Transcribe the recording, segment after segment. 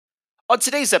On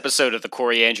today's episode of the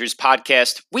Corey Andrews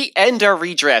podcast, we end our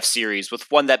redraft series with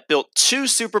one that built two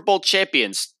Super Bowl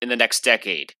champions in the next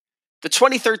decade. The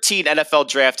 2013 NFL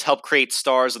Draft helped create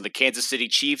stars on the Kansas City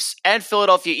Chiefs and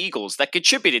Philadelphia Eagles that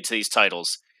contributed to these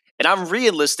titles, and I'm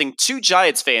re-enlisting two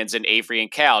Giants fans in Avery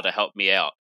and Cal to help me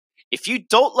out. If you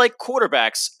don't like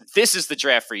quarterbacks, this is the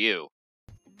draft for you.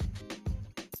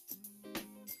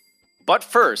 But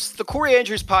first, the Corey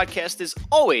Andrews podcast is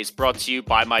always brought to you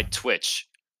by my Twitch.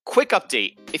 Quick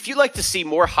update, if you'd like to see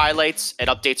more highlights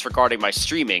and updates regarding my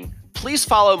streaming, please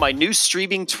follow my new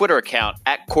streaming Twitter account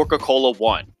at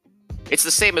Coca-Cola1. It's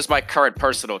the same as my current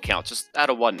personal account, just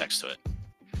add a 1 next to it.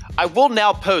 I will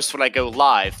now post when I go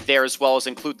live there, as well as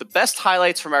include the best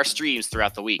highlights from our streams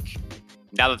throughout the week.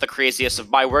 Now that the craziest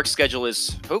of my work schedule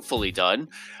is hopefully done,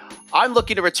 I'm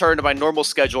looking to return to my normal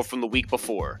schedule from the week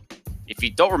before. If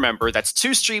you don't remember, that's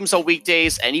 2 streams on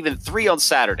weekdays and even 3 on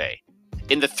Saturday.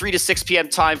 In the 3 to 6 p.m.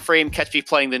 time frame, catch me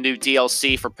playing the new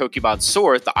DLC for Pokemon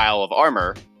Sword, the Isle of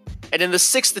Armor. And in the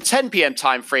 6 to 10 p.m.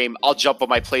 time frame, I'll jump on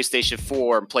my PlayStation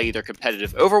 4 and play either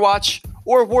competitive Overwatch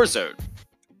or Warzone.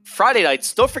 Friday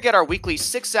nights, don't forget our weekly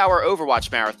 6-hour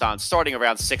Overwatch marathon starting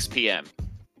around 6 p.m.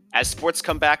 As sports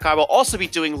come back, I will also be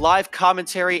doing live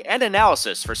commentary and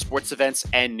analysis for sports events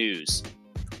and news.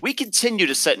 We continue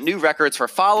to set new records for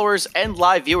followers and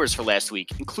live viewers for last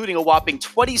week, including a whopping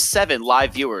 27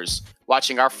 live viewers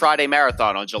watching our Friday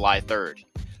marathon on July 3rd.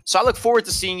 So I look forward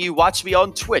to seeing you watch me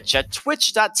on Twitch at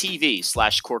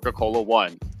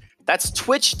twitch.tv/Coca-Cola1. That's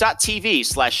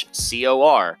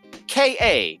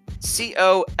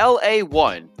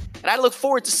twitch.tv/CORKACOLA1. And I look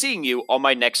forward to seeing you on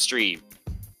my next stream.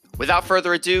 Without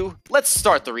further ado, let's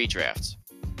start the redraft.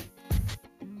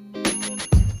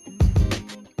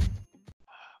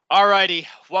 Alrighty,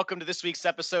 welcome to this week's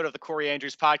episode of the Corey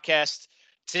Andrews podcast.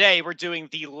 Today, we're doing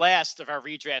the last of our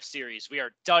redraft series. We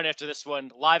are done after this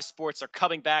one. Live sports are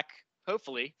coming back,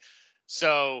 hopefully.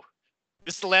 So,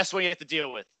 this is the last one you have to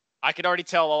deal with. I can already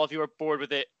tell all of you are bored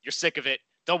with it. You're sick of it.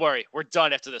 Don't worry, we're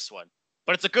done after this one.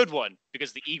 But it's a good one,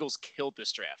 because the Eagles killed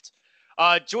this draft.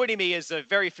 Joining me is a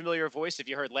very familiar voice, if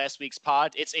you heard last week's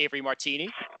pod. It's Avery Martini.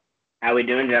 How we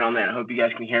doing, gentlemen? I hope you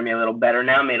guys can hear me a little better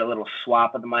now. Made a little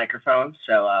swap of the microphone,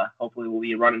 so hopefully we'll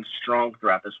be running strong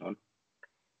throughout this one.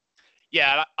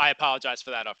 Yeah, I apologize for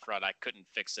that up front. I couldn't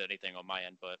fix anything on my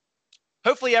end, but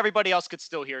hopefully everybody else could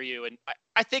still hear you, and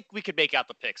I think we could make out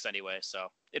the picks anyway, so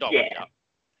it all worked out.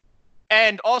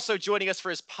 And also joining us for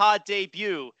his pod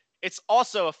debut, it's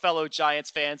also a fellow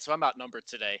Giants fan, so I'm outnumbered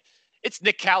today. It's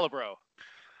Nick Calabro.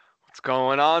 What's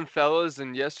going on, fellas?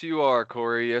 And yes, you are,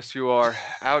 Corey. Yes, you are.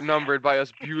 Outnumbered by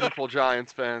us beautiful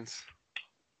Giants fans.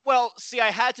 Well, see,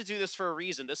 I had to do this for a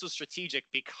reason. This was strategic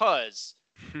because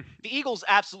the Eagles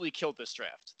absolutely killed this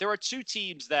draft. There are 2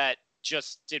 teams that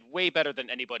just did way better than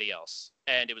anybody else.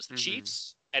 And it was the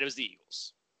Chiefs and it was the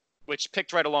Eagles, which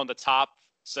picked right along the top.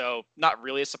 So not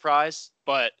really a surprise,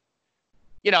 but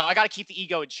I got to keep the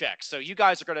ego in check. So you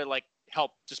guys are going to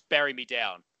help just bury me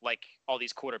down like all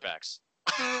these quarterbacks.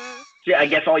 Yeah, I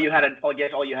guess all you had to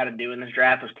do in this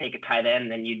draft was take a tight end,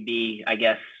 and then you'd be, I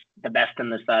guess, the best in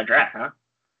this draft, huh?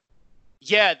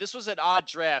 Yeah, this was an odd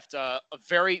draft. A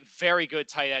very, very good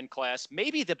tight end class.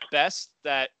 Maybe the best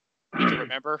that we can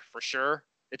remember for sure.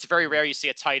 It's very rare you see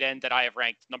a tight end that I have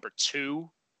ranked number 2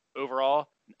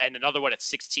 overall, and another one at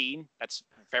 16. That's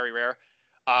very rare.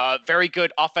 Very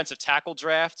good offensive tackle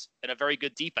draft and a very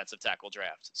good defensive tackle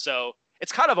draft. So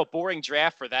it's kind of a boring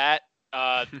draft for that.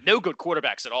 No good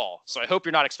quarterbacks at all. So I hope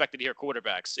you're not expected to hear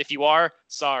quarterbacks. If you are,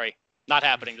 sorry, not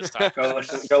happening this time. Go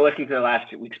listen to the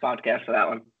last week's podcast for that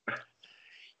one.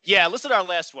 Yeah, listen to our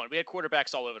last one. We had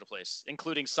quarterbacks all over the place,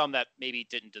 including some that maybe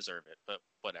didn't deserve it, but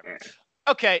whatever.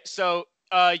 Okay, so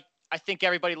I think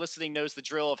everybody listening knows the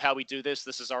drill of how we do this.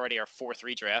 This is already our 4th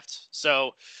redraft.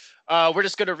 So we're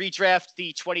just going to redraft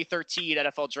the 2013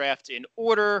 NFL Draft in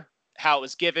order, how it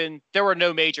was given. There were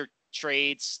no major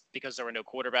trades because there were no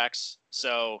quarterbacks.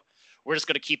 So we're just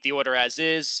going to keep the order as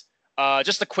is.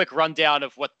 Just a quick rundown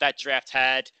of what that draft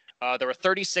had. There were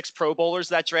 36 Pro Bowlers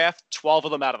that draft, 12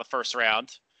 of them out of the first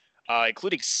round,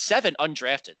 including 7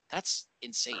 undrafted. That's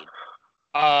insane.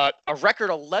 A record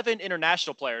 11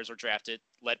 international players were drafted,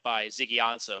 led by Ziggy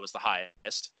Ansah was the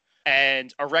highest.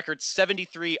 And a record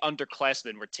 73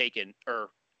 underclassmen were taken or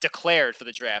declared for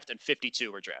the draft, and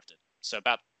 52 were drafted. So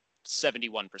about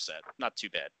 71%. Not too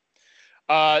bad.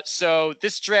 So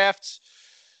this draft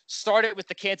started with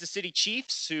the Kansas City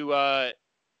Chiefs, who had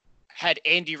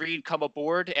Andy Reid come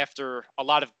aboard after a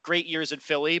lot of great years in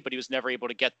Philly, but he was never able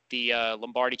to get the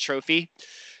Lombardi trophy.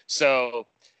 So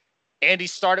Andy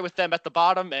started with them at the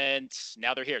bottom, and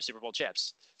now they're here, Super Bowl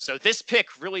champs. So this pick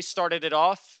really started it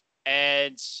off,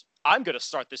 and I'm going to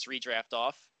start this redraft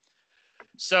off.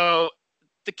 So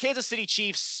the Kansas City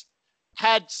Chiefs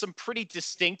had some pretty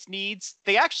distinct needs.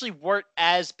 They actually weren't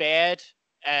as bad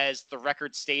as the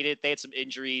record stated. They had some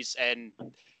injuries, and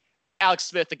Alex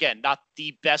Smith, again, not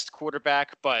the best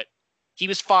quarterback, but he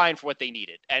was fine for what they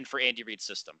needed and for Andy Reid's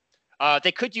system.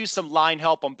 They could use some line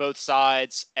help on both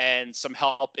sides and some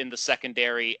help in the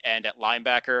secondary and at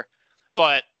linebacker,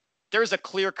 but there's a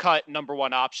clear-cut number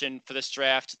one option for this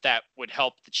draft that would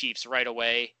help the Chiefs right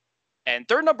away. And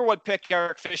their number one pick,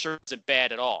 Eric Fisher, isn't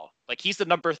bad at all. Like, he's the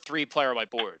number 3 player on my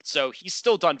board, so he's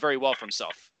still done very well for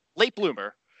himself. Late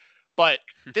bloomer, but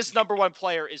this number one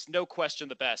player is no question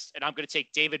the best, and I'm going to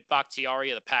take David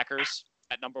Bakhtiari of the Packers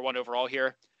at number 1 overall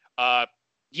here.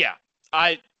 Yeah,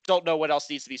 I don't know what else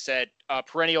needs to be said.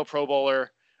 Perennial Pro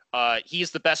Bowler.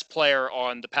 He's the best player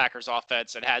on the Packers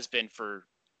offense and has been for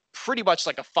pretty much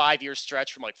like a 5-year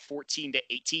stretch from like 14 to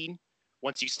 18.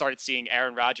 Once you started seeing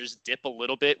Aaron Rodgers dip a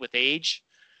little bit with age.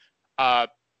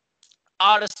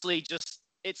 Honestly, just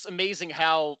it's amazing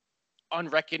how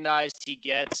unrecognized he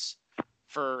gets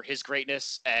for his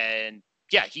greatness. And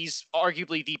yeah, he's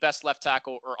arguably the best left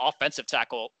tackle or offensive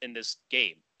tackle in this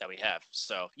game that we have.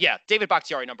 So yeah, David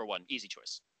Bakhtiari, number 1, easy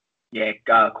choice. Yeah,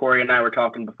 Corey and I were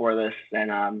talking before this,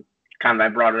 and I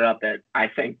brought it up that I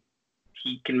think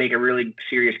he can make a really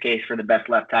serious case for the best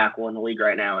left tackle in the league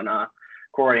right now. And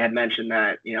Corey had mentioned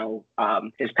that,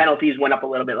 his penalties went up a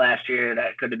little bit last year.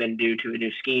 That could have been due to a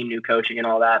new scheme, new coaching and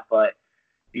all that. But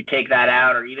if you take that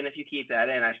out, or even if you keep that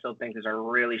in, I still think there's a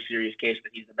really serious case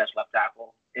that he's the best left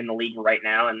tackle in the league right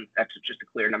now. And that's just a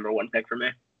clear number 1 pick for me.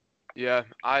 Yeah,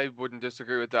 I wouldn't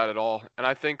disagree with that at all. And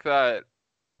I think that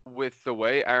with the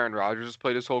way Aaron Rodgers has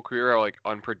played his whole career, how like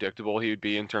unpredictable he would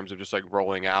be in terms of just like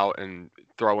rolling out and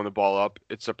throwing the ball up,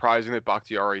 it's surprising that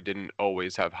Bakhtiari didn't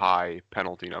always have high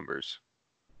penalty numbers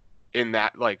in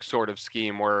that like sort of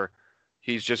scheme where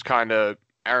he's just kind of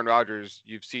Aaron Rodgers.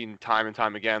 You've seen time and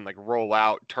time again, like roll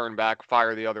out, turn back,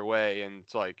 fire the other way. And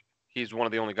it's like, he's one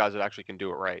of the only guys that actually can do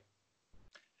it right.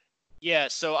 Yeah,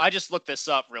 so I just looked this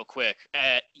up real quick.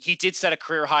 He did set a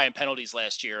career high in penalties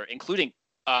last year, including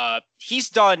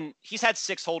he's had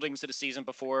 6 holdings in a season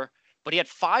before, but he had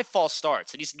 5 false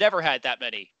starts, and he's never had that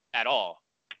many at all.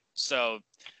 So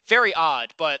very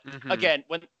odd. But again,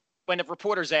 when the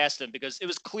reporters asked him, because it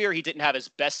was clear he didn't have his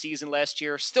best season last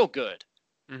year, still good.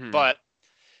 But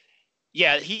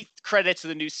yeah, he credits to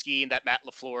the new scheme that Matt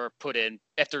LaFleur put in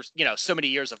after, so many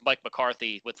years of Mike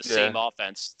McCarthy with the same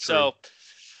offense. True. So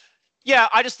yeah,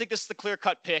 I just think this is the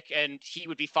clear-cut pick, and he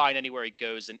would be fine anywhere he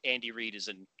goes, and Andy Reid is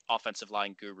an offensive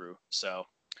line guru. So,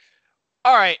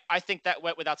 all right, I think that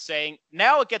went without saying.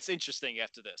 Now it gets interesting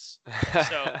after this.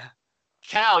 So,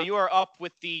 Cal, you are up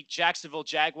with the Jacksonville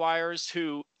Jaguars,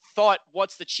 who thought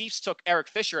once the Chiefs took Eric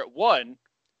Fisher at 1,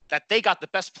 that they got the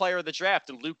best player of the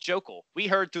draft in Luke Joeckel. We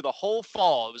heard through the whole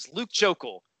fall it was Luke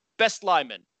Joeckel, best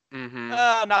lineman.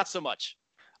 Not so much.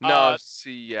 No,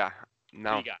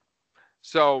 No. What you got?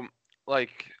 So,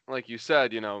 like you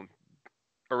said,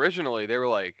 originally they were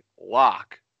like,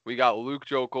 lock. We got Luke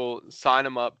Joeckel, sign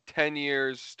him up, 10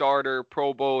 years, starter,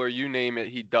 Pro Bowler, you name it,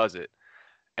 he does it.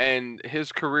 And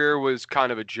his career was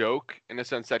kind of a joke in the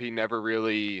sense that he never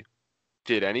really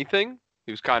did anything.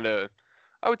 He was kind of,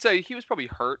 I would say he was probably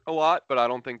hurt a lot, but I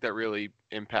don't think that really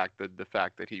impacted the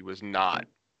fact that he was not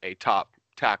a top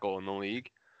tackle in the league.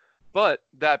 But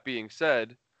that being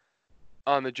said,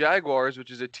 on the Jaguars,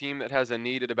 which is a team that has a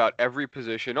need at about every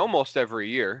position almost every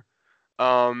year,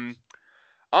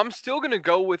 I'm still going to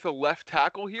go with a left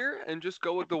tackle here and just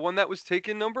go with the one that was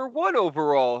taken number 1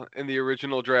 overall in the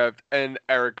original draft, and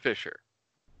Eric Fisher.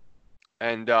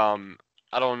 And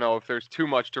I don't know if there's too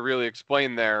much to really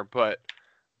explain there, but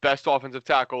best offensive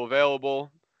tackle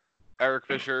available, Eric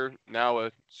Fisher, now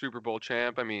a Super Bowl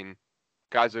champ. I mean,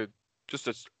 guy's just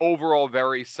an overall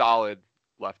very solid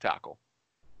left tackle.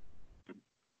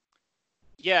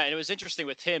 Yeah, and it was interesting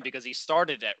with him because he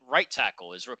started at right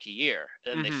tackle his rookie year,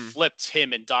 and they flipped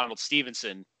him and Donald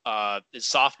Stevenson his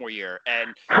sophomore year,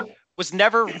 and was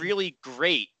never really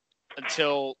great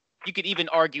until you could even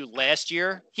argue last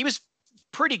year. He was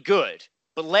pretty good,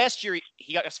 but last year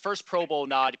he got his first Pro Bowl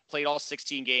nod, played all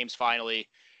 16 games finally,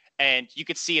 and you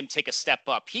could see him take a step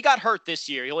up. He got hurt this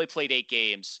year. He only played 8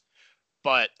 games,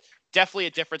 but definitely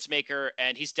a difference maker,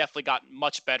 and he's definitely gotten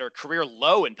much better. Career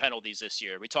low in penalties this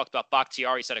year. We talked about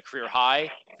Bakhtiari set a career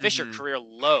high. Fisher career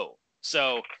low.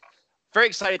 So very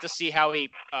excited to see how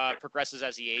he progresses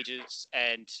as he ages.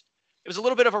 And it was a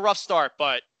little bit of a rough start,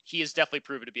 but he has definitely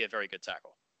proven to be a very good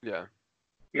tackle. Yeah.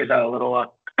 Here's a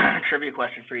little trivia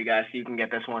question for you guys so you can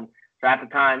get this one. So at the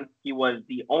time, he was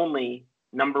the only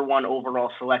number 1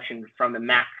 overall selection from the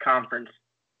MAC conference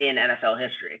in NFL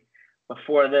history.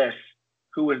 Before this,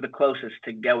 who was the closest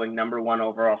to going number 1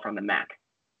 overall from the MAC?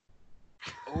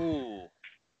 Ooh.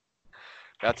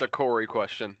 That's a Corey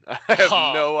question. I have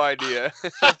no idea.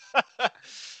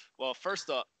 Well, first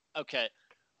off, okay.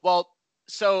 Well,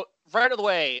 so right out of the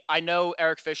way, I know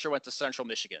Eric Fisher went to Central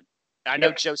Michigan. I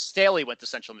know Joe Staley went to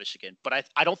Central Michigan, but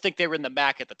I don't think they were in the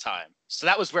MAC at the time. So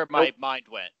that was where my mind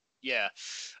went. Yeah.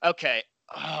 Okay.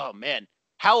 Oh, man.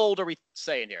 How old are we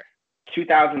saying here?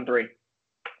 2003.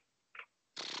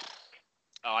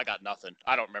 Oh, I got nothing.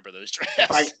 I don't remember those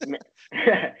drafts.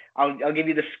 I'll give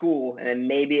you the school, and then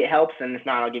maybe it helps, and if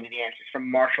not, I'll give you the answers. From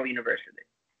Marshall University.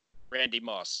 Randy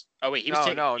Moss. Oh, wait. He was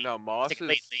taking Moss is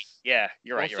late. Yeah,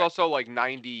 you're right. Moss also like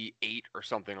 98 or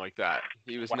something like that.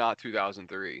 He was not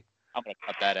 2003. I'm going to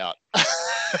cut that out.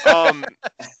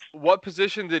 What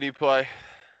position did he play?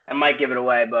 I might give it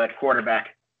away, but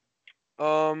quarterback.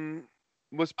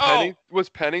 Was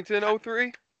Pennington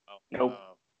 03? Nope.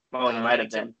 Well, he might have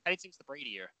been. Pennington's the Brady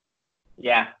year.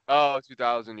 Yeah. Oh,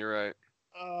 2000. You're right.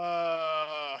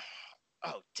 Oh,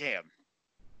 damn.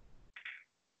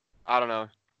 I don't know.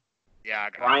 Yeah.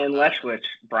 Brian Leftwich,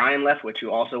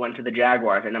 who also went to the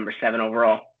Jaguars at number 7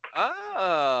 overall.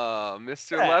 Oh,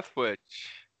 Mr. Leftwich.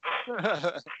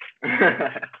 What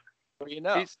do you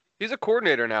know? He's a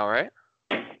coordinator now, right?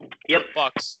 Yep.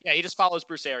 Bucks. Yeah, he just follows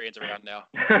Bruce Arians around now,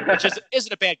 which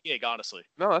isn't a bad gig, honestly.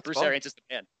 No, that's Bruce fun. Arians is the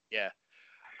man. Yeah.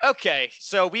 Okay,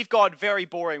 so we've gone very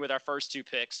boring with our first 2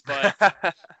 picks, but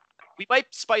we might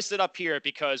spice it up here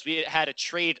because we had a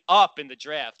trade up in the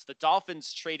draft. The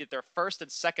Dolphins traded their first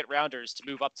and second rounders to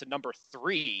move up to number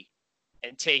 3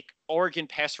 and take Oregon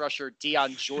pass rusher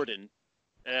Deion Jordan.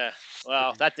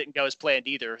 Well, that didn't go as planned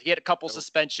either. He had a couple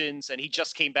suspensions, and he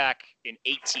just came back in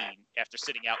 18 after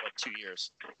sitting out like 2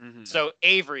 years. Mm-hmm. So,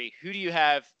 Avery, who do you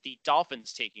have the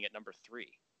Dolphins taking at number 3?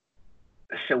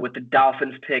 So with the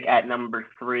Dolphins pick at number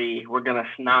 3, we're going to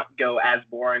not go as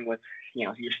boring with,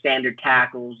 your standard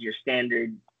tackles, your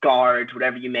standard guards,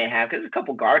 whatever you may have. Because there's a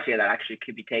couple guards here that actually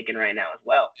could be taken right now as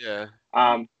well. Yeah.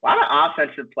 A lot of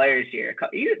offensive players here.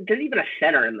 There's even a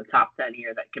center in the top 10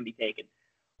 here that can be taken.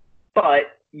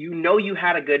 But you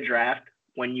had a good draft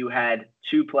when you had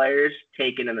 2 players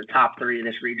taken in the top 3 in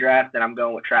this redraft, and I'm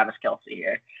going with Travis Kelce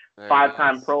here.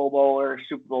 5-time Pro Bowler,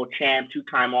 Super Bowl champ,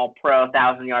 2-time All-Pro,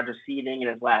 1,000 yards receiving in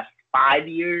his last 5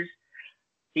 years.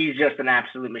 He's just an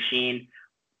absolute machine.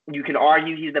 You can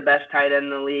argue he's the best tight end in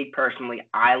the league. Personally,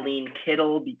 I lean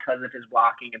Kittle because of his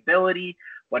blocking ability.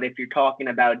 But if you're talking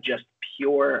about just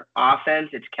pure offense,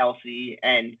 it's Kelce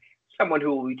and someone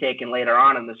who will be taken later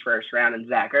on in this first round, and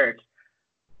Zach Ertz.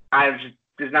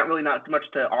 There's not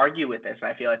much to argue with this.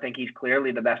 I think he's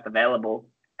clearly the best available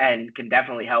and can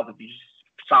definitely help if you just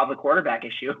solve the quarterback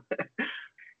issue.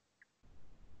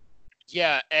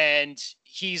 Yeah, and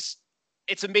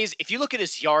it's amazing. If you look at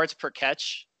his yards per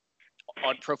catch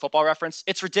on Pro Football Reference,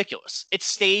 it's ridiculous. It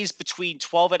stays between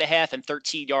 12.5 and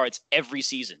 13 yards every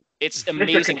season. It's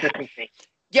amazing.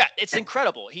 Yeah, it's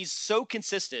incredible. He's so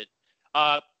consistent.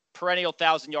 Perennial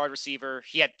 1,000-yard receiver.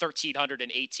 He had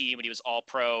 1,318 when he was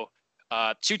All-Pro.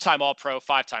 2-time All-Pro,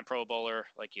 5-time Pro Bowler,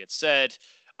 like you had said.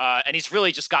 And he's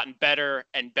really just gotten better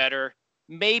and better.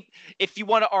 Maybe if you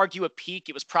want to argue a peak,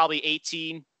 it was probably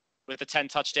 18 with the 10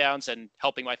 touchdowns and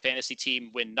helping my fantasy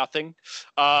team win nothing.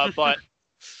 But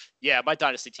yeah, my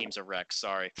dynasty team's a wreck.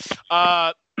 Sorry.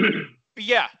 But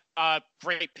yeah,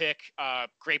 great pick,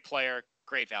 great player,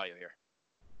 great value here.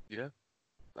 Yeah.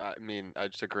 I mean, I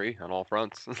just agree on all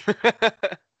fronts.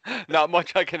 Not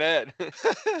much I can add.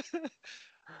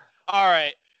 All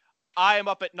right. I am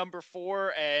up at number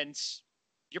 4, and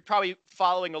you're probably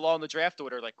following along the draft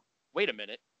order like, wait a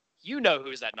minute. You know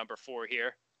who's at number 4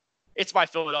 here. It's my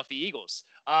Philadelphia Eagles.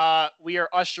 We are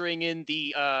ushering in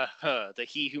the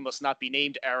he who must not be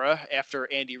named era after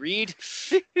Andy Reid.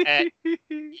 And,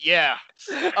 yeah.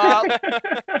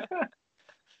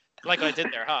 Like I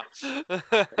did there, huh?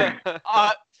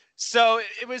 So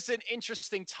it was an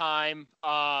interesting time.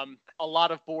 A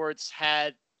lot of boards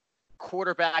had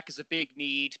quarterback as a big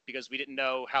need because we didn't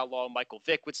know how long Michael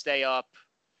Vick would stay up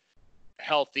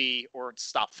healthy or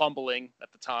stop fumbling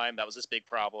at the time. That was this big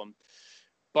problem.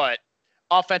 But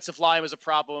offensive line was a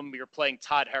problem. We were playing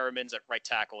Todd Herremans at right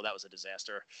tackle. That was a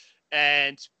disaster.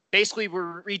 And basically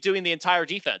we're redoing the entire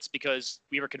defense because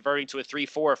we were converting to a 3-4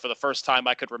 for the first time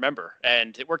I could remember.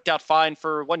 And it worked out fine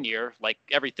for 1 year, like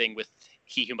everything with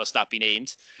he who must not be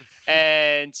named.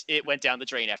 And it went down the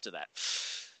drain after that.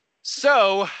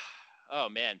 So, oh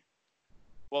man.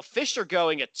 Well, Fisher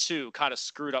going at 2 kind of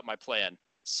screwed up my plan.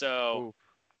 So,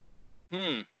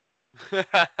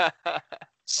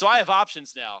 So I have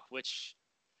options now, which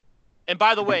And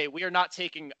by the way, we are not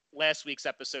taking last week's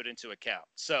episode into account.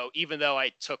 So even though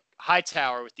I took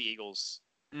Hightower with the Eagles,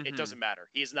 it doesn't matter.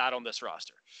 He is not on this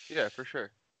roster. Yeah, for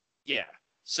sure. Yeah.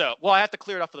 So, well, I have to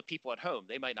clear it up for the people at home.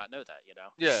 They might not know that, you know?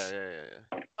 Yeah.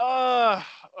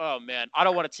 Oh, man. I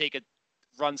don't want to take a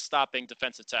run-stopping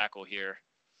defensive tackle here.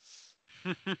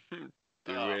 Do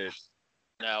it.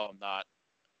 No, I'm not.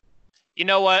 You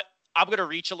know what? I'm going to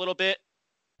reach a little bit,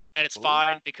 and it's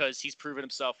fine because he's proven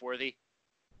himself worthy.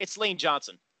 It's Lane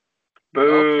Johnson. Boo.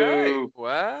 Okay.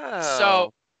 Wow.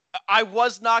 So I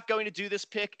was not going to do this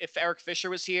pick if Eric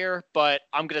Fisher was here, but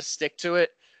I'm going to stick to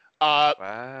it.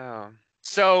 Wow.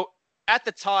 So at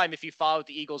the time, if you followed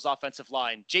the Eagles' offensive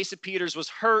line, Jason Peters was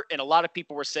hurt, and a lot of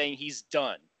people were saying he's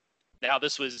done. Now,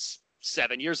 this was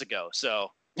 7 years ago,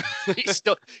 so he's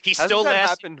still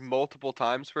happened multiple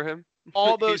times for him?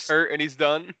 Almost he's hurt and he's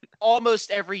done?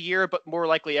 Almost every year, but more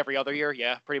likely every other year.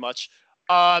 Yeah, pretty much.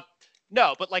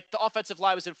 No, but like the offensive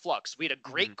line was in flux. We had a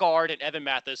great guard in Evan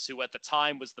Mathis, who at the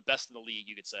time was the best in the league,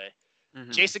 you could say.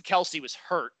 Jason Kelsey was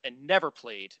hurt and never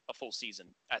played a full season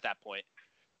at that point.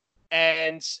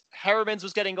 And Harriman's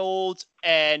was getting old,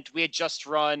 and we had just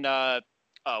run,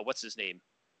 what's his name?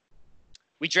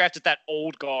 We drafted that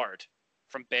old guard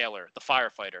from Baylor, the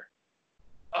firefighter.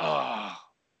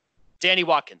 Danny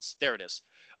Watkins. There it is.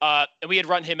 And we had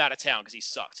run him out of town because he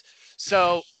sucked.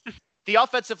 So the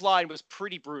offensive line was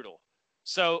pretty brutal.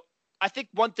 So I think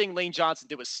one thing Lane Johnson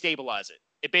did was stabilize it.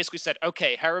 It basically said,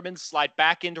 okay, Harriman, slide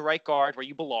back into right guard where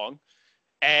you belong.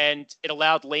 And it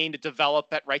allowed Lane to develop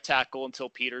at right tackle until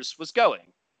Peters was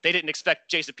going. They didn't expect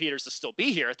Jason Peters to still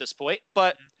be here at this point,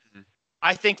 but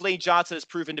I think Lane Johnson has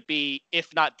proven to be,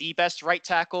 if not the best right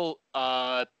tackle,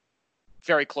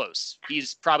 very close.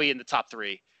 He's probably in the top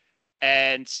 3.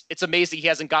 And it's amazing he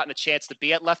hasn't gotten a chance to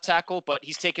be at left tackle, but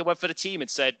he's taken one for the team and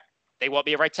said, they want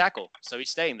me at right tackle, so he's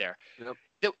staying there.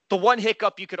 Yep. The one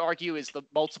hiccup you could argue is the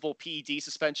multiple PED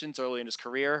suspensions early in his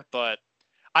career, but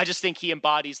I just think he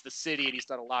embodies the city, and he's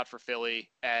done a lot for Philly,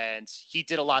 and he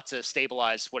did a lot to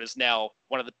stabilize what is now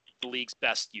one of the league's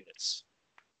best units.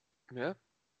 Yeah.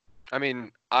 I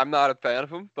mean, I'm not a fan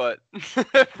of him, but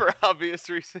for obvious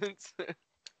reasons.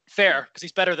 Fair, because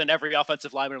he's better than every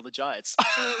offensive lineman of the Giants.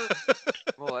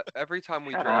 Well, every time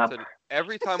we draft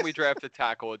a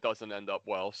tackle, it doesn't end up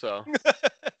well. So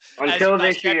until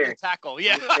this year, tackle,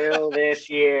 yeah. Until this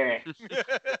year.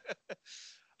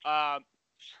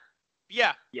 Yeah.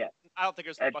 I don't think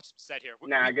there's much said here.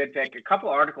 Good pick. A couple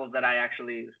articles that I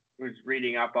actually was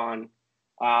reading up on,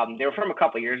 they were from a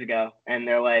couple years ago, and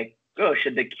they're like, "Oh,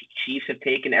 should the Chiefs have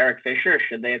taken Eric Fisher? Or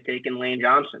should they have taken Lane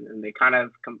Johnson?" And they kind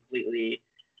of completely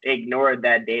ignored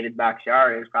that David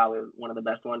Bakhtiari is probably one of the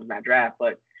best ones in that draft.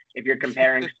 But if you're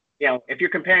comparing,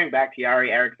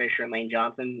 Bakhtiari, Eric Fisher, and Lane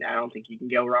Johnson, I don't think you can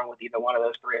go wrong with either one of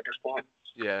those 3 at this point.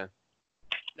 Yeah.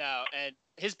 No, and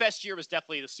his best year was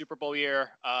definitely the Super Bowl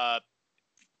year.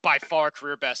 By far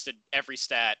career best in every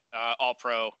stat, all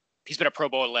pro. He's been a Pro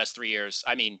Bowl the last 3 years.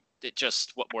 I mean,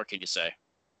 what more can you say?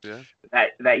 Yeah.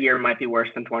 That year might be worse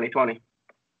than 2020.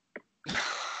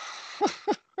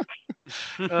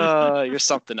 You're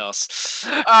something else.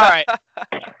 All right.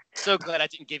 So glad I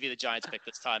didn't give you the Giants pick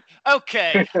this time.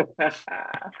 Okay.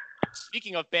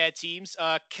 Speaking of bad teams,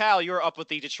 Cal, you're up with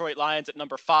the Detroit Lions at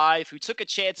number 5, who took a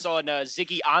chance on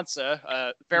Ziggy Ansah,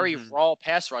 a very raw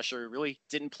pass rusher who really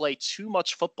didn't play too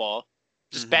much football,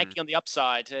 just banking on the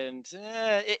upside. And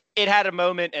it had a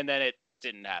moment, and then it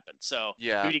didn't happen. So who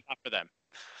do you got for them?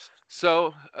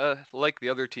 So, like the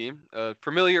other team, a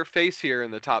familiar face here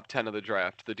in the top 10 of the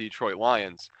draft, the Detroit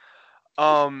Lions.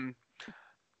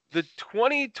 The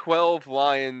 2012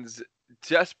 Lions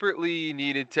desperately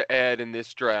needed to add in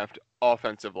this draft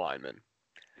offensive linemen.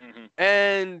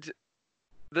 And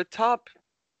the top,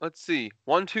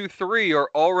 1, 2, 3 are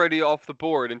already off the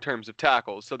board in terms of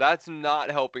tackles. So that's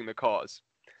not helping the cause.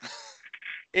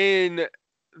 In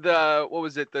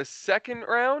the second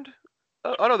round?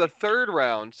 The third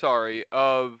round,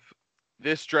 of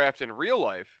this draft in real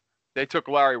life, they took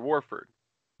Larry Warford,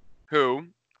 who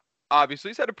obviously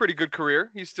has had a pretty good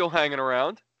career. He's still hanging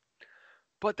around.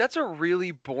 But that's a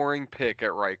really boring pick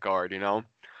at right guard, you know?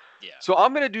 Yeah. So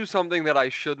I'm going to do something that I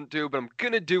shouldn't do, but I'm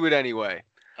going to do it anyway.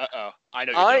 I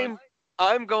know you're doing.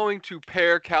 I'm going to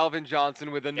pair Calvin Johnson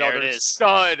with another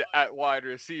stud at wide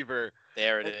receiver.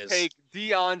 There it is. Take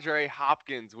DeAndre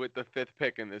Hopkins with the 5th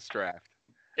pick in this draft.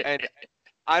 And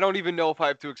I don't even know if I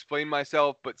have to explain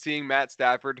myself, but seeing Matt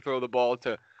Stafford throw the ball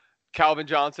to Calvin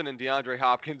Johnson and DeAndre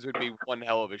Hopkins would be one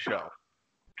hell of a show.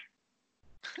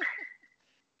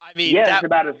 I mean, it's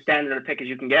about as standard a pick as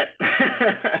you can get.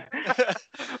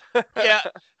 Yeah,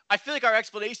 I feel like our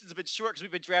explanations have been short because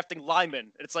we've been drafting linemen.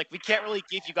 And it's like we can't really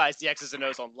give you guys the X's and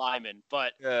O's on linemen.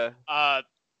 But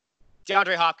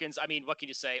DeAndre Hopkins, I mean, what can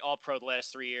you say? All pro the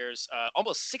last 3 years.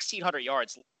 Almost 1,600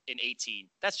 yards in 18.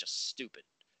 That's just stupid.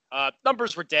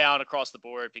 Numbers were down across the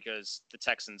board because the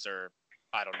Texans are,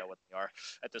 I don't know what they are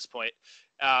at this point.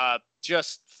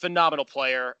 Just phenomenal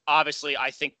player. Obviously, I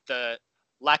think the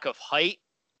lack of height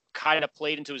kind of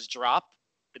played into his drop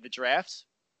in the draft.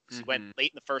 He went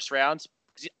late in the first round.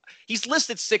 He's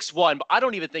listed 6'1", but I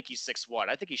don't even think he's 6'1".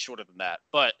 I think he's shorter than that.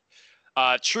 But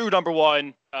true number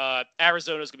one.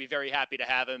 Arizona's going to be very happy to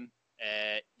have him.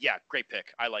 Yeah, great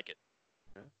pick. I like it.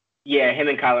 Yeah, him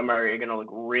and Kyler Murray are going to look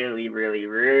really, really,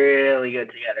 really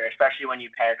good together, especially when you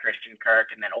pair Christian Kirk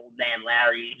and then old man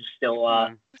Larry, who's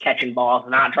still catching balls,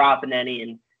 not dropping any,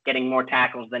 and getting more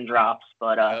tackles than drops.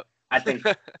 But I think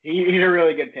he's a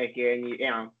really good pick here. And, you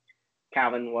know,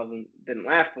 Calvin didn't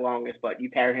last the longest, but you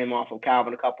pair him off of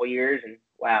Calvin a couple years, and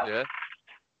wow. Yeah.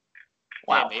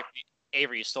 Wow. Damn,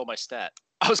 Avery, you stole my stat.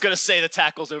 I was going to say the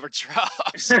tackles over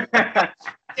drops.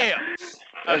 Damn.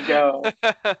 Let's go.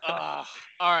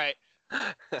 All right.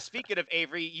 Speaking of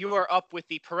Avery, you are up with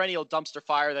the perennial dumpster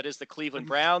fire that is the Cleveland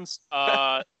Browns.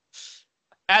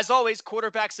 As always,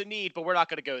 quarterbacks in need, but we're not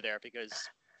going to go there because,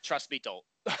 trust me, don't.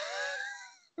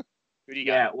 Who do you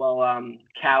got? Yeah, well,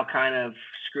 Cal kind of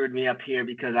screwed me up here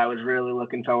because I was really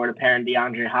looking forward to pairing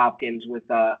DeAndre Hopkins with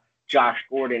Josh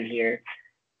Gordon here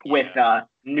with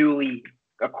newly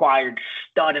acquired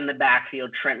stud in the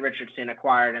backfield, Trent Richardson,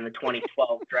 acquired in the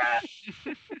 2012 draft.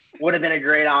 Would have been a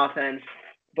great offense.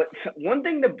 But one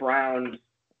thing the Browns,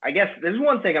 I guess this is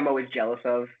one thing I'm always jealous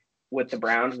of with the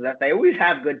Browns, is that they always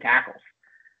have good tackles.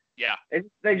 Yeah.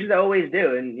 They just always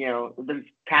do. And, you know, the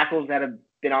tackles that have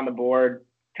been on the board,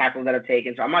 tackles that have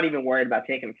taken. So I'm not even worried about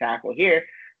taking a tackle here.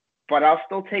 But I'll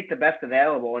still take the best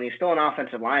available. And he's still an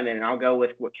offensive lineman. And I'll go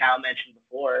with what Cal mentioned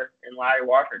before in Larry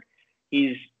Warford.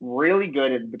 He's really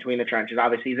good at between the trenches.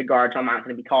 Obviously, he's a guard, so I'm not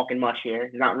going to be talking much here.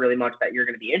 There's not really much that you're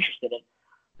going to be interested in.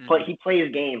 But he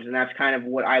plays games, and that's kind of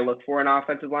what I look for in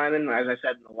offensive linemen. As I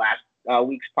said in the last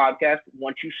week's podcast,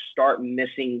 once you start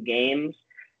missing games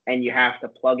and you have to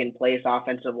plug and place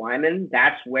offensive linemen,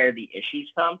 that's where the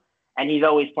issues come. And he's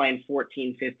always playing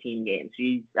 14, 15 games.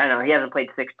 I know he hasn't played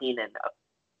 16 in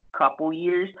a couple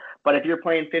years, but if you're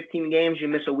playing 15 games, you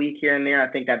miss a week here and there, I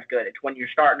think that's good. It's when you're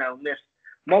starting to miss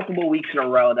multiple weeks in a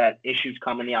row that issues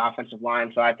come in the offensive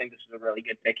line. So I think this is a really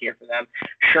good pick here for them.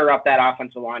 Sure up that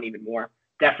offensive line even more.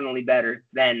 Definitely better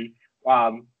than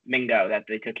Mingo that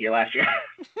they took here last year.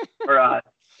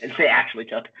 And they actually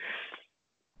took.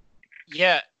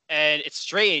 Yeah, and it's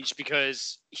strange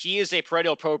because he is a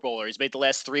perennial Pro Bowler. He's made the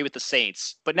last 3 with the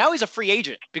Saints. But now he's a free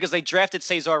agent because they drafted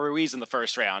Cesar Ruiz in the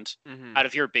first round out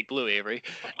of your Big Blue, Avery.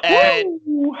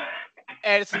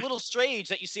 And it's a little strange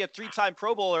that you see a 3-time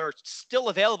Pro Bowler still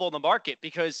available in the market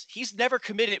because he's never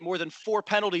committed more than 4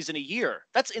 penalties in a year.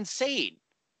 That's insane.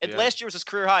 And last year was his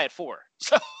career high at 4.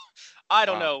 So I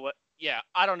don't know.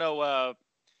 I don't know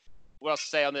what else to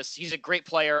say on this. He's a great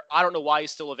player. I don't know why he's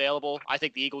still available. I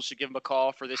think the Eagles should give him a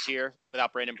call for this year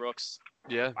without Brandon Brooks.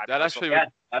 Yeah,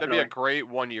 that'd be a great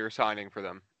 1-year signing for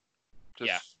them.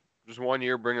 Just 1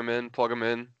 year, bring him in, plug him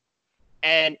in.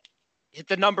 And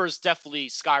the numbers definitely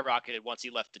skyrocketed once he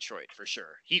left Detroit, for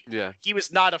sure. He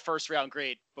was not a first-round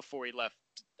grade before he left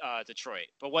Detroit.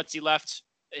 But once he left,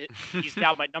 he's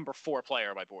now my number 4 player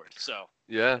on my board. So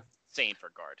insane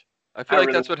for guard. I feel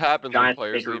like that's what happens when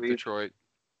players leave Detroit.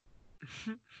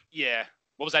 Yeah.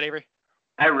 What was that, Avery?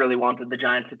 I really wanted the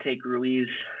Giants to take Ruiz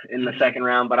in the second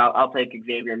round, but I'll take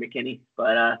Xavier McKinney.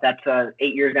 But that's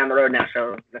 8 years down the road now,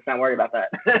 so let's not worry about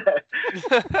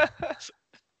that.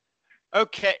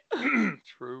 Okay.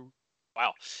 True.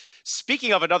 Wow.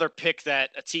 Speaking of another pick that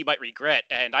a team might regret,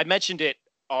 and I mentioned it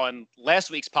on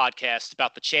last week's podcast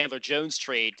about the Chandler Jones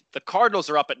trade, the Cardinals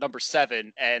are up at number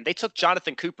 7, and they took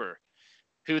Jonathan Cooper,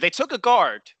 who they took a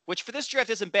guard, which for this draft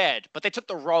isn't bad, but they took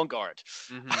the wrong guard.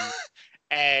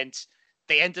 And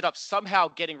they ended up somehow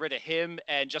getting rid of him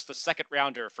and just a second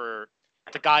rounder for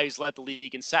the guy who's led the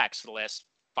league in sacks for the last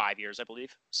 5 years, I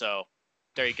believe. So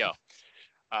there you go.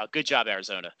 Good job,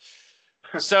 Arizona.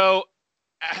 So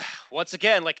once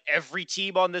again, like every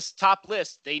team on this top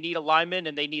list, they need a lineman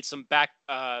and they need some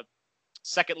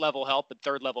second level help and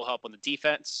third level help on the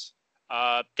defense.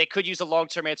 They could use a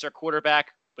long-term answer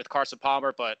quarterback with Carson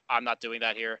Palmer, but I'm not doing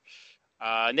that here.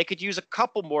 And they could use a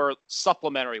couple more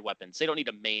supplementary weapons. They don't need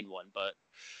a main one, but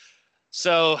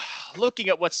so looking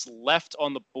at what's left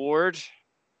on the board,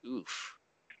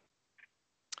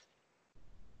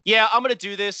 Yeah, I'm going to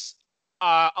do this.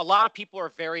 A lot of people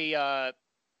are very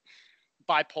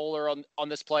bipolar on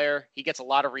this player. He gets a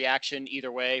lot of reaction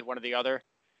either way, one or the other.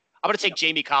 I'm going to take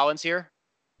Jamie Collins here.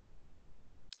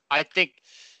 I think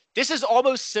this is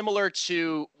almost similar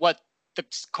to what the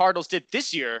Cardinals did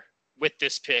this year with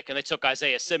this pick, and they took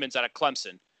Isaiah Simmons out of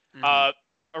Clemson. A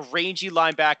rangy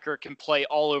linebacker, can play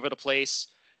all over the place.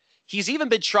 He's even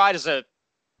been tried as a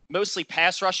mostly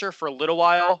pass rusher for a little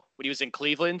while when he was in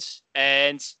Cleveland,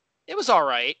 and it was all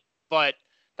right, but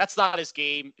that's not his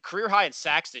game. Career high in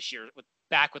sacks this year,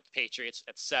 back with the Patriots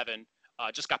at 7.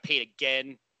 Just got paid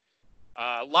again.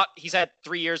 He's had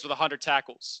 3 years with 100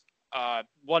 tackles.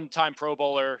 One-time Pro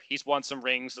Bowler. He's won some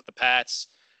rings with the Pats.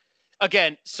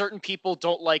 Again, certain people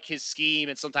don't like his scheme,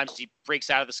 and sometimes he breaks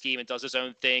out of the scheme and does his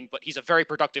own thing, but he's a very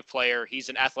productive player. He's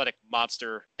an athletic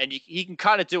monster, and he can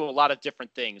kind of do a lot of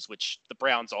different things, which the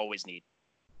Browns always need.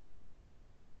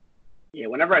 Yeah,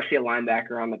 whenever I see a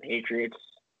linebacker on the Patriots,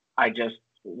 I just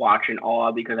watch in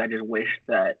awe because I just wish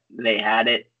that they had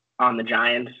it on the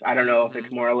Giants. I don't know if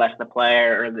it's more or less the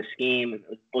player or the scheme,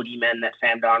 the boogeymen that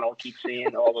Sam Darnold keeps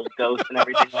seeing, all those ghosts and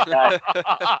everything like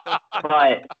that.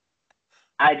 But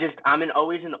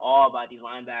always in awe about these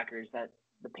linebackers that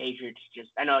the Patriots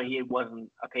I know he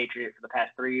wasn't a Patriot for the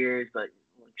past 3 years, but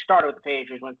he started with the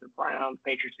Patriots, went to the Browns,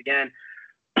 Patriots again.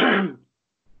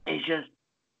 It's just,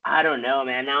 I don't know,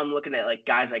 man. Now I'm looking at like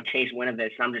guys like Chase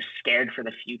Winovich, and I'm just scared for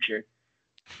the future.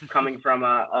 Coming from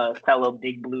a fellow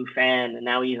Big Blue fan, and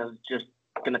now he's just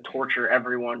going to torture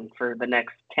everyone for the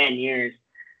next 10 years.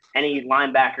 Any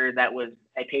linebacker that was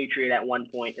a Patriot at one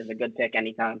point is a good pick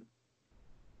anytime.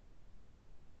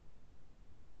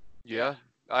 Yeah,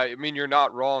 I mean, you're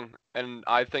not wrong, and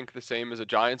I think the same as a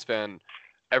Giants fan.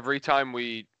 Every time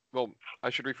I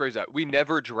should rephrase that. We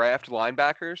never draft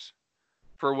linebackers.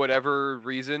 For whatever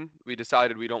reason, we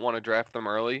decided we don't want to draft them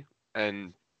early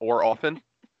or often.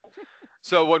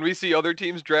 So when we see other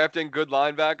teams drafting good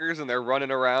linebackers and they're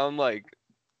running around like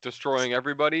destroying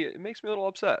everybody, it makes me a little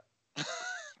upset.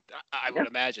 I would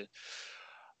imagine.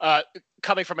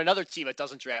 Coming from another team that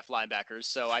doesn't draft linebackers,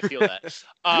 so I feel that.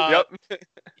 Yep.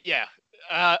 Yeah.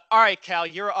 All right, Cal,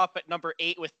 you're up at number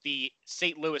 8 with the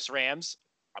St. Louis Rams.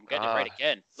 I'm getting it right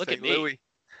again. Look St. at me. Louis.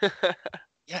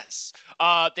 Yes.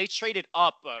 They traded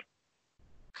up,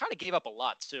 kind of gave up a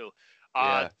lot too,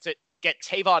 to get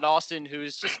Tavon Austin,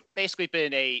 who's just basically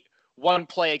been a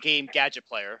one-play-a-game gadget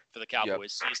player for the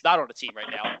Cowboys. Yep. He's not on the team right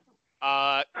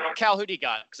now. Cal, who do you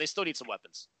got? Because they still need some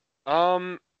weapons.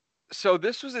 So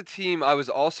this was a team I was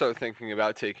also thinking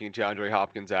about taking DeAndre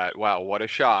Hopkins at. Wow, what a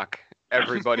shock.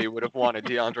 Everybody would have wanted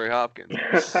DeAndre Hopkins.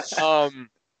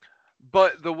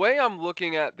 But the way I'm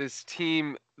looking at this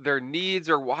team, their needs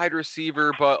are wide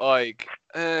receiver, but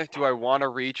do I want to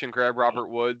reach and grab Robert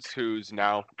Woods, who's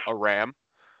now a Ram?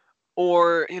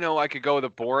 Or, I could go with a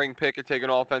boring pick and take an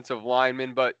offensive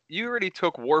lineman, but you already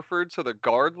took Warford, so the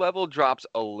guard level drops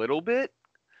a little bit.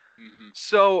 Mm-hmm.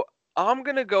 So I'm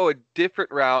going to go a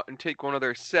different route and take one of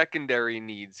their secondary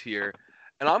needs here,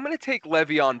 and I'm going to take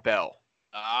Le'Veon Bell.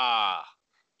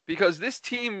 Because this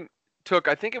team took,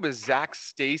 I think it was Zach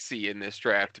Stacy in this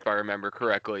draft, if I remember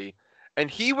correctly,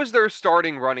 and he was their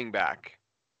starting running back.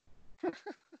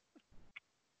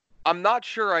 I'm not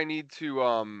sure I need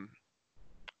to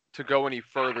go any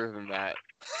further than that,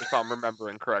 if I'm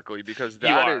remembering correctly, because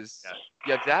that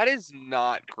is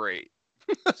not great.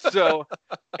 So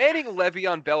adding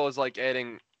Le'Veon Bell is like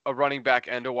adding a running back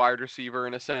and a wide receiver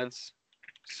in a sense.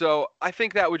 So I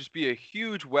think that would just be a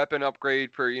huge weapon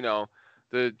upgrade for,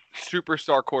 the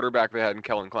superstar quarterback they had in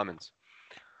Kellen Clemens.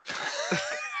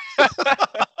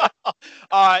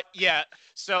 Yeah.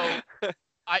 So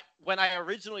when I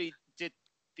originally did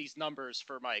these numbers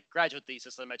for my graduate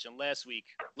thesis I mentioned last week,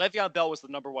 Le'Veon Bell was the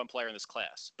number 1 player in this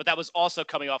class, but that was also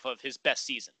coming off of his best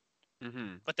season.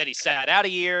 Mm-hmm. But then he sat out a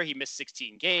year, he missed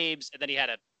 16 games, and then he had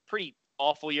a pretty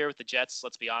awful year with the Jets,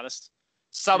 let's be honest.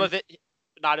 Some of it,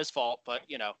 not his fault, but,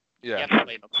 you have to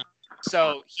blame him.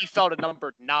 So he fell to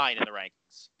number 9 in the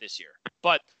rankings this year.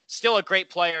 But still a great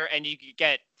player, and you could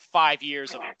get 5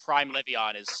 years of prime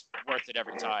Le'Veon is worth it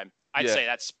every time. I'd say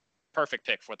that's perfect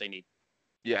pick for what they need.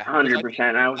 Yeah,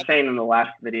 100%. I was saying in the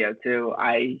last video too,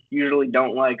 I usually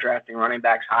don't like drafting running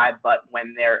backs high, but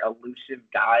when they're elusive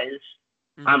guys,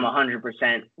 I'm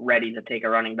 100% ready to take a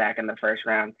running back in the first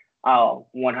round. I'll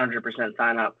 100%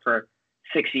 sign up for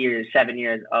 6 years, 7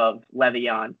 years of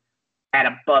Le'Veon at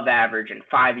above average and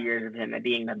 5 years of him at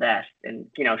being the best. And,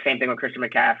 same thing with Christian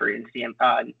McCaffrey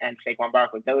and Saquon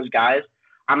Barkley. Those guys,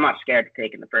 I'm not scared to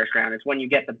take in the first round. It's when you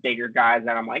get the bigger guys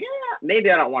that I'm like,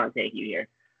 maybe I don't want to take you here.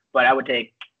 But I would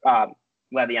take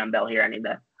Le'Veon Bell here any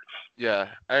day. Yeah,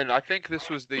 and I think this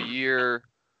was the year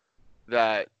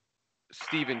that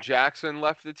Steven Jackson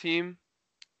left the team.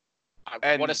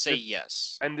 I want to say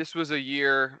yes. And this was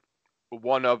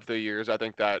one of the years, I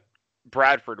think, that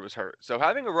Bradford was hurt. So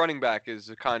having a running back is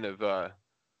a kind of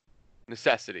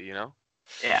necessity, you know?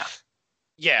 Yeah.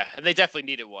 Yeah, and they definitely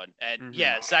needed one. And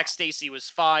yeah, Zach Stacy was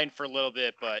fine for a little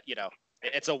bit, but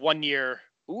it's a 1 year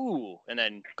and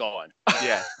then gone.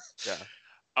 Yeah.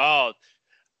 Oh,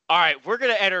 all right. We're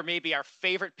gonna enter maybe our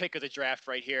favorite pick of the draft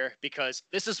right here, because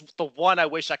this is the one I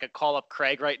wish I could call up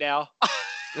Craig right now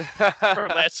for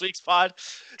last week's pod.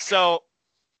 So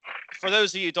for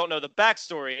those of you who don't know the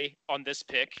backstory on this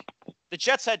pick, the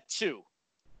Jets had two.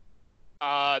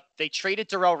 They traded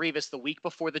Darrelle Revis the week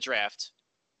before the draft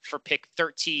for pick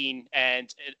 13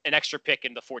 and an extra pick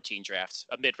in the 14 draft,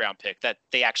 a mid-round pick that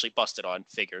they actually busted on,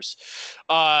 figures.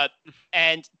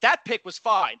 And that pick was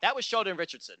fine. That was Sheldon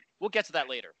Richardson. We'll get to that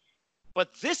later. But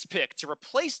this pick to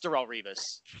replace Darrelle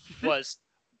Revis was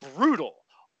brutal.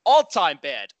 All-time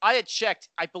bad. I had checked.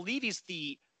 I believe he's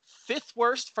the 5th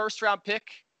worst first-round pick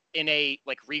in a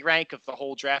re-rank of the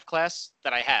whole draft class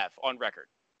that I have on record.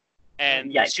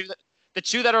 And the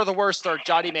two that are the worst are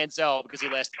Johnny Manziel, because he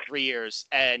lasted 3 years,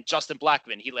 and Justin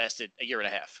Blackmon, he lasted a year and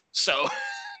a half. So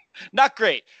not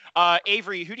great.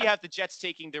 Avery, who do you have the Jets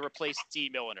taking to replace D.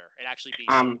 Milliner and actually be?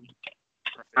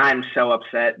 I'm so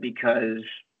upset because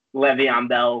Le'Veon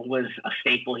Bell was a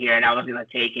staple here, and I was going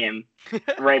to take him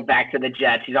right back to the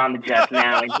Jets. He's on the Jets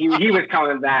now, and he was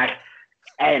coming back.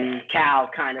 And Cal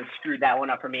kind of screwed that one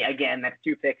up for me. Again, that's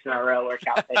 2 picks in a row where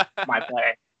Cal takes my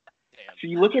player. Damn. So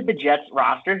you look at the Jets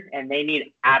roster, and they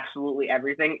need absolutely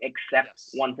everything except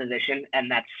one position, and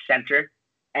that's center.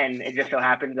 And it just so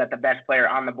happens that the best player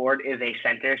on the board is a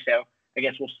center. So I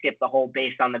guess we'll skip the whole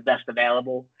based on the best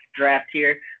available draft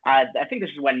here. I think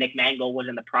this is when Nick Mangold was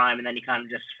in the prime, and then he kind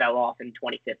of just fell off in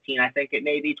 2015. I think it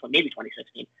maybe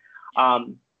 2016.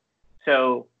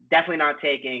 So definitely not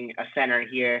taking a center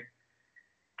here.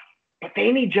 But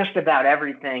they need just about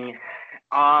everything.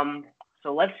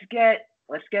 So let's get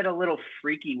a little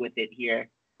freaky with it here.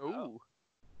 Ooh.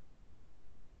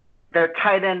 Their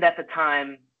tight end at the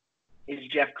time is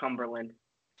Jeff Cumberland.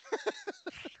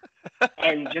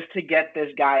 And just to get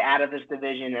this guy out of this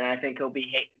division, and I think he'll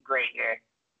be great here,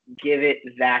 give it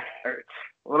Zach Ertz.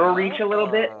 A little reach a little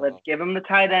bit. Let's give him the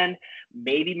tight end.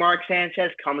 Maybe Mark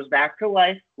Sanchez comes back to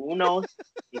life. Who knows?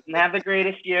 He can have the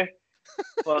greatest year.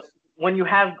 But when you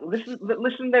have listen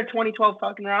to their 2012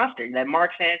 fucking roster. You had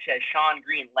Mark Sanchez, Sean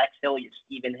Green, Lex Hilliard,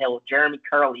 Stephen Hill, Jeremy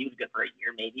Curley. He was good for a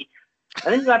year maybe.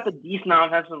 And then you got the decent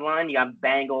offensive line. You got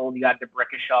Bangold, you got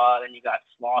DeBrickashaw, then you got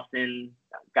Slauson,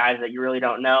 guys that you really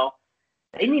don't know.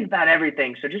 They need about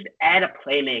everything. So just add a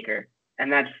playmaker,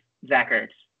 and that's Zach Ertz.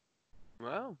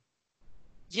 Wow.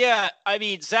 Yeah, I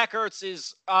mean, Zach Ertz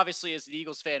is obviously, as an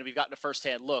Eagles fan, we've gotten a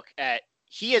firsthand look at.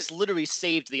 He has literally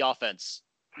saved the offense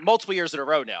multiple years in a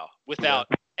row now without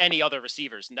any other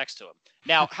receivers next to him.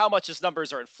 Now, how much his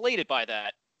numbers are inflated by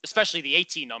that, especially the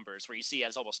 18 numbers where you see he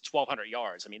has almost 1,200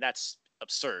 yards. I mean, that's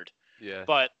absurd. Yeah.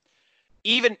 But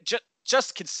even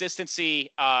just consistency,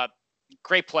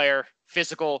 great player,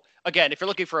 physical. Again, if you're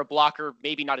looking for a blocker,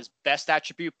 maybe not his best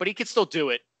attribute, but he can still do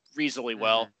it reasonably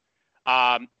well.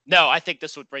 No, I think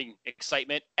this would bring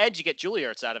excitement, and you get Julia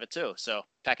Ertz out of it too. So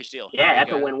package deal. Yeah,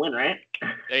 that's a win-win, right?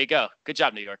 There you go. Good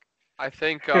job, New York. I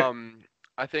think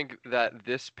that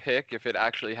this pick, if it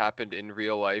actually happened in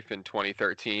real life in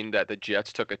 2013, that the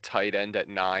Jets took a tight end at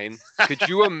 9, could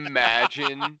you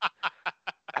imagine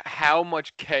how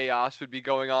much chaos would be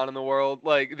going on in the world?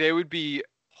 Like, they would be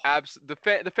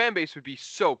the fan base would be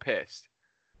so pissed,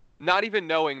 not even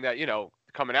knowing that,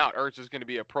 coming out, Ertz is going to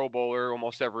be a Pro Bowler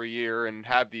almost every year and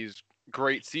have these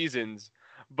great seasons,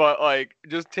 but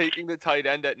just taking the tight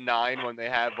end at 9 when they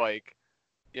have a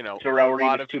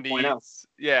lot of needs.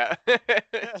 Yeah.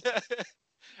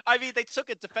 I mean, they took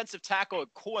a defensive tackle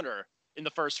and corner in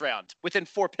the first round within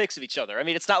 4 picks of each other. I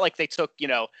mean, it's not like they took,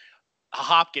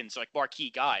 Hopkins, marquee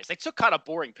guys. They took kind of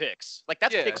boring picks.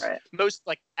 That's picks most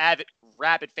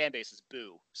rabid fan bases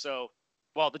boo. So,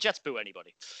 the Jets boo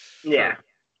anybody. Yeah.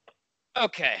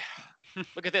 Okay.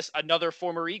 Look at this. Another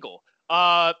former Eagle.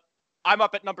 I'm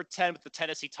up at number 10 with the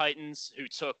Tennessee Titans, who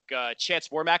took Chance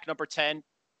Warmack, number 10.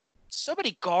 So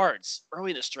many guards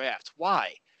early in this draft.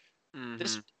 Why?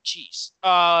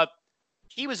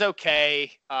 He was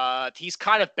okay. He's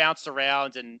kind of bounced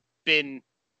around and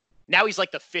now he's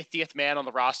like the 50th man on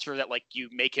the roster that you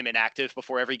make him inactive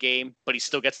before every game, but he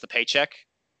still gets the paycheck.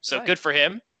 So Good for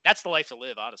him. That's the life to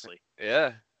live, honestly.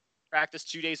 Yeah. Practice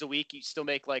 2 days a week. You still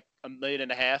make $1.5 million,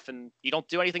 and you don't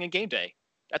do anything in game day.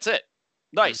 That's it.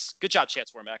 Nice. Good job,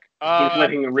 Chance Warmack. He's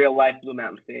living in real life Blue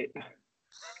Mountain State.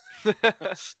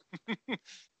 Yeah,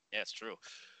 it's true.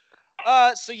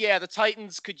 So yeah, the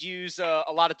Titans could use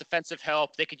a lot of defensive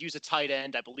help. They could use a tight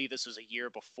end. I believe this was a year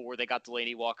before they got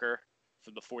Delaney Walker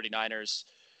from the 49ers.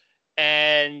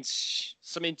 And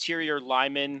some interior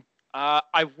linemen.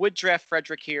 I would draft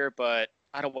Frederick here, but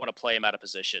I don't want to play him out of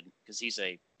position because he's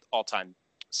a all-time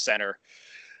center.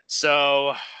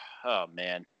 So, oh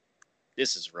man,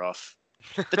 this is rough.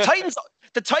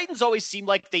 The Titans always seem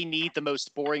like they need the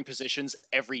most boring positions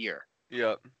every year.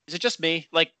 Yeah. Is it just me?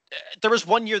 Like, there was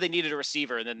one year they needed a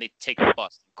receiver, and then they take a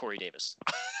bust, Corey Davis.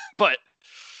 But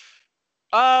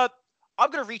I'm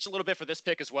gonna reach a little bit for this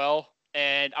pick as well,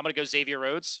 and I'm gonna go Xavier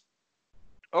Rhodes.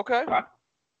 Okay.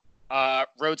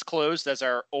 Roads closed, as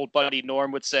our old buddy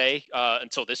Norm would say,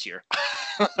 until this year.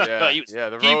 Yeah,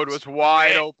 the road was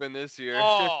wide open this year.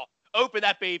 Oh, open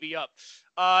that baby up.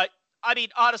 I mean,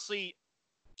 honestly,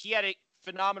 he had a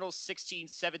phenomenal 16,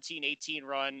 17, 18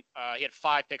 run. He had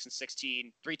 5 picks in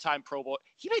 16, 3-time Pro Bowl.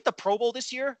 He made the Pro Bowl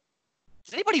this year?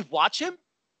 Did anybody watch him?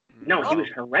 No, he was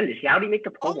horrendous. How did he make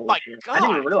the Pro Bowl this year? God. I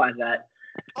didn't even realize that.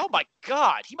 Oh, my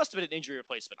God. He must have been an injury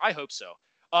replacement. I hope so.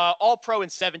 All-Pro in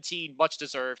 17, much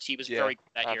deserved. He was very good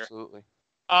that year. Absolutely.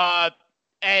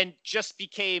 And just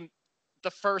became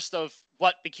the first of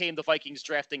what became the Vikings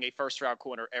drafting a first-round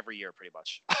corner every year, pretty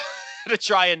much, to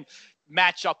try and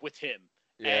match up with him.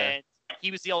 Yeah. And he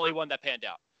was the only one that panned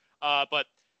out. But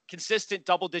consistent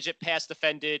double-digit pass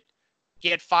defended. He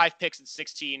had 5 picks in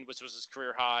 16, which was his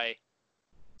career high.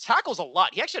 Tackles a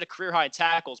lot. He actually had a career high in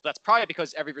tackles, but that's probably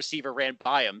because every receiver ran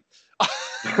by him.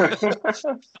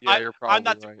 Yeah, you're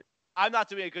probably right. I'm not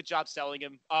doing a good job selling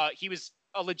him. He was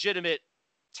a legitimate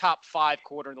top 5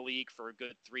 corner in the league for a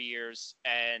good 3 years,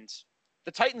 and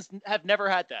the Titans have never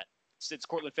had that since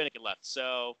Cortland Finnegan left.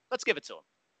 So let's give it to him.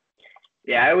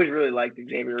 Yeah, I always really liked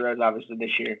Xavier Rhodes, obviously,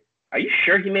 this year. Are you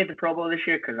sure he made the Pro Bowl this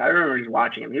year? Because I remember just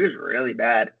watching him. He was really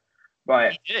bad.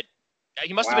 But he did.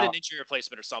 He must have been an injury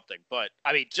replacement or something. But,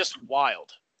 I mean, just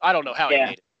wild. I don't know how he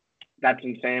made it. That's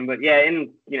insane. But, yeah,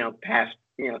 in, past,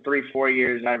 3-4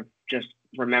 years, I've just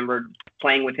remembered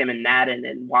playing with him in Madden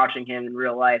and watching him in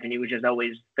real life. And he was just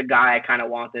always the guy I kind of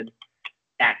wanted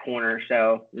at corner.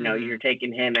 So, you're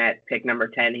taking him at pick number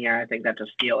 10 here. I think that's a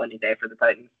steal any day for the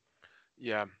Titans.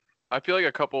 Yeah. I feel like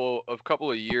a couple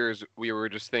of years we were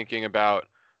just thinking about,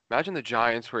 imagine the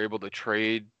Giants were able to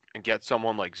trade and get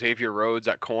someone like Xavier Rhodes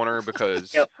at corner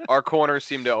because our corners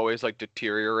seem to always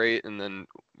deteriorate and then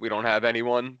we don't have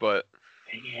anyone. But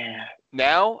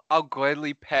now I'll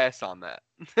gladly pass on that.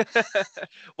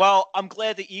 Well, I'm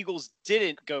glad the Eagles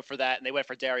didn't go for that and they went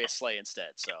for Darius Slay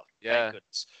instead. So thank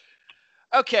goodness.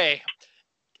 Okay.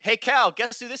 Hey, Cal,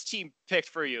 guess who this team picked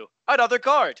for you? Another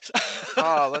guard.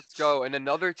 Let's go. And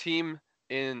another team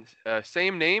in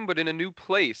same name, but in a new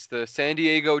place, the San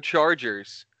Diego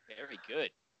Chargers. Very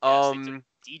good. Yes,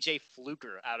 DJ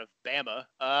Fluker out of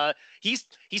Bama.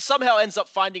 He somehow ends up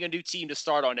finding a new team to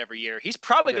start on every year. He's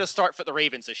probably going to start for the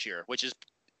Ravens this year, which is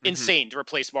insane to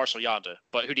replace Marshall Yanda.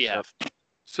 But who do you have?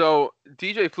 So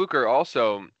DJ Fluker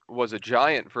also was a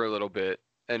Giant for a little bit.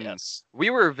 And we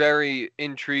were very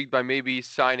intrigued by maybe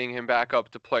signing him back up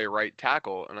to play right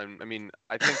tackle. And I mean,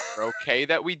 I think we're okay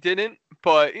that we didn't,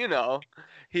 but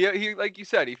he like you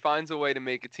said, he finds a way to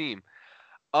make a team.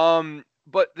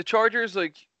 But the Chargers,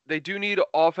 they do need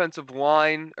offensive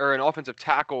line or an offensive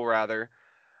tackle rather.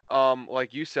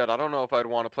 Like you said, I don't know if I'd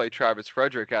want to play Travis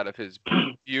Frederick out of his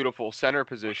beautiful center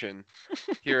position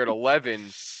here at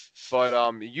 11.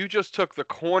 But you just took the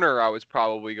corner I was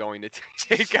probably going to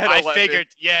take at 11. I figured,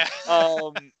 yeah.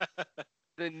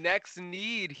 The next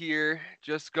need here,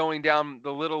 just going down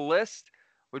the little list,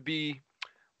 would be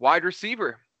wide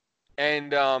receiver.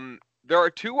 And there are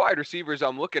 2 wide receivers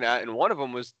I'm looking at, and one of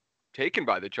them was taken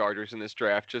by the Chargers in this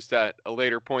draft just at a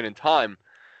later point in time.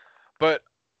 But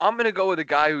I'm going to go with a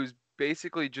guy who's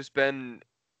basically just been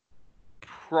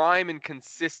prime and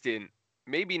consistent,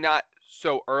 maybe not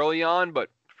so early on, but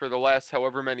for the last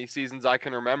however many seasons I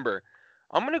can remember.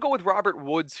 I'm going to go with Robert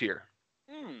Woods here.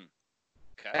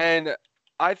 Okay. And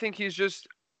I think he's just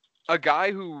a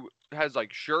guy who has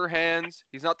sure hands.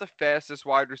 He's not the fastest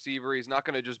wide receiver. He's not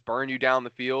going to just burn you down the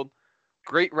field.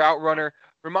 Great route runner.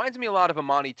 Reminds me a lot of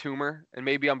Amani Toomer, and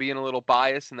maybe I'm being a little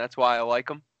biased and that's why I like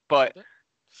him. But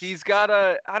he's got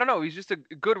he's just a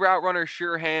good route runner,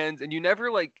 sure hands, and you're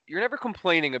never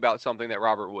complaining about something that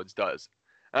Robert Woods does.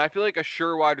 And I feel like a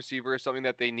sure wide receiver is something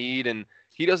that they need, and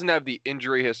he doesn't have the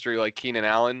injury history like Keenan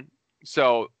Allen.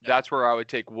 So that's where I would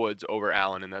take Woods over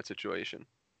Allen in that situation.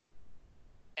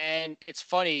 And it's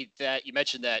funny that you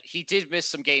mentioned that he did miss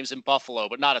some games in Buffalo,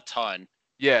 but not a ton.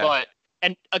 Yeah.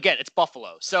 And again, it's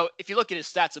Buffalo. So if you look at his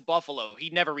stats in Buffalo, he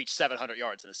never reached 700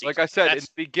 yards in a season. Like I said, in the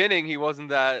beginning, he wasn't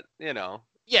that,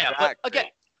 Yeah, but again,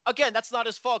 again, that's not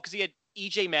his fault because he had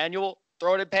E.J. Manuel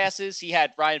throwing in passes. He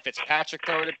had Ryan Fitzpatrick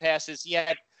throwing in passes. He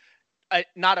had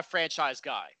not a franchise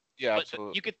guy. Yeah, But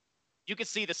absolutely. you could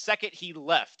see the second he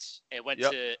left and went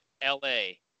to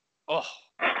L.A. Oh,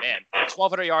 man.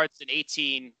 1,200 yards in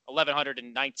 18,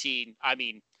 1,119. I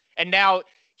mean, and now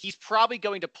he's probably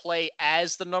going to play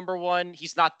as the number one.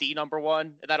 He's not the number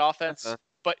one in that offense,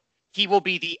 but he will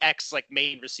be the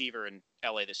main receiver in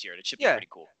LA this year. And it should be pretty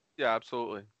cool. Yeah,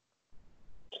 absolutely.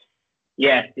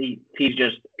 Yeah,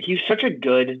 he's such a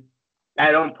good.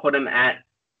 I don't put him at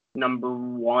number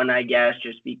one, I guess,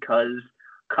 just because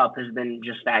Kupp has been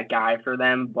just that guy for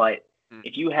them. But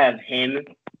if you have him,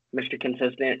 Mr.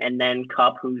 Consistent, and then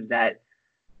Kupp, who's that,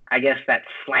 I guess, that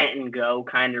slant and go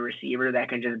kind of receiver that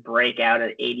can just break out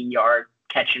an 80-yard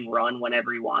catch and run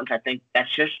whenever he wants, I think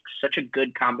that's just such a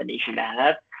good combination to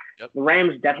have. Yep. The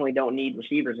Rams definitely don't need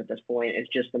receivers at this point. It's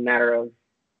just a matter of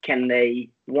can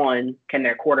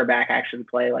their quarterback actually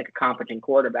play like a competent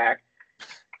quarterback?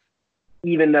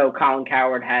 Even though Colin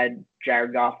Cowherd had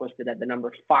Jared Goff listed at the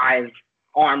number 5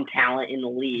 arm talent in the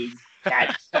league,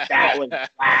 that was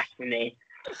blasphemy.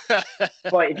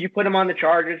 But if you put him on the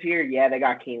Chargers here, they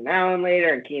got Keenan Allen later,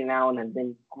 and Keenan Allen has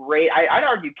been great. I'd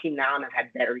argue Keenan Allen has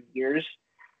had better years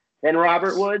than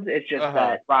Robert Woods. It's just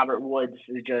that Robert Woods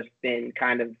has just been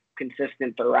kind of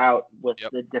consistent throughout with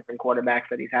the different quarterbacks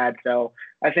that he's had. So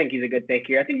I think he's a good pick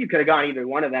here. I think you could have gone either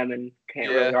one of them and can't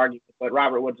really argue, but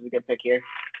Robert Woods is a good pick here.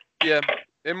 Yeah,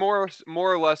 it more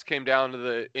or less came down to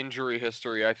the injury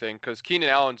history, I think, because Keenan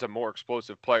Allen's a more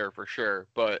explosive player for sure,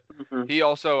 but he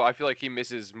also, I feel like he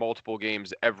misses multiple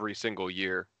games every single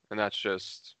year, and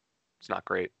it's not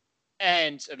great.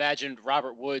 And imagine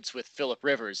Robert Woods with Phillip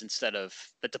Rivers instead of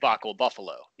the debacle of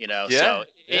Buffalo, Yeah, So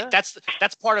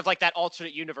that's part of that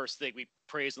alternate universe thing we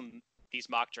praise in these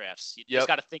mock drafts. You just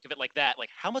got to think of it like that. Like,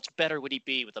 how much better would he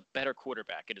be with a better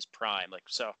quarterback in his prime?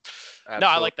 No,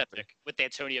 I like that pick with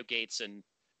Antonio Gates, and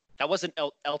that wasn't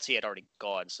LT had already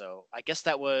gone, so I guess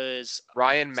that was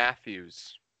Ryan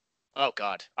Matthews. Oh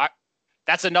God,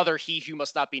 that's another he who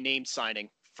must not be named signing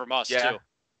from us too.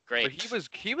 Great.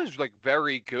 But he was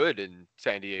very good in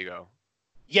San Diego.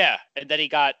 Yeah, and then he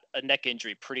got a neck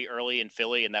injury pretty early in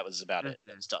Philly, and that was about it.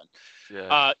 That was done.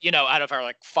 Yeah. Out of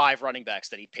our 5 running backs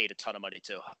that he paid a ton of money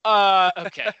to.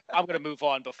 Okay, I'm gonna move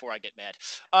on before I get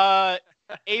mad.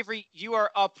 Avery, you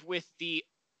are up with the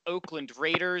Oakland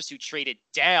Raiders, who traded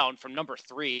down from number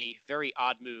 3. Very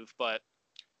odd move, but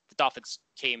the Dolphins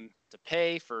came to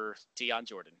pay for Deion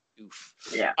Jordan. Oof.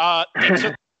 Yeah.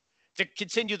 To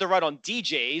continue the run on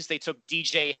DJs, they took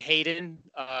DJ Hayden,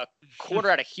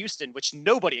 corner out of Houston, which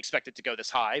nobody expected to go this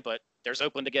high, but there's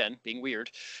Oakland again, being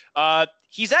weird.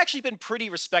 He's actually been pretty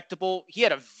respectable. He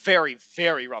had a very,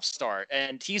 very rough start,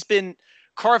 and he's been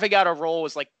carving out a role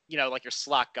as your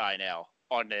slot guy now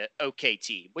on an okay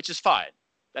team, which is fine.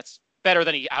 That's better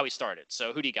than how he started.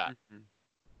 So who do you got?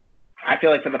 I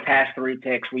feel like for the past 3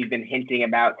 picks, we've been hinting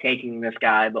about taking this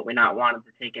guy, but we're not wanting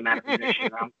to take him out of position.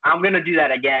 I'm going to do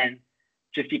that again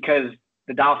just because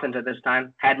the Dolphins at this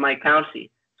time had Mike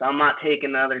Pouncey. So I'm not taking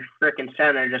another frickin'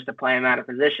 center just to play him out of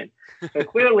position. So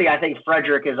clearly, I think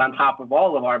Frederick is on top of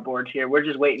all of our boards here. We're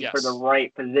just waiting for the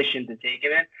right position to take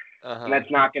him in. And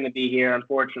that's not going to be here,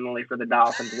 unfortunately, for the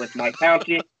Dolphins with Mike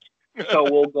Pouncey. So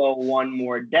we'll go one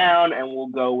more down, and we'll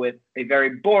go with a very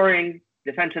boring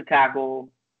defensive tackle,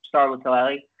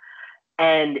 Starlatelli.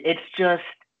 And it's just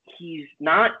he's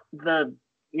not the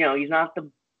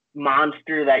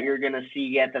monster that you're going to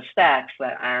see at the stacks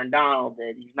that Aaron Donald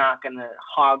did. He's not going to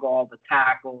hog all the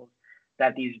tackles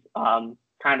that these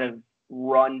kind of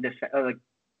run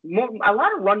a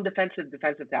lot of run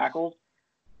defensive tackles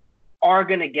are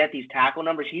going to get these tackle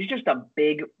numbers. He's just a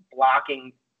big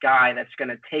blocking guy that's going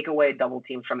to take away double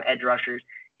teams from edge rushers.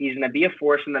 He's going to be a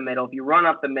force in the middle. If you run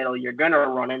up the middle, you're going to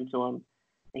run into him.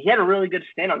 He had a really good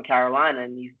stint on Carolina,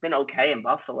 and he's been okay in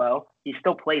Buffalo. He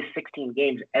still plays 16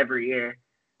 games every year.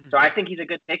 So I think he's a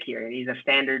good pick here. He's a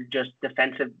standard just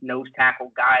defensive nose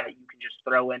tackle guy that you can just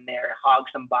throw in there, hog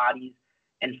some bodies,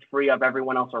 and free up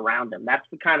everyone else around him. That's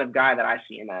the kind of guy that I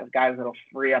see him as, guys that'll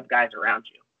free up guys around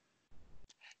you.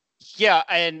 Yeah,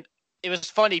 and it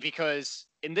was funny because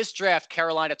in this draft,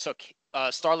 Carolina took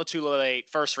Star Lotulelei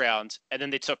first round, and then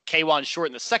they took K'Wan Short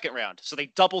in the second round. So they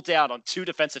doubled down on 2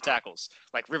 defensive tackles,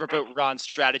 like Riverboat Ron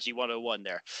strategy 101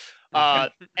 there.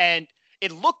 And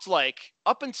it looked like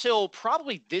up until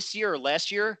probably this year or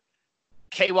last year,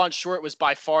 K'Wan Short was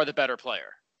by far the better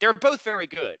player. They're both very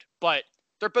good, but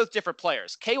they're both different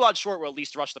players. K'Wan Short will at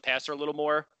least rush the passer a little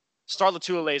more. Star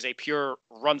Lotulelei is a pure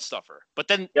run stuffer. But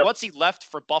then once he left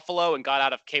for Buffalo and got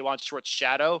out of K'Wan Short's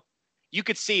shadow, you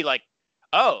could see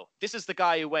Oh, this is the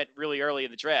guy who went really early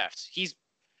in the draft.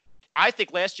 I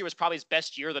think last year was probably his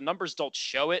best year. The numbers don't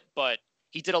show it, but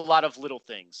he did a lot of little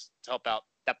things to help out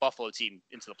that Buffalo team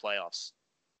into the playoffs.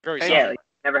 Very solid. Yeah, like,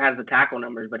 never has the tackle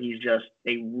numbers, but he's just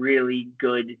a really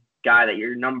good guy that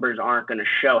your numbers aren't going to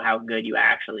show how good you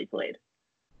actually played.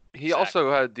 He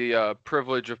also had the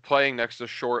privilege of playing next to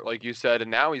Short, like you said,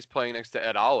 and now he's playing next to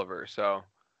Ed Oliver. So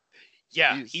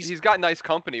yeah, he's got nice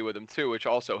company with him too, which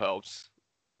also helps.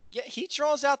 Yeah, he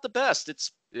draws out the best.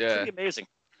 It's pretty Yeah. amazing.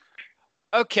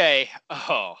 Okay.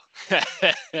 Oh.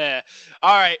 All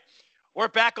right. We're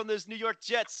back on those New York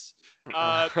Jets.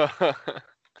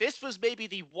 This was maybe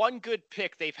the one good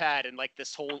pick they've had in like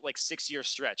this whole like 6-year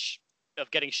stretch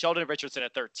of getting Sheldon Richardson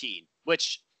at 13,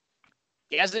 which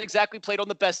he hasn't exactly played on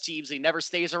the best teams. He never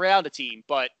stays around a team,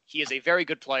 but he is a very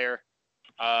good player.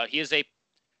 He is a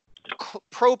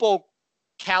Pro Bowl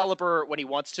caliber when he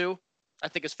wants to, I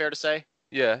think is fair to say.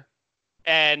 Yeah.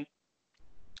 And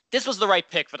this was the right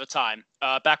pick for the time,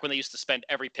 back when they used to spend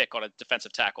every pick on a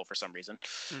defensive tackle for some reason.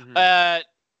 Mm-hmm.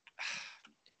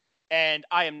 And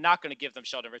I am not going to give them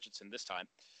Sheldon Richardson this time,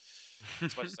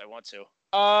 as much as I want to.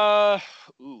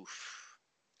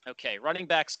 Okay, running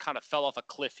backs kind of fell off a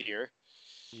cliff here.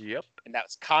 Yep. And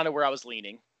that's kind of where I was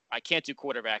leaning. I can't do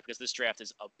quarterback because this draft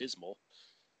is abysmal.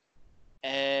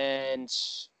 And,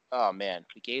 oh, man,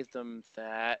 we gave them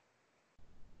that.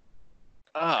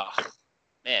 Oh,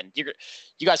 man, you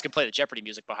guys can play the Jeopardy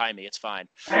music behind me. It's fine.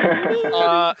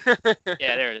 Yeah,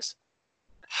 there it is.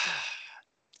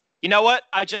 You know what?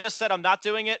 I just said I'm not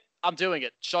doing it. I'm doing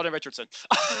it. Sheldon Richardson.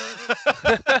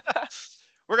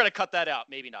 We're going to cut that out.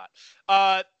 Maybe not.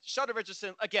 Sheldon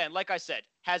Richardson, again, like I said,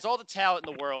 has all the talent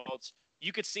in the world.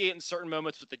 You could see it in certain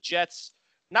moments with the Jets.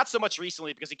 Not so much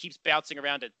recently because he keeps bouncing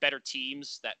around at better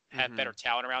teams that have better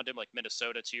talent around him, like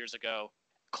Minnesota 2 years ago.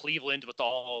 Cleveland with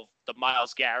all of the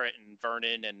Myles Garrett and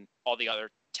Vernon and all the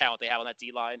other talent they have on that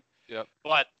D-line. Yep.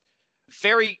 But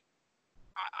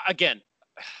again,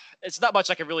 it's not much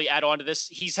I can really add on to this.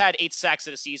 He's had 8 sacks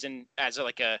in a season as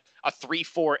a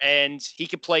 3-4 end. He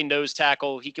can play nose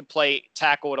tackle. He can play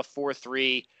tackle at a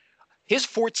 4-3. His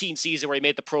 14 season where he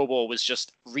made the Pro Bowl was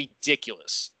just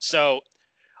ridiculous. So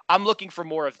I'm looking for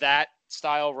more of that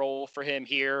style role for him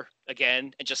here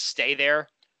again and just stay there.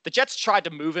 The Jets tried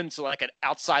to move him to like an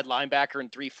outside linebacker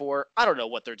in 3-4. I don't know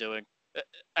what they're doing,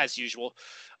 as usual.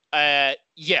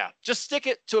 Just stick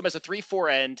it to him as a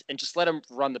 3-4 end and just let him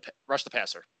rush the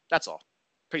passer. That's all.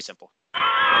 Pretty simple.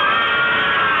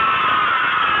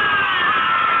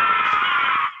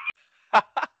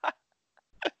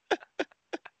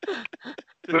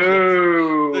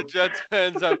 The Jets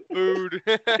fans have booed.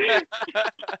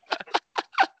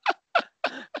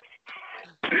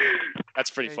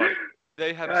 That's pretty funny.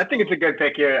 I think it's a good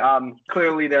pick here.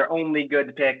 Clearly, their only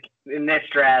good pick in this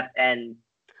draft, and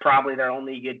probably their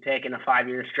only good pick in a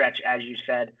 5-year stretch, as you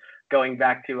said. Going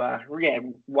back to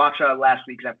watch last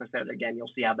week's episode again, you'll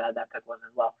see how bad that pick was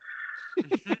as well.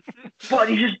 But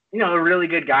he's just a really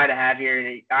good guy to have here,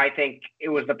 and I think it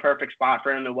was the perfect spot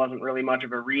for him. It wasn't really much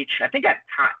of a reach. I think at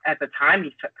the time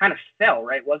he kind of fell,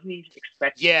 right? Wasn't he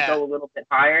expected to go a little bit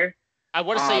higher? I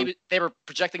want to say they were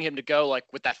projecting him to go like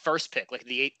with that first pick, like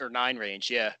the 8 or 9 range.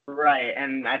 Yeah. Right.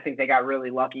 And I think they got really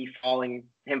lucky falling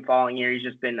here. He's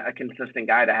just been a consistent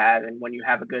guy to have. And when you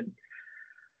have a good,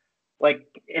 like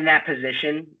in that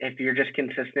position, if you're just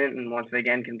consistent and once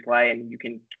again can play and you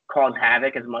can cause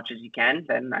havoc as much as you can,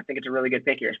 then I think it's a really good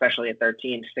pick here, especially at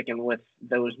 13, sticking with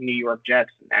those New York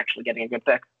Jets and actually getting a good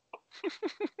pick.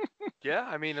 Yeah.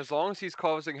 I mean, as long as he's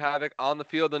causing havoc on the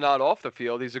field and not off the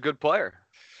field, he's a good player.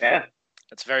 Yeah.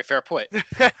 That's a very fair point.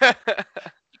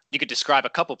 You could describe a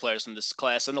couple players in this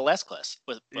class and the last class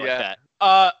like that.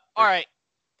 All right.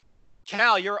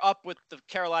 Cal, you're up with the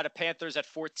Carolina Panthers at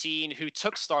 14, who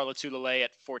took Star Lotulelei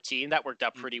at 14. That worked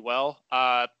out pretty well.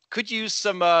 Could use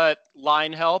some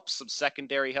line help, some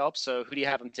secondary help. So who do you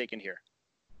have them taking here?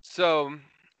 So,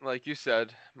 like you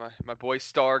said, my boy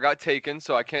Star got taken,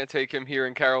 so I can't take him here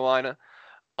in Carolina.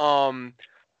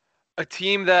 A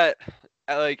team that,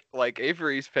 like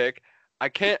Avery's pick, I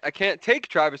can't take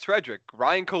Travis Frederick.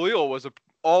 Ryan Khalil was a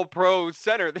all-pro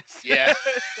center this year. Yeah.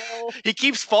 So, he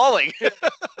keeps falling.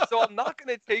 So I'm not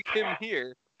going to take him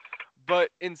here. But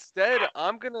instead,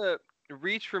 I'm going to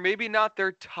reach for maybe not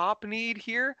their top need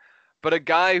here, but a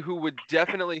guy who would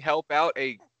definitely help out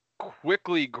a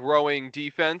quickly growing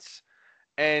defense.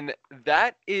 And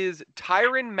that is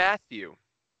Tyrann Mathieu.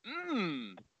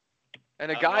 And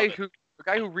a guy who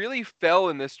really fell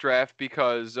in this draft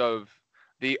because of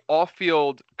the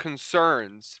off-field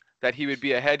concerns that he would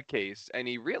be a head case, and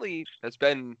he really has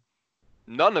been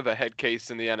none of a head case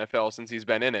in the NFL since he's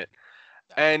been in it.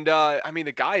 And I mean,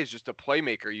 the guy is just a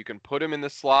playmaker. You can put him in the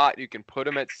slot. You can put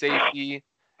him at safety.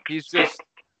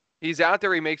 He's out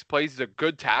there. He makes plays. He's a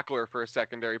good tackler for a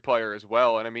secondary player as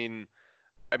well. And I mean,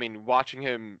 watching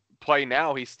him play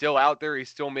now, he's still out there. He's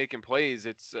still making plays.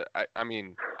 It's, I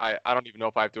mean, I don't even know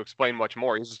if I have to explain much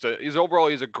more. He's overall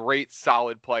a great,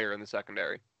 solid player in the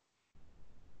secondary.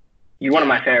 You're one of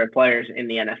my favorite players in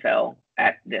the NFL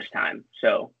at this time.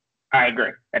 So I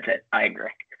agree. That's it. I agree.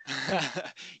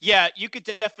 Yeah, you could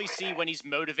definitely see when he's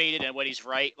motivated and when he's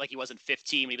right. Like he was in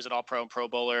 15 when he was an All-Pro and Pro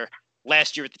Bowler.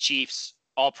 Last year with the Chiefs,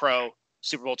 All-Pro,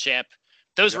 Super Bowl champ.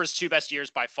 Those were his 2 best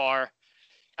years by far.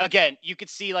 Again, you could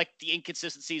see like the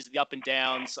inconsistencies, the up and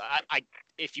downs.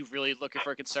 If you're really looking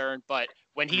for a concern, but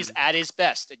when he's at his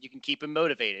best, and you can keep him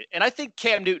motivated, and I think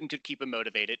Cam Newton could keep him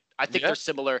motivated. I think they're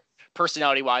similar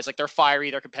personality-wise. Like they're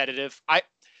fiery, they're competitive.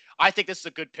 I think this is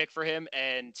a good pick for him,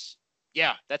 and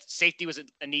yeah, that safety was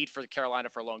a need for Carolina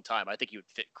for a long time. I think he would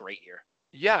fit great here.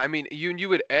 Yeah, I mean, you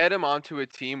would add him onto a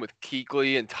team with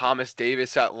Kuechly and Thomas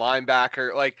Davis at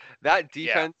linebacker, like that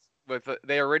defense.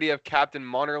 They already have Captain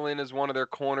Munnerlyn as one of their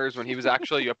corners when he was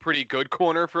actually a pretty good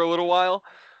corner for a little while.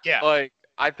 Yeah. Like,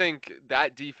 I think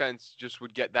that defense just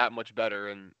would get that much better,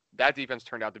 and that defense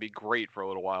turned out to be great for a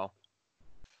little while.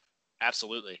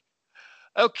 Absolutely.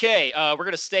 Okay, we're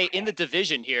going to stay in the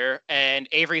division here, and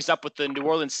Avery's up with the New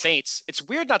Orleans Saints. It's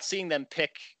weird not seeing them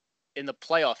pick in the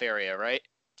playoff area, right?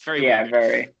 It's very weird.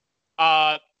 Very.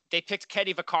 They picked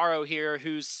Kenny Vaccaro here,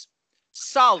 who's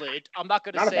solid. I'm not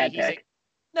going to say he's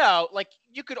no, like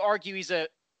you could argue he's a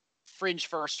fringe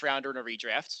first rounder in a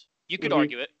redraft. You could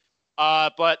argue it.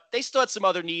 But they still had some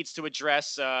other needs to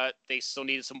address. They still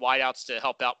needed some wideouts to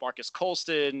help out Marcus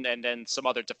Colston and then some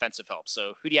other defensive help.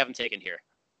 So who do you have him taken here?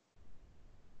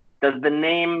 Does the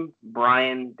name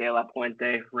Brian De La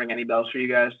Puente ring any bells for you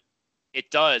guys? It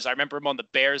does. I remember him on the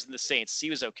Bears and the Saints. He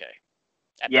was okay.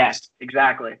 Yes,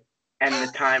 exactly. And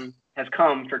the time has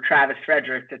come for Travis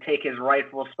Frederick to take his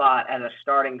rightful spot as a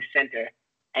starting center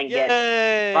and get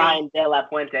Brian De La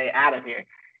Puente out of here.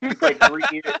 He played 3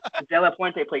 years. De La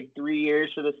Puente played 3 years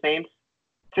for the Saints,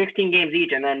 16 games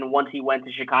each, and then once he went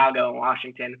to Chicago and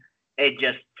Washington, it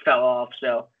just fell off.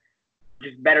 So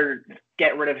just better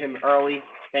get rid of him early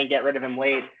than get rid of him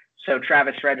late. So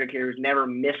Travis Frederick here, who's never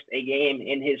missed a game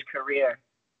in his career,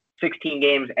 16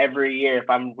 games every year, if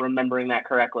I'm remembering that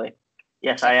correctly.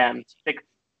 Yes, I am.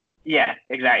 Yeah,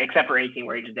 exactly, except for 18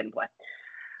 where he just didn't play.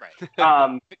 Right.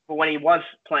 But when he was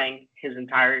playing his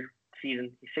entire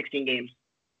season, 16 games,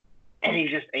 and he's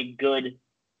just a good,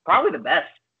 probably the best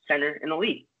center in the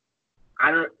league.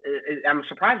 I'm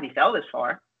surprised he fell this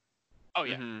far. Oh,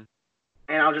 yeah.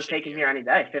 And I'll just take him here any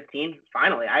day. 15,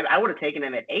 finally. I would have taken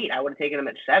him at 8. I would have taken him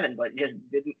at 7, but just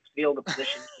didn't feel the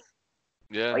position.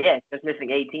 Yeah. But yeah, just missing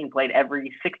 18, played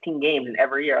every 16 games in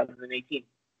every year other than 18.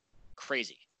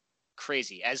 Crazy.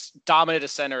 As dominant a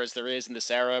center as there is in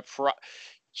this era,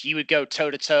 he would go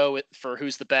toe-to-toe for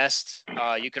who's the best.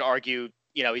 You could argue,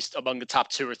 he's among the top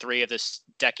 2 or 3 of this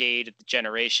decade,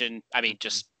 generation. I mean,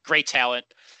 just great talent.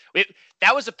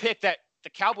 That was a pick that the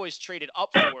Cowboys traded up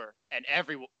for, and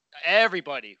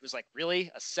everybody was like,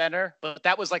 really? A center? But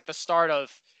that was like the start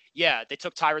of, they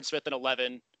took Tyron Smith in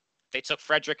 11. They took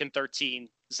Frederick in 13.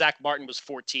 Zach Martin was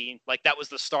 14. Like, that was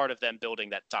the start of them building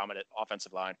that dominant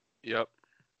offensive line. Yep.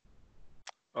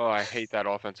 Oh, I hate that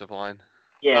offensive line.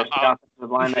 Yeah, it's the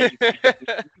offensive line.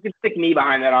 That you can stick me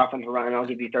behind that offensive line, and I'll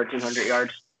give you 1,300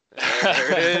 yards.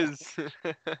 There it is.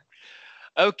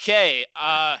 Okay,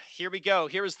 here we go.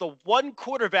 Here is the one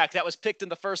quarterback that was picked in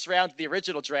the first round of the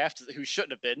original draft who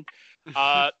shouldn't have been.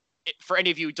 For any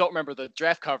of you who don't remember the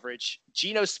draft coverage,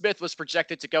 Geno Smith was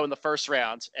projected to go in the first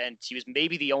round, and he was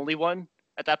maybe the only one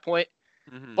at that point.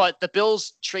 But the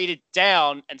Bills traded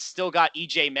down and still got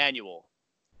E.J. Manuel,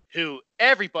 who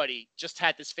everybody just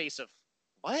had this face of,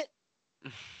 what?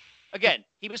 Again,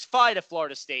 he was fine at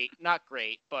Florida State. Not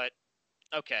great, but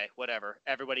okay, whatever.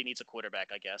 Everybody needs a quarterback,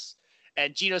 I guess.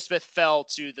 And Geno Smith fell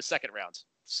to the second round.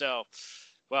 So,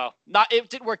 it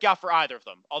didn't work out for either of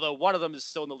them. Although one of them is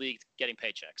still in the league getting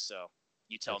paychecks. So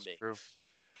you tell me. True.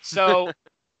 So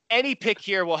any pick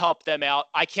here will help them out.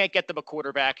 I can't get them a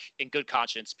quarterback in good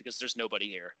conscience because there's nobody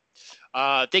here.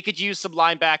 They could use some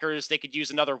linebackers. They could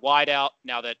use another wideout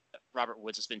now that Robert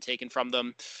Woods has been taken from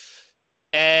them.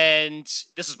 And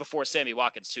this is before Sammy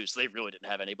Watkins, too, so they really didn't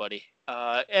have anybody.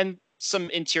 And some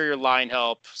interior line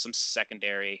help, some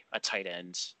secondary, a tight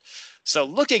end. So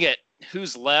looking at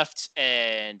who's left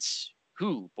and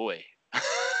boy.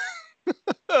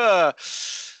 Oh,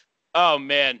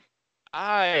 man.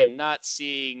 I am not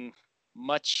seeing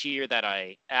much here that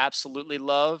I absolutely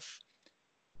love.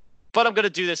 But I'm going to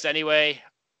do this anyway.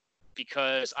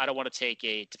 because I don't want to take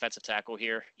a defensive tackle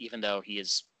here, even though he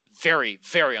is very,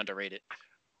 very underrated.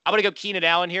 I'm going to go Keenan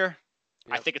Allen here.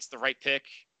 Yep. I think it's the right pick.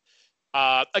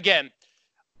 Again,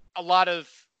 a lot of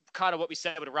kind of what we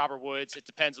said with Robert Woods. It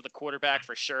depends on the quarterback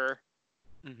for sure.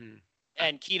 Mm-hmm.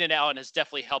 And Keenan Allen has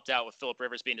definitely helped out with Phillip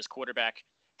Rivers being his quarterback.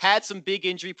 Had some big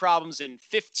injury problems in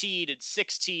 15 and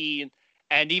 16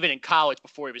 and even in college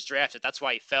before he was drafted. That's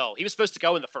why he fell. He was supposed to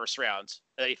go in the first round.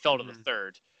 He fell to the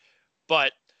third.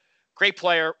 But great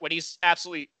player. When he's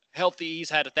absolutely healthy, he's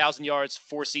had 1,000 yards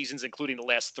 4 seasons, including the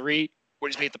last 3, where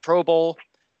he's made the Pro Bowl.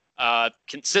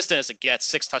 Consistent as it gets,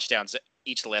 6 touchdowns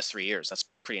each of the last 3 years. That's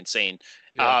pretty insane.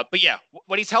 Yeah. But yeah,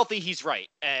 when he's healthy, he's right.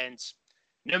 And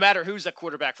no matter who's at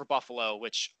quarterback for Buffalo,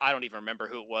 which I don't even remember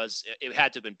who it was, it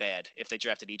had to have been bad if they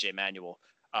drafted E.J. Manuel.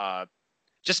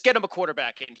 Just get him a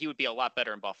quarterback, and he would be a lot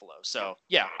better in Buffalo. So,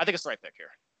 yeah, I think it's the right pick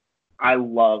here. I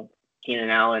love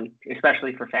Keenan Allen,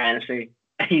 especially for fantasy.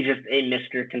 He's just a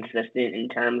Mr. Consistent in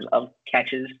terms of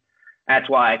catches. That's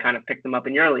why I kind of picked him up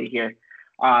in your league here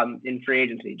in free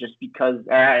agency, just because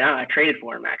I traded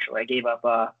for him, actually. I gave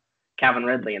up Calvin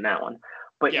Ridley in that one.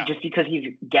 But just because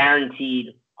he's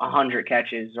guaranteed 100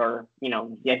 catches, or, I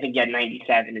think he had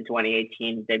 97 in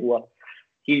 2018, big whoop.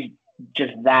 He's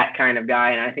just that kind of guy,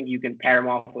 and I think you can pair him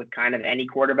off with kind of any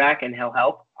quarterback, and he'll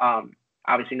help.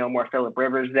 Obviously, no more Phillip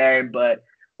Rivers there, but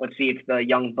let's see if the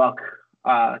young buck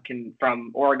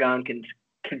from Oregon can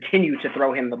continue to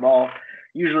throw him the ball.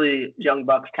 Usually, young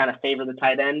bucks kind of favor the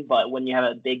tight end, but when you have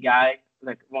a big guy,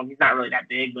 he's not really that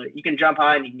big, but you can jump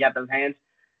high and you can get those hands.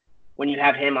 When you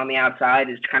have him on the outside,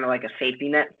 it's kind of like a safety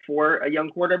net for a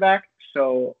young quarterback.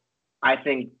 So I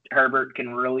think Herbert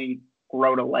can really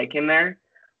grow to like him there.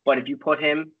 But if you put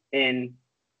him in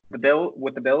with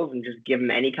the Bills and just give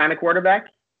him any kind of quarterback,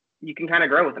 you can kind of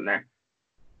grow with him there.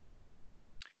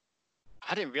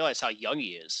 I didn't realize how young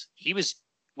he is.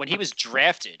 When he was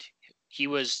drafted, he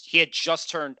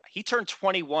turned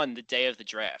 21 the day of the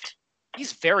draft.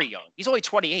 He's very young. He's only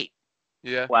 28.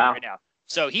 Yeah. Wow. Right now.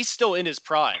 So he's still in his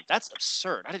prime. That's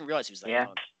absurd. I didn't realize he was that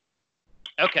young.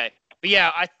 Okay. But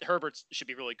yeah, Herbert should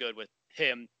be really good with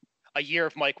him. A year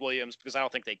of Mike Williams, because I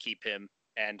don't think they keep him,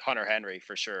 and Hunter Henry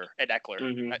for sure, and Eckler.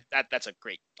 Mm-hmm. That's a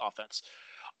great offense.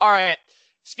 All right.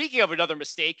 Speaking of another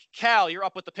mistake, Cal, you're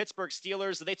up with the Pittsburgh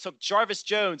Steelers, and they took Jarvis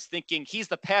Jones thinking he's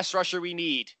the pass rusher we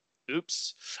need.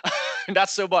 Oops. Not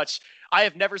so much. I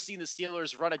have never seen the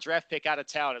Steelers run a draft pick out of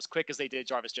town as quick as they did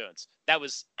Jarvis Jones. That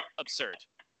was absurd.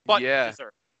 But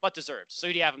deserved. So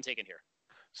who do you have him taken here?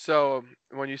 So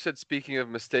when you said speaking of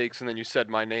mistakes and then you said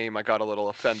my name, I got a little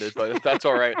offended, but that's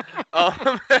all right.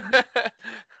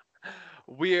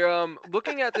 We're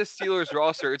looking at this Steelers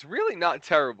roster. It's really not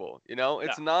terrible,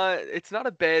 It's not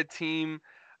a bad team.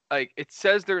 Like, it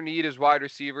says their need is wide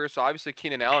receiver, so obviously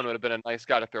Keenan Allen would have been a nice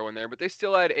guy to throw in there. But they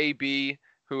still had AB,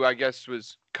 who I guess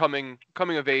was coming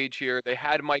of age here. They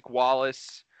had Mike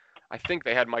Wallace. I think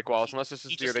they had Mike Wallace, unless this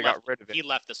is the year they got rid of it. He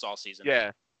left this all season.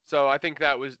 Yeah. So I think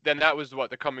that was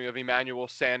the coming of Emmanuel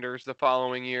Sanders the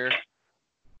following year.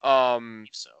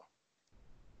 So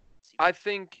I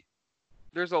think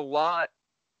there's not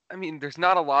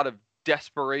a lot of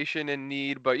desperation and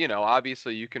need, but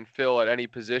obviously you can fill at any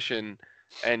position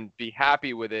and be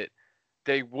happy with it.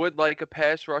 They would like a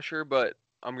pass rusher, but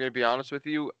I'm going to be honest with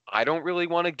you. I don't really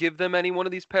want to give them any one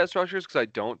of these pass rushers because I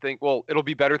don't think, it'll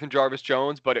be better than Jarvis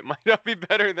Jones, but it might not be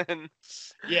better than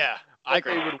I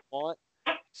agree. They would want.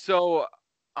 So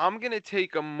I'm going to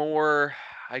take a more,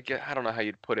 I don't know how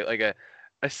you'd put it, like a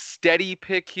steady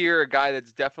pick here, a guy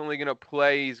that's definitely going to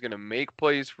play. He's going to make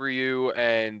plays for you.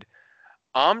 And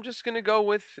I'm just going to go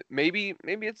with maybe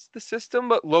it's the system,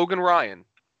 but Logan Ryan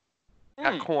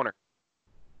at corner.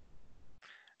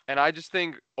 And I just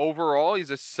think overall he's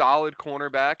a solid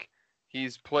cornerback.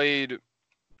 He's played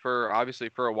for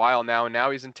a while now, and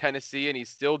now he's in Tennessee and he's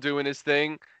still doing his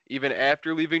thing even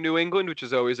after leaving New England, which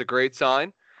is always a great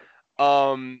sign.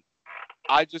 I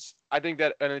think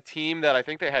that in a team that I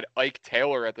think they had Ike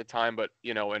Taylor at the time, but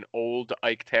an old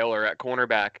Ike Taylor at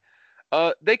cornerback,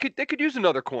 they could use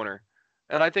another corner,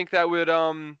 and I think that would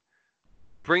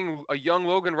bring a young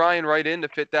Logan Ryan right in to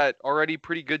fit that already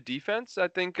pretty good defense. I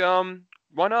think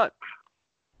why not?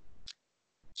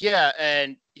 Yeah,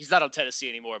 and he's not on Tennessee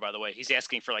anymore, by the way. He's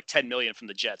asking for like $10 million from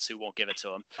the Jets, who won't give it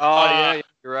to him. Oh, yeah,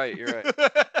 you're right.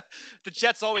 The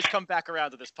Jets always come back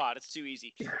around to this pot. It's too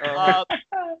easy.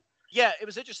 Yeah, it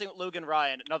was interesting with Logan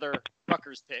Ryan, another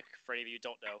Rutgers pick, for any of you who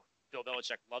don't know. Bill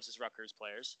Belichick loves his Rutgers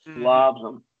players. Loves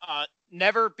them.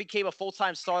 Never became a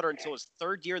full-time starter until his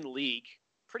 3rd year in the league.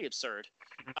 Pretty absurd.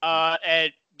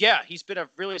 And, yeah, he's been a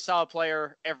really solid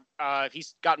player.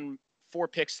 He's gotten 4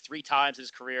 picks 3 times in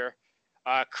his career.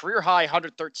 Career high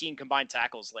 113 combined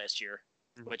tackles last year,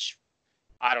 which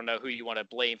I don't know who you want to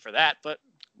blame for that, but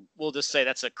we'll just say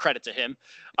that's a credit to him.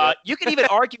 You could even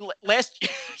argue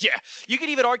you could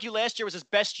even argue last year was his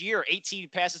best year, 18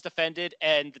 passes defended,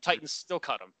 and the Titans still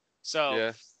cut him.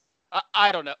 So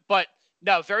I don't know, but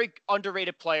no, very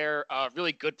underrated player,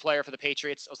 really good player for the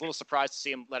Patriots. I was a little surprised to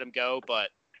see him let him go, but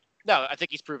no, I think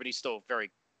he's proven he's still a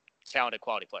very talented,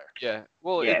 quality player. Yeah,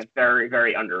 well, it's very,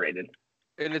 very underrated.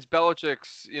 And it's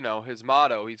Belichick's, his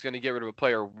motto. He's going to get rid of a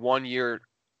player 1 year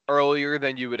earlier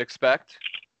than you would expect.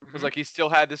 Because, he still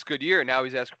had this good year, and now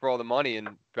he's asking for all the money, and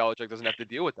Belichick doesn't have to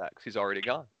deal with that because he's already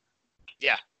gone.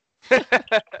 Yeah,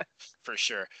 for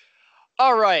sure.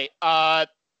 All right.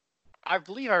 I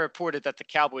believe I reported that the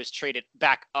Cowboys traded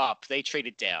back up. They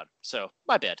traded down, so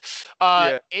my bad.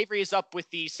 Avery is up with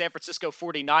the San Francisco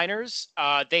 49ers.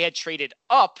 They had traded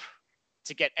up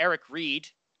to get Eric Reed,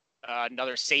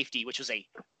 another safety, which was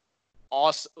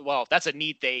that's a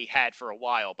need they had for a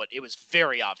while, but it was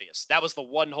very obvious. That was the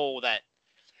one hole that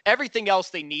everything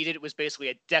else they needed was basically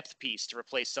a depth piece to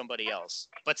replace somebody else.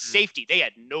 But safety, they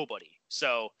had nobody.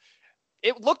 So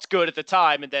it looked good at the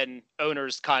time, and then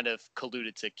owners kind of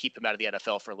colluded to keep him out of the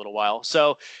NFL for a little while.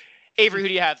 So, Avery, who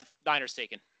do you have Niners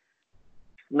taking?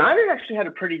 Niners actually had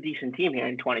a pretty decent team here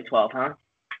in 2012, huh?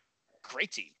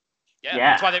 Great team. Yeah.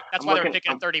 That's why they were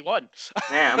picking at 31.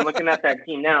 Yeah, I'm looking at that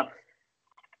team now.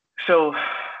 So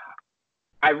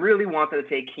I really wanted to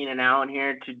take Keenan Allen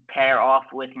here to pair off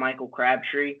with Michael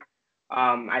Crabtree.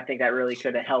 I think that really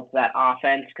could have helped that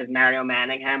offense because Mario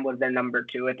Manningham was their number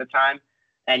 2 at the time.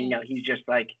 And, he's just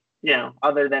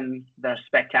other than the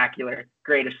spectacular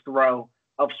greatest throw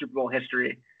of Super Bowl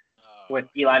history with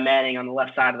Eli Manning on the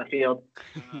left side of the field.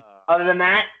 Other than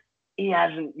that,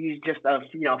 he's just a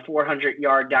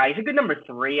 400-yard guy. He's a good number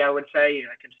 3, I would say,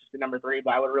 a consistent number 3,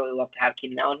 but I would really love to have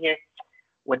Keenan Allen here.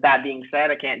 With that being said,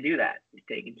 I can't do that. He's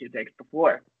taking 2 picks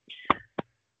before.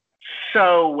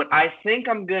 So what I think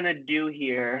I'm going to do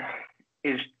here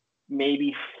is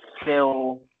maybe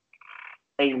fill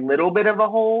a little bit of a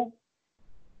hole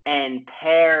and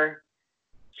pair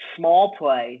small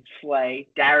play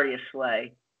Darius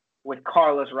Slay with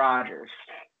Carlos Rogers.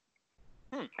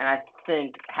 And I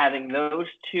think having those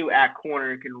 2 at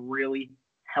corner can really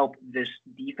help this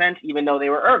defense, even though they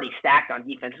were already stacked on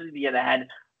defenses. They had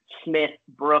Smith,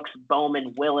 Brooks,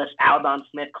 Bowman, Willis, Aldon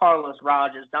Smith, Carlos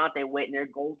Rogers, Dante Whitner,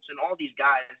 Goldson, all these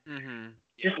guys.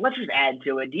 Let's just add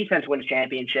to it. Defense wins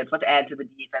championships. Let's add to the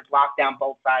defense. Lock down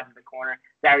both sides of the corner.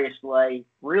 Darius Slay,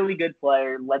 really good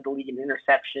player, led the league in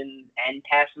interceptions and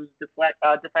passes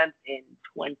defense in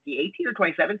 2018 or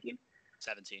 2017?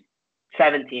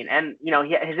 17. And,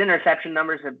 his interception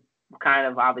numbers have kind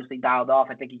of obviously dialed off.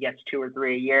 I think he gets 2 or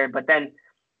 3 a year. But then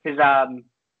his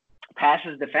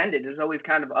passes defended is always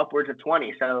kind of upwards of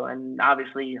 20. So, and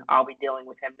obviously I'll be dealing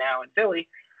with him now in Philly.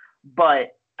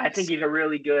 But I think he's a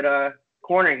really good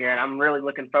corner here, and I'm really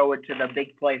looking forward to the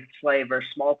big play Slay versus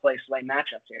small play Slay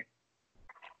matchups here.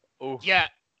 Oh.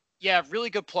 Yeah,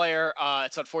 really good player.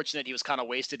 It's unfortunate he was kind of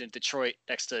wasted in Detroit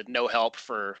next to no help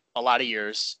for a lot of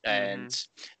years, and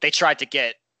they tried to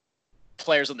get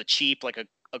players on the cheap like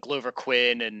a Glover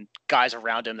Quinn and guys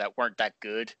around him that weren't that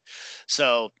good.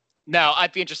 So now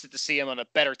I'd be interested to see him on a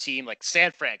better team like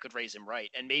San Fran could raise him right,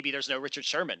 and maybe there's no Richard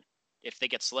Sherman if they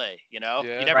get Slay. You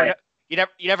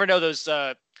never know those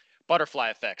butterfly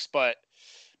effects, but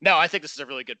no, I think this is a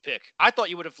really good pick. I thought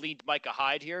you would have leaned Micah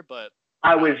Hyde here, but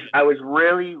I was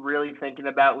really, really thinking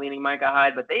about leaning Micah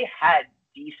Hyde, but they had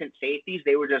decent safeties.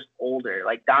 They were just older.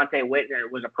 Like Dante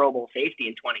Whitner was a Pro Bowl safety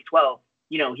in 2012.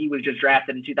 He was just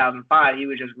drafted in 2005. He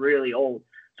was just really old.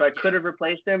 So I could have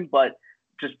replaced him, but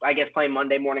just, I guess, playing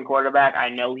Monday morning quarterback, I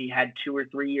know he had 2 or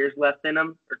 3 years left in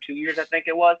him, or 2 years, I think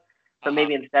it was. So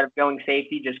maybe instead of going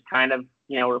safety, just kind of,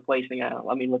 replacing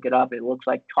let me look it up. It looks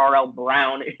like Terrell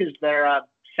Brown is their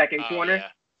second corner. Yeah.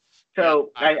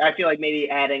 So I feel like maybe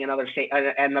adding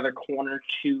another corner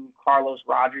to Carlos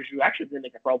Rogers, who actually didn't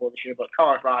make a Pro Bowl this year, but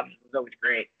Carlos Rogers was always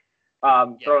great.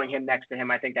 Throwing him next to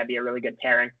him, I think that'd be a really good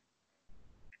pairing.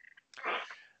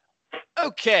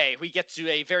 Okay, we get to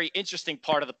a very interesting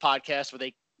part of the podcast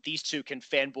where these two can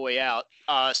fanboy out.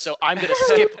 So I'm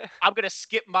gonna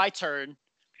skip my turn,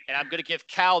 and I'm gonna give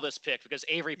Cal this pick because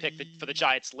Avery picked for the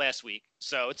Giants last week,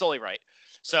 so it's only right.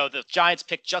 So the Giants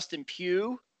picked Justin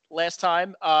Pugh last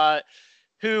time,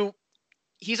 who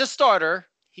he's a starter.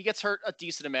 He gets hurt a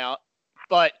decent amount,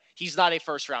 but he's not a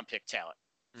first round pick talent.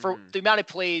 For the amount of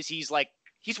plays, he's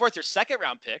worth your second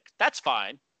round pick. That's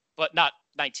fine, but not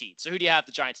 19. So who do you have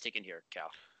the Giants taking here, Cal?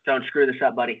 Don't screw this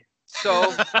up, buddy.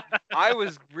 So I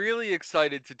was really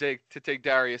excited to take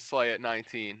Darius Slay at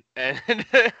 19, and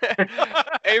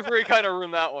Avery kind of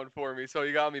ruined that one for me. So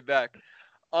you got me back.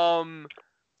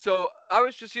 So I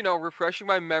was just refreshing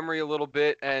my memory a little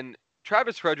bit, and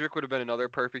Travis Frederick would have been another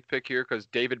perfect pick here because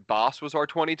David Boss was our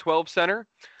 2012 center.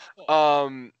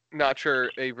 Not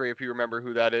sure, Avery, if you remember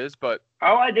who that is, but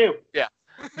I do. Yeah,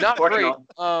 not great.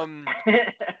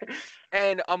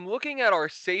 And I'm looking at our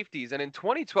safeties, and in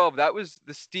 2012, that was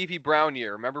the Stevie Brown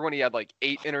year. Remember when he had like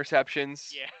 8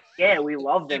 interceptions? Yeah, we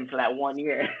loved him for that 1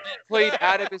 year. He played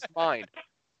out of his mind.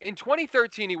 In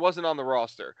 2013, he wasn't on the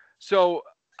roster, so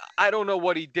I don't know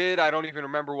what he did. I don't even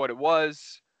remember what it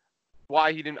was.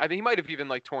 Why he didn't? I think he might have even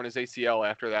like torn his ACL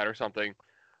after that or something.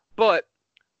 But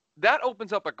that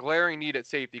opens up a glaring need at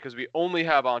safety because we only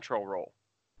have Antrell Roll.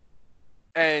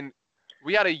 And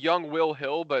we had a young Will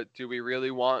Hill, but do we really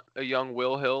want a young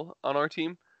Will Hill on our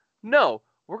team? No.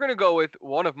 We're going to go with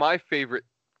one of my favorite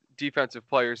defensive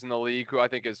players in the league who I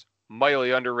think is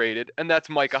mightily underrated, and that's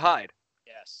Micah Hyde.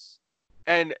 Yes.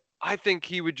 And I think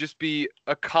he would just be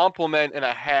a compliment and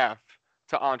a half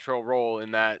to Antrell Roll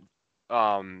in that,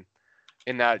 the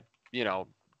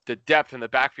depth in the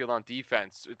backfield on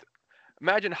defense.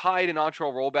 Imagine Hyde and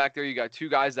Antrell Roll back there. You got 2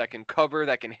 guys that can cover,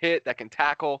 that can hit, that can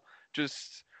tackle.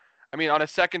 On a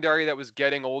secondary that was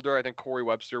getting older, I think Corey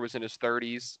Webster was in his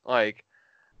 30s.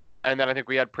 And then I think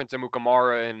we had Prince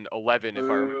Amukamara in 11, if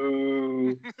I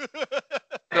remember.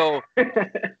 So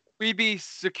we'd be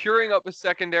securing up a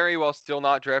secondary while still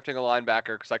not drafting a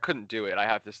linebacker because I couldn't do it. I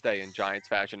have to stay in Giants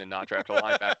fashion and not draft a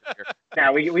linebacker here.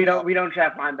 No, we don't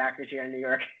draft linebackers here in New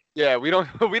York. Yeah, we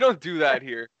don't do that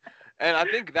here. And I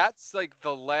think that's like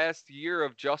the last year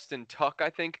of Justin Tuck, I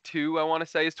think, too, I want to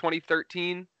say, is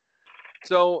 2013.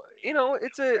 So,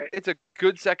 it's a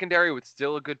good secondary with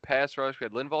still a good pass rush. We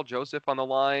had Linval Joseph on the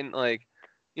line.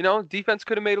 Defense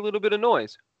could have made a little bit of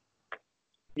noise.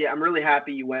 Yeah, I'm really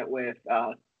happy you went with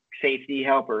safety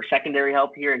help or secondary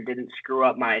help here and didn't screw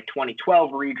up my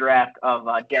 2012 redraft of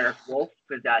Derek Wolfe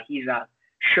because he's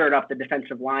shirt up the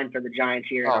defensive line for the Giants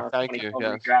here in our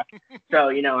 2012 redraft. So,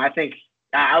 I think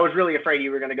I was really afraid you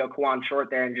were going to go Kawan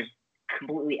Short there and just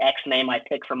completely X-name my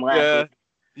pick from last week.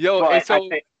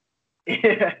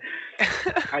 I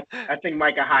think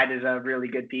Micah Hyde is a really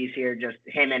good piece here. Just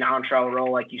him and Antrell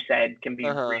Roll, like you said, can be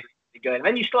really good. And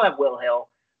then you still have Will Hill,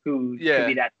 who could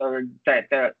be that third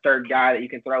guy that you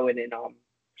can throw in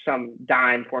some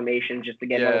dime formation just to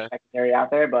get another secondary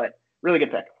out there. But really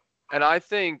good pick. And I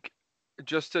think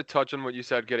just to touch on what you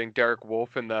said, getting Derek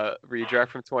Wolfe in the redraft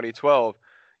from 2012.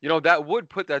 That would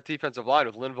put that defensive line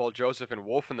with Linval Joseph and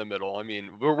Wolfe in the middle. I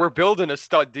mean, we're building a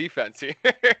stud defense here.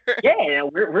 Yeah,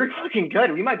 we're looking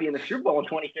good. We might be in the Super Bowl in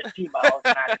 2015 by all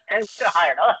time. And still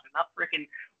hired us, and not freaking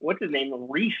what's his name,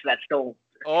 Reese, that's still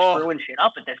screwing shit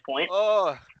up at this point.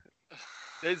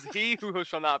 Is he who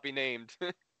shall not be named?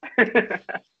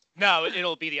 No,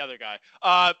 it'll be the other guy.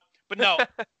 But no.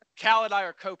 Cal and I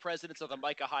are co-presidents of the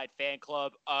Micah Hyde fan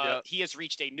club. He has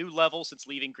reached a new level since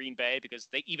leaving Green Bay because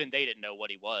they didn't know what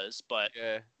he was. But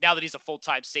now that he's a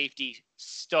full-time safety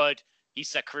stud, he's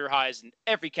set career highs in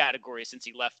every category since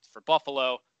he left for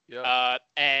Buffalo.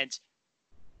 And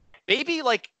maybe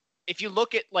if you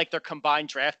look at their combined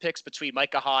draft picks between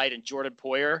Micah Hyde and Jordan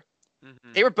Poyer,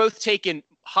 they were both taken.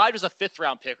 Hyde was a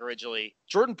 5th-round pick originally.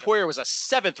 Jordan Poyer was a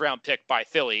 7th-round pick by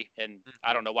Philly, and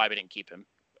I don't know why we didn't keep him.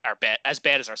 As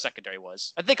bad as our secondary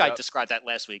was. I think I described that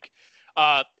last week.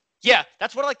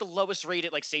 That's one of the lowest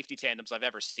rated safety tandems I've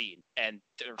ever seen. And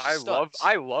I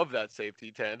love that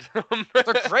safety tandem.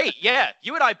 They're great. Yeah.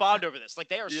 You and I bond over this.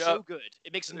 They are so good.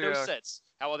 It makes no sense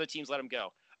how other teams let them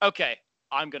go. Okay.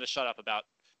 I'm going to shut up about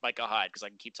Micah Hyde because I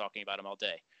can keep talking about him all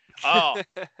day. Oh,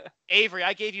 Avery,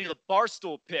 I gave you the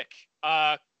Barstool pick.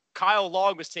 Kyle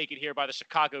Long was taken here by the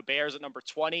Chicago Bears at number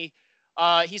 20.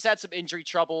 He's had some injury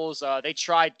troubles. They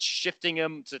tried shifting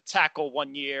him to tackle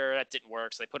 1 year. That didn't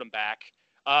work, so they put him back.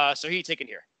 So who are you taking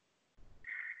here?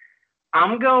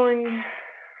 I'm going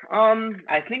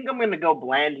I think I'm going to go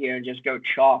bland here and just go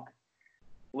chalk.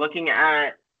 Looking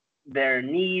at their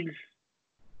needs,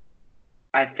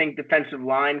 I think defensive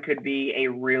line could be a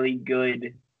really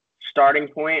good starting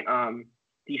point.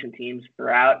 Decent teams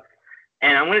throughout.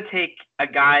 And I'm going to take a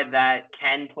guy that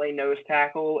can play nose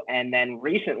tackle and then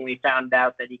recently found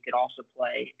out that he could also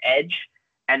play edge,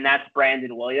 and that's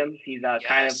Brandon Williams. He's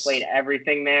kind of played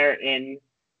everything there in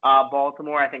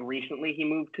Baltimore. I think recently he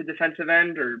moved to defensive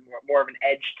end or more of an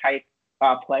edge type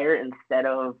player instead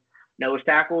of nose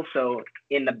tackle. So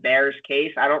in the Bears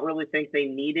case, I don't really think they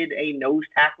needed a nose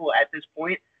tackle at this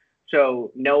point.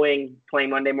 So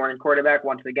playing Monday morning quarterback,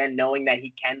 once again, knowing that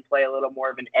he can play a little more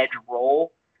of an edge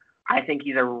role, I think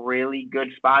he's a really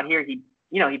good spot here. He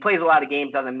plays a lot of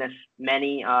games, doesn't miss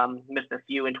many. Missed a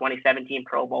few in 2017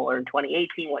 Pro Bowler, in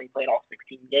 2018 when he played all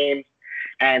 16 games,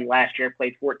 and last year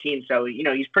played 14. So,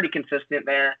 he's pretty consistent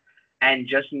there. And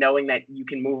just knowing that you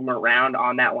can move him around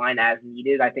on that line as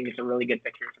needed, I think it's a really good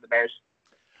pick here for the Bears.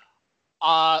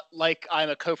 Like I'm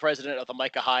a co-president of the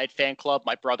Micah Hyde fan club.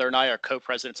 My brother and I are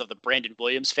co-presidents of the Brandon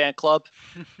Williams fan club.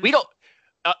 We don't.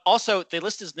 Also, they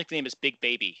list his nickname as Big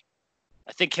Baby.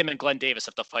 I think him and Glenn Davis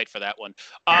have to fight for that one.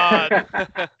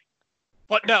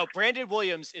 But no, Brandon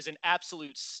Williams is an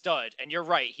absolute stud. And you're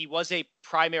right. He was a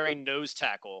primary nose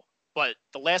tackle. But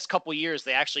the last couple of years,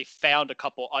 they actually found a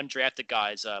couple undrafted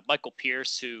guys. Michael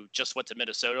Pierce, who just went to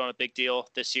Minnesota on a big deal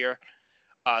this year.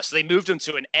 So they moved him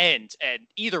to an end. And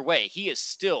either way, he is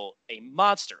still a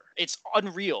monster. It's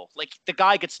unreal. Like, the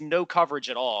guy gets no coverage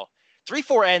at all.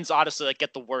 3-4 ends, honestly,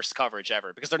 get the worst coverage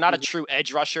ever because they're not a true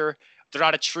edge rusher. They're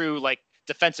not a true,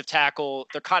 defensive tackle.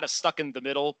 They're kind of stuck in the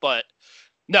middle. But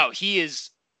no, he is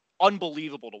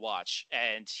unbelievable to watch.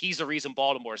 And he's the reason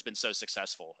Baltimore has been so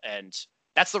successful. And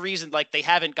that's the reason, they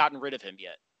haven't gotten rid of him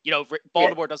yet.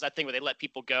 Baltimore does that thing where they let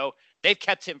people go. They've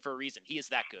kept him for a reason. He is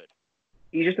that good.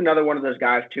 He's just another one of those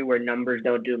guys, too, where numbers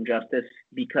don't do him justice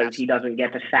because he doesn't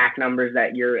get the sack numbers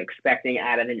that you're expecting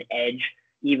out of an edge,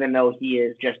 even though he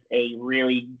is just a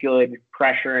really good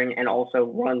pressuring and also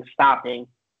run-stopping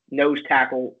nose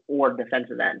tackle or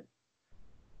defensive end.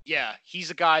 Yeah,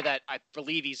 he's a guy that I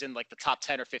believe he's in, the top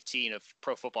 10 or 15 of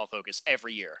Pro Football Focus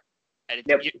every year. And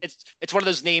it's one of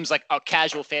those names a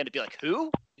casual fan to be like,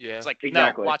 who? Yeah, it's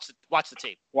exactly. No, watch the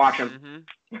tape. Watch him.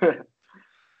 Mm-hmm.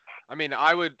 I mean,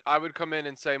 I would come in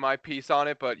and say my piece on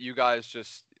it, but you guys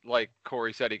just, like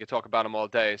Corey said, he could talk about him all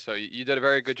day. So you did a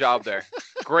very good job there.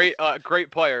 Great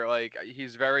player.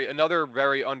 He's another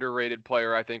very underrated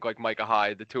player, I think, like Micah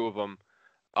Hyde, the two of them.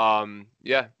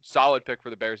 Yeah, solid pick for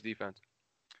the Bears defense.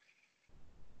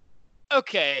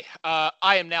 Okay, I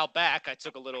am now back. I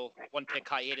took a little one-pick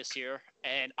hiatus here,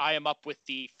 and I am up with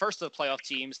the first of the playoff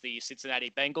teams, the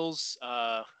Cincinnati Bengals.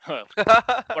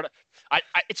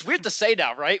 It's weird to say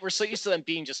now, right? We're so used to them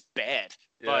being just bad.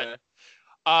 Yeah.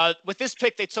 But with this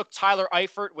pick, they took Tyler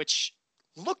Eifert, which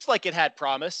looked like it had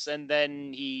promise, and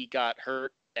then he got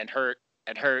hurt and hurt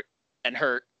and hurt and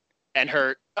hurt and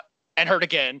hurt and hurt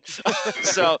again.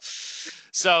 So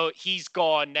he's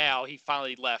gone now. He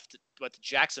finally left. Went to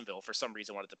Jacksonville for some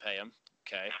reason, wanted to pay him.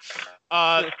 Okay.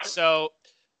 So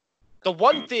the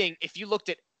one thing, if you looked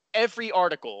at every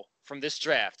article from this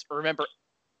draft, remember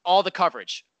all the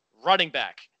coverage, running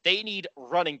back. They need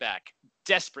running back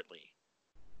desperately.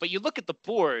 But you look at the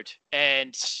board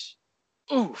and,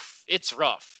 oof, it's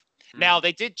rough. Now,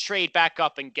 they did trade back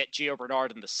up and get Gio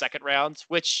Bernard in the second round,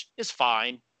 which is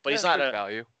fine. But he's not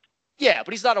value. Yeah,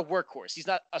 but he's not a workhorse. He's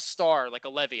not a star like a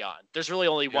Le'Veon. There's really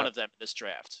only one of them in this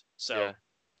draft. So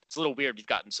it's a little weird. We've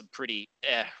gotten some pretty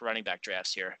running back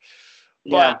drafts here.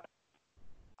 But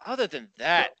other than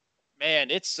that,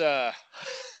 man, it's you're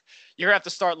gonna have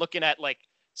to start looking at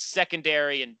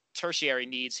secondary and tertiary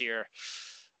needs here.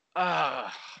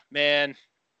 Man,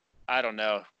 I don't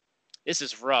know. This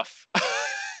is rough.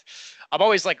 I'm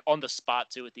always on the spot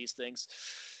too with these things.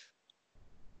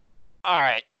 All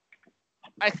right.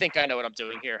 I think I know what I'm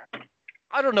doing here.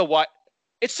 I don't know what.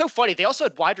 It's so funny. They also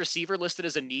had wide receiver listed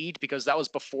as a need because that was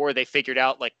before they figured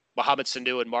out Mohamed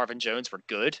Sanu and Marvin Jones were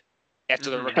good after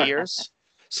the rookie years.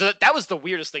 So that was the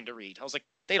weirdest thing to read. I was like,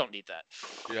 they don't need that.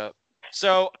 Yeah.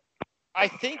 So I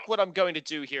think what I'm going to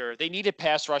do here, they needed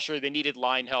pass rusher. They needed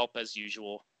line help as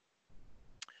usual.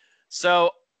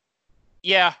 So,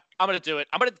 yeah, I'm going to do it.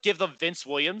 I'm going to give them Vince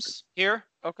Williams here.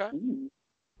 Okay.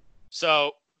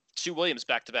 So 2 Williams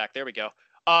back to back. There we go.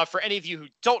 For any of you who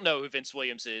don't know who Vince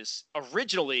Williams is,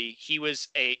 originally he was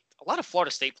a lot of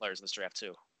Florida State players in this draft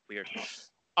too. Weird.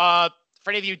 For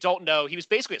any of you who don't know, he was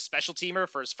basically a special teamer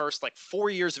for his first 4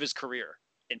 years of his career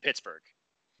in Pittsburgh.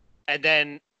 And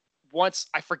then once,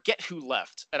 I forget who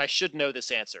left, and I should know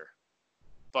this answer,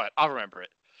 but I'll remember it.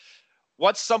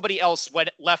 Once somebody else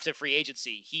left at free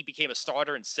agency, he became a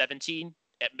starter in 17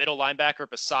 at middle linebacker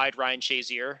beside Ryan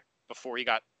Shazier before he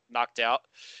got knocked out.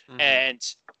 And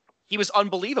he was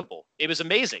unbelievable. It was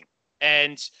amazing.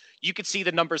 And you could see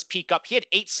the numbers peak up. He had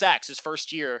 8 sacks his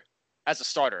first year as a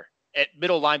starter at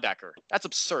middle linebacker. That's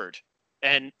absurd.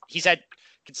 And he's had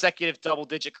consecutive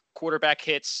double-digit quarterback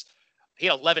hits. He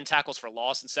had 11 tackles for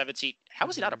loss in 17. How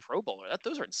was he not a Pro Bowler?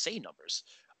 Those are insane numbers.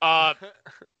 I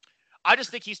just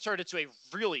think he's turned into a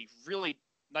really, really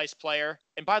nice player.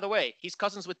 And by the way, he's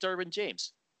cousins with Derwin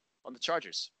James on the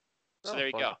Chargers. So there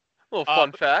you go. A little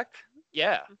fun fact.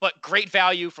 Yeah, but great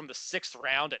value from the 6th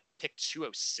round at pick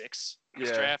 206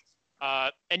 this draft.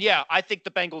 And yeah, I think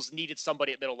the Bengals needed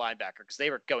somebody at middle linebacker because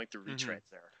they were going through retreads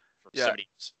there for so many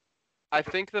years. I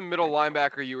think the middle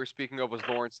linebacker you were speaking of was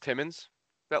Lawrence Timmons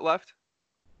that left.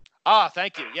 Ah,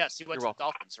 thank you. Yes, he went You're to the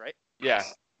Dolphins, right? Yeah.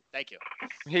 Yes. Thank you.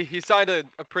 He signed a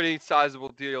pretty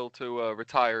sizable deal to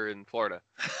retire in Florida.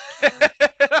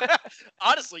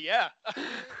 Honestly, yeah.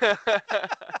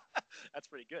 That's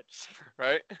pretty good.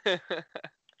 Right?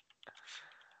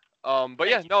 But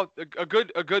yeah, no, a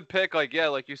good pick. Like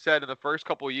you said, in the first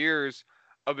couple of years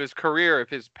of his career, if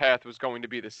his path was going to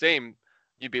be the same,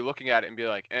 you'd be looking at it and be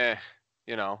like, he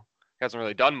hasn't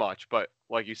really done much. But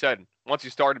like you said, once he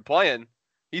started playing,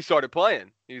 he started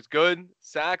playing. He's good,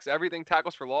 sacks, everything,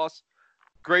 tackles for loss.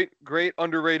 Great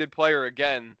underrated player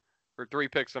again for 3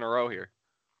 picks in a row here.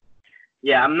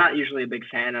 Yeah, I'm not usually a big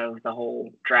fan of the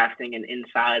whole drafting an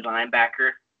inside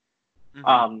linebacker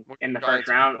in the first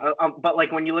round. But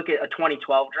like when you look at a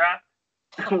 2012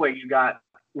 draft where you got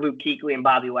Luke Kuechly and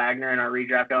Bobby Wagner in our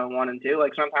redraft going 1 and 2,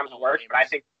 like sometimes it works. But I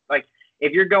think like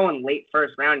if you're going late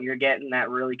first round, you're getting that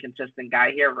really consistent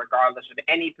guy here, regardless of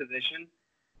any position.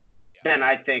 Then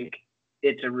I think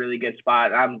it's a really good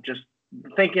spot. I'm just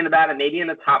thinking about it. Maybe in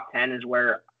the top 10 is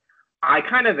where I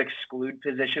kind of exclude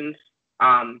positions.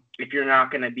 If you're not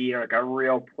going to be like a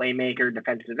real playmaker,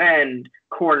 defensive end,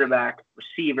 quarterback,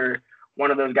 receiver,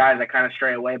 one of those guys I kind of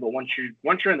stray away. But once you're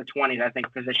in the 20s, I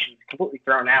think positions completely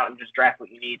thrown out and just draft what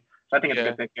you need. So I think it's a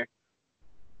good pick here.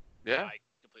 Yeah, I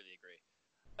completely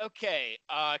agree. Okay,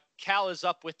 Cal is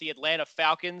up with the Atlanta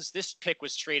Falcons. This pick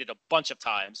was traded a bunch of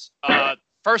times.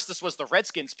 First, this was the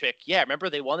Redskins pick. Yeah, remember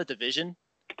they won the division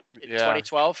in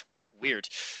 2012? Weird.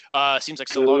 Seems like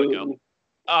so long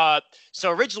ago.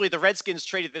 So originally the Redskins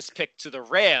traded this pick to the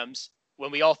Rams when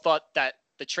we all thought that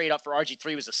the trade up for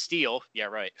RG3 was a steal. Yeah,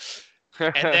 right.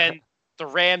 And then the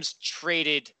Rams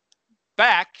traded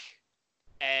back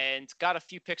and got a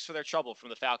few picks for their trouble from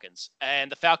the Falcons.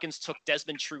 And the Falcons took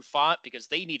Desmond Trufant because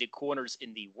they needed corners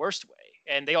in the worst way.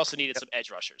 And they also needed some edge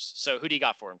rushers. So who do you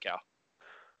got for him, Cal?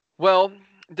 Well,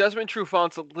 Desmond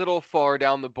Trufant's a little far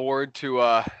down the board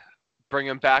to bring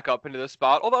him back up into the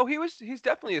spot. Although he's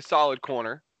definitely a solid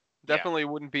corner. Definitely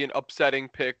wouldn't be an upsetting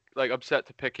pick, like upset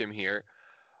to pick him here.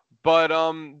 But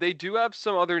they do have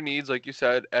some other needs, like you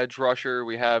said, edge rusher.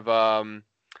 We have the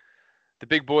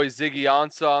big boy Ziggy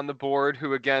Ansah on the board,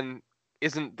 who again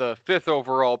isn't the 5th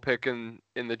overall pick in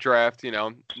the draft.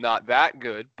 Not that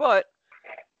good, but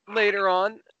later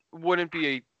on wouldn't be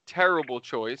a terrible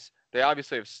choice. They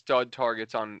obviously have stud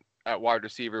targets at wide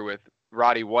receiver with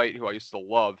Roddy White, who I used to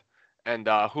love, and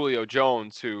Julio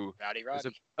Jones, who is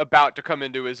about to come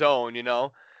into his own,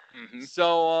 Mm-hmm.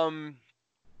 So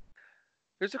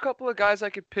there's a couple of guys I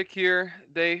could pick here.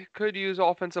 They could use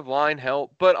offensive line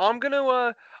help, but I'm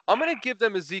gonna give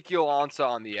them Ezekiel Ansah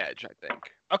on the edge, I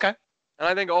think. Okay. And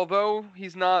I think although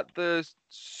he's not the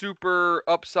super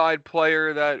upside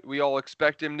player that we all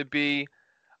expect him to be,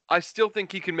 I still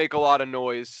think he can make a lot of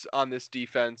noise on this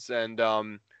defense and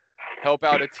help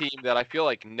out a team that I feel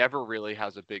like never really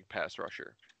has a big pass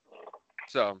rusher.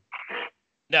 So.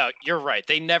 No, you're right.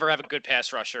 They never have a good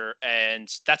pass rusher, and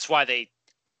that's why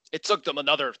it took them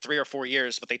another 3 or 4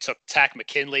 years, but they took Tack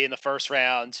McKinley in the first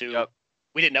round who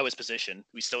we didn't know his position.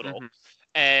 We still don't. Mm-hmm.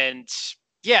 And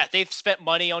yeah, they've spent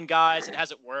money on guys. It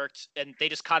hasn't worked, and they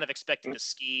just kind of expected the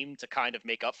scheme to kind of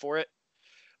make up for it.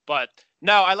 But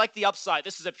no, I like the upside.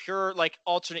 This is a pure like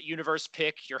alternate universe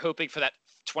pick. You're hoping for that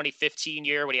 2015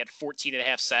 year when he had 14 and a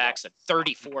half sacks and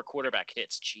 34 quarterback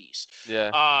hits. Jeez.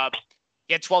 Yeah.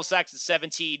 He had 12 sacks and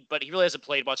 17, but he really hasn't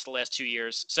played much the last 2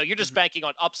 years. So you're just banking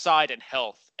on upside and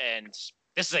health. And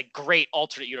this is a great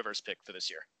alternate universe pick for this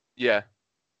year. Yeah.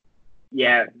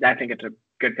 Yeah, I think it's a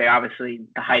good pick. Obviously,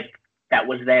 the hype that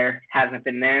was there hasn't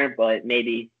been there, but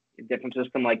maybe a different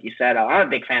system, like you said. I'm a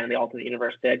big fan of the alternate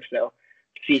universe pick, so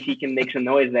see if he can make some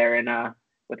noise there and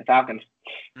with the Falcons.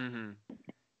 Mm-hmm.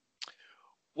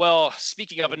 Well,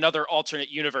 speaking of another alternate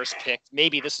universe pick,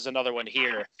 maybe this is another one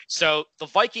here. So the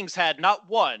Vikings had not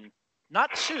 1,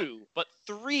 not 2, but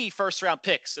 3 first-round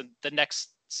picks in the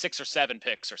next 6 or 7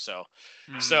 picks or so.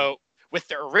 Mm-hmm. So with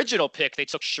their original pick, they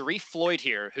took Sharif Floyd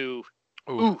here, who,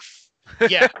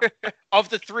 yeah, of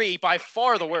the 3, by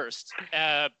far the worst.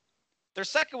 Their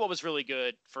second one was really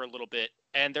good for a little bit,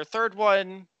 and their third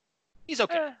one, he's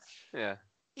okay. Yeah.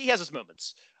 He has his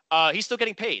moments. He's still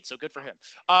getting paid, so good for him.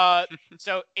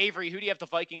 So, Avery, who do you have the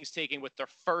Vikings taking with their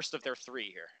first of their 3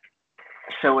 here?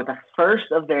 So with the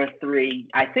first of their 3,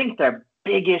 I think their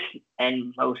biggest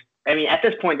and most – I mean, at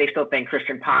this point, they still think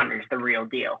Christian Ponder's the real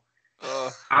deal.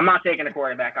 I'm not taking a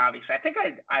quarterback, obviously. I think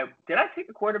I did I take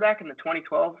a quarterback in the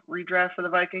 2012 redraft for the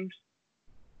Vikings?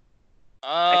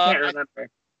 I can't remember.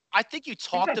 I think you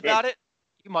talked about it.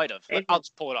 You might have. Maybe. I'll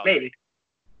just pull it up. Maybe.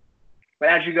 But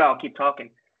as you go, I'll keep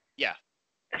talking. Yeah.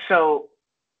 So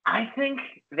I think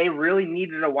they really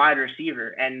needed a wide receiver,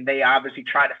 and they obviously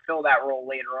tried to fill that role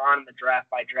later on in the draft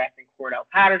by drafting Cordell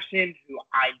Patterson, who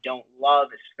I don't love,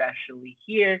 especially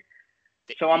here.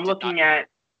 So I'm looking at.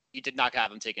 You did not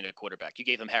have him taking a quarterback. You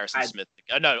gave him Harrison Smith.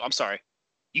 No, I'm sorry.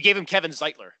 You gave him Kevin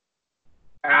Zeitler.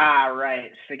 Ah,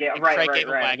 right. So right.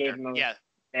 I gave him yeah.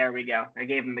 There we go. I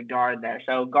gave him the guard there.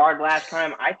 So guard last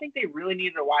time. I think they really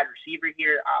needed a wide receiver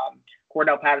here.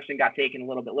 Cordell Patterson got taken a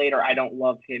little bit later. I don't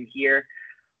love him here.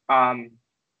 And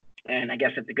I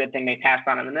guess it's a good thing they passed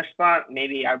on him in this spot.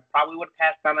 Maybe I probably would have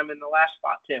passed on him in the last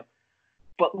spot too.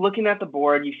 But looking at the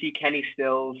board, you see Kenny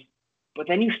Stills. But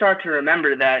then you start to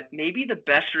remember that maybe the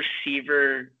best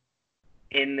receiver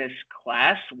in this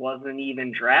class wasn't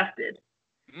even drafted.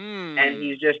 And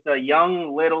he's just a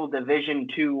young little Division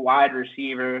II wide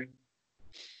receiver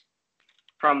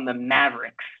from the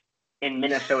Mavericks in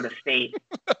Minnesota State.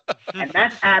 And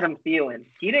that's Adam Thielen.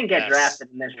 He didn't get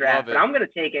drafted in this draft, but I'm going to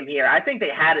take him here. I think they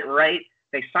had it right.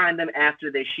 They signed him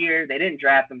after this year. They didn't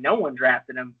draft him. No one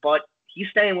drafted him, but he's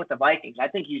staying with the Vikings. I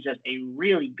think he's just a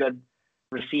really good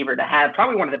receiver to have,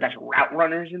 probably one of the best route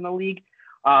runners in the league.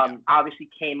 Obviously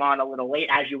came on a little late,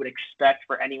 as you would expect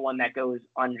for anyone that goes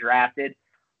undrafted.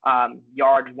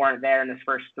 Yards weren't there in his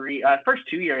first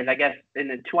 2 years. I guess in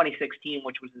the 2016,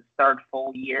 which was his third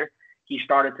full year, he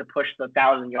started to push the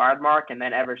 1,000-yard mark, and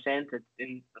then ever since it's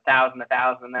been 1,000,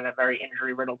 and then a very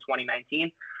injury-riddled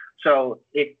 2019. So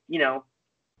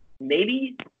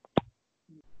maybe,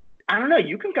 I don't know,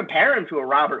 you can compare him to a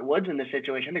Robert Woods in this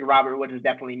situation. I think Robert Woods is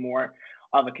definitely more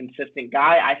of a consistent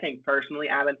guy. I think personally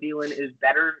Adam Thielen is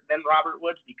better than Robert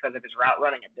Woods because of his route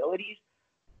running abilities.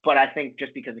 But I think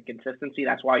just because of consistency,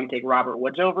 that's why you take Robert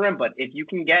Woods over him. But if you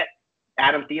can get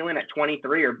Adam Thielen at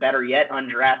 23 or better yet,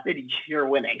 undrafted, you're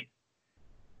winning.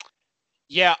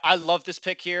 Yeah, I love this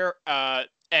pick here.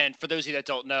 And for those of you that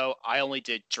don't know, I only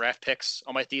did draft picks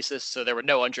on my thesis, so there were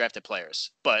no undrafted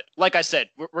players. But like I said,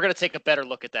 we're going to take a better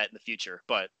look at that in the future,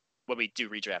 but when we do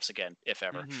redrafts again, if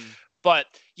ever. But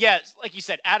yeah, like you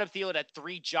said, Adam Thielen had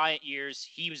 3 giant years.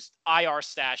 He was IR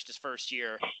stashed his first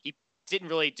year. He didn't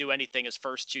really do anything his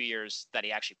first 2 years that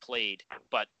he actually played.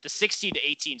 But the 16 to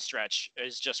 18 stretch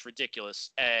is just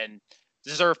ridiculous and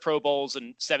deserved Pro Bowls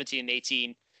in 17 and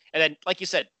 18. And then, like you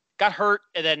said, got hurt,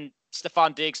 and then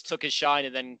Stephon Diggs took his shine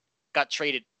and then got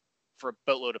traded for a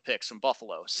boatload of picks from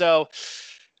Buffalo. So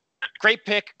great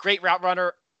pick, great route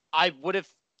runner. I would have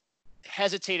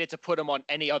hesitated to put him on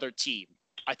any other team,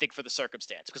 I think, for the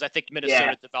circumstance, because I think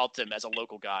Minnesota developed him as a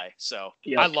local guy. So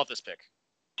I love this pick.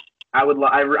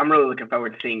 I'm really looking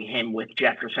forward to seeing him with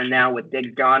Jefferson now, with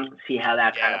Diggs gone, see how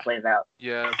that kind of plays out.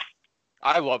 Yeah.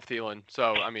 I love Thielen.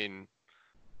 So, I mean,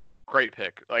 great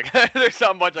pick. Like, there's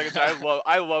not much I can say.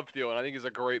 I love Thielen. I think he's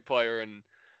a great player, and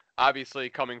obviously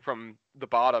coming from the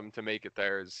bottom to make it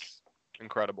there is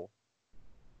incredible.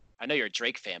 I know you're a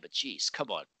Drake fan, but geez,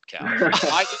 come on, Cal.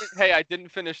 I didn't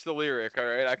finish the lyric, all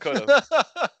right? I could have.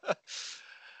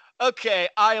 Okay,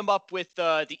 I am up with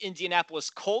the Indianapolis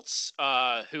Colts,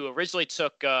 who originally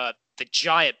took the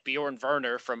giant Bjorn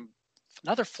Werner from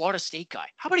another Florida State guy.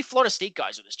 How many Florida State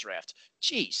guys in this draft?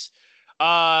 Jeez.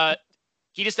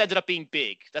 He just ended up being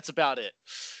big. That's about it.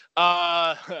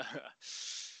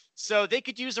 So they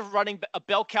could use a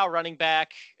bell cow running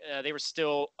back. They were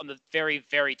still on the very,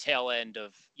 very tail end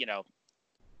of,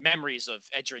 memories of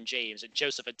Edgerrin James and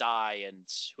Joseph Adai and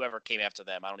whoever came after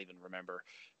them. I don't even remember.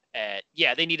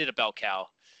 They needed a bell cow.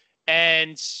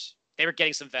 And they were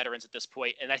getting some veterans at this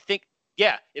point. And I think,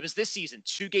 it was this season,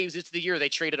 2 games into the year, they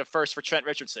traded a first for Trent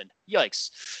Richardson.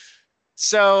 Yikes.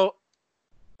 So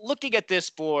looking at this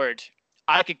board,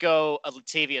 I could go a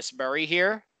Latavius Murray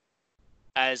here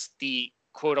as the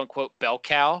quote-unquote bell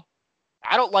cow.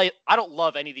 I don't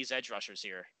love any of these edge rushers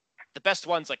here. The best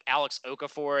one's like Alex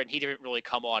Okafor, and he didn't really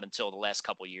come on until the last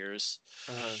couple years.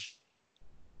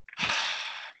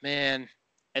 Man.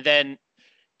 And then,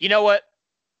 you know what?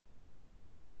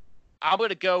 I'm going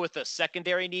to go with a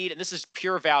secondary need, and this is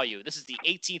pure value. This is the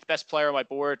 18th best player on my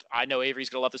board. I know Avery's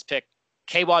going to love this pick.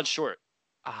 K'Wan Short.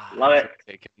 Love it.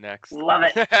 Take it next. Love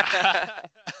it.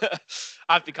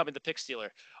 I'm becoming the pick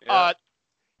stealer.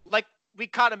 Like we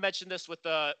kind of mentioned this with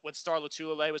when Star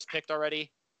Lotulelei was picked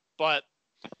already, but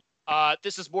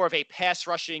this is more of a pass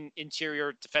rushing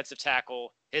interior defensive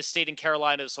tackle. Has stayed in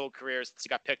Carolina his whole career since he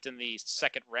got picked in the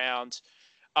second round.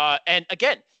 And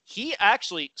again, he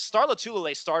actually, Star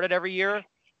Lotulelei started every year.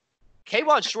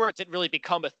 K'Wan Short didn't really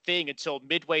become a thing until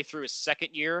midway through his second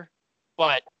year,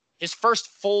 but his first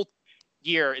full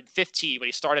year in 15, when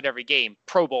he started every game,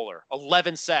 Pro Bowler,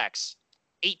 11 sacks,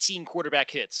 18 quarterback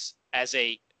hits. as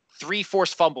 3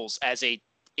 forced fumbles as a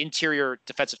interior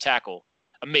defensive tackle.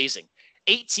 Amazing.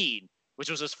 18, which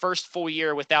was his first full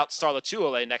year without Star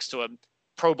Latuole next to him.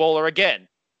 Pro Bowler again.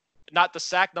 Not the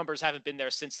sack numbers haven't been there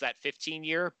since that 15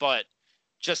 year, but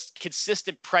just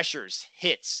consistent pressures,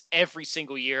 hits every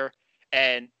single year.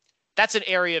 And that's an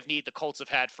area of need the Colts have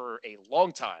had for a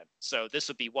long time. So this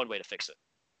would be one way to fix it.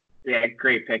 Yeah,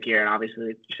 great pick here. And obviously,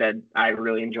 like you said, I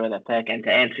really enjoy that pick. And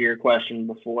to answer your question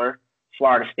before,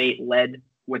 Florida State led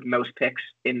with most picks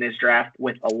in this draft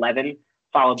with 11,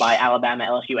 followed by Alabama,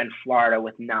 LSU, and Florida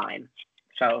with 9.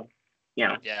 So,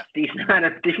 decent amount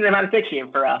of picks here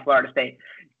for Florida State.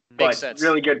 Makes sense.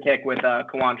 Really good pick with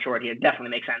Kawan Short here. Definitely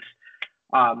makes sense.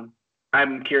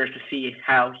 I'm curious to see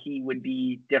how he would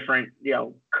be different,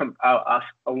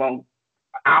 along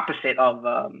opposite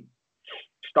of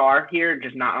Star here,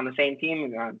 just not on the same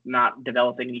team, not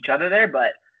developing each other there.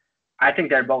 But I think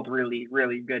they're both really,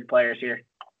 really good players here.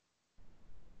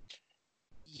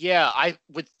 Yeah, I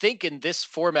would think in this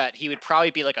format he would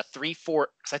probably be like a 3-4,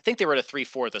 because I think they were at a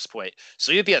 3-4 at this point.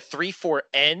 So he'd be a 3-4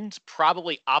 end,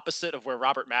 probably opposite of where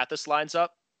Robert Mathis lines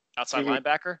up, outside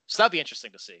linebacker. So that'd be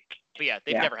interesting to see. But yeah,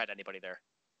 they've never had anybody there.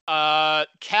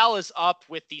 Cal is up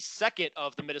with the second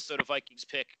of the Minnesota Vikings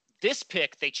pick. This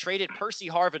pick, they traded Percy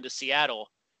Harvin to Seattle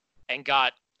and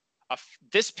got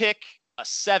this pick, a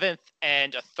 7th,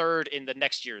 and a 3rd in the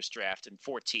next year's draft in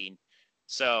 14.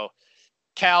 So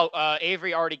Cal,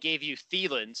 Avery already gave you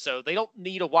Thielen, so they don't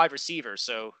need a wide receiver.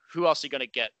 So who else are you going to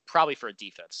get? Probably for a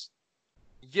defense.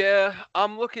 Yeah,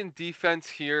 I'm looking defense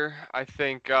here. I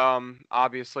think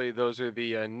obviously those are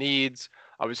the needs.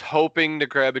 I was hoping to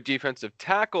grab a defensive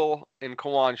tackle in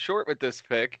Kawan Short with this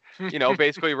pick,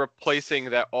 basically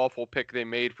replacing that awful pick they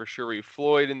made for Sharif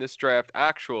Floyd in this draft,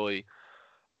 actually.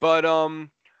 But I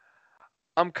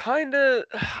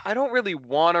don't really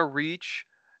want to reach,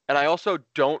 and I also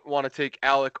don't want to take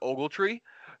Alec Ogletree.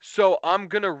 So I'm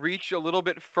going to reach a little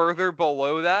bit further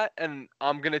below that, and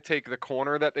I'm going to take the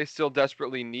corner that they still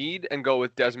desperately need and go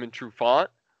with Desmond Trufant.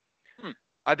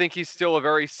 I think he's still a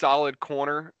very solid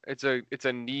corner. It's a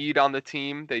need on the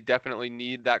team. They definitely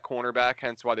need that cornerback,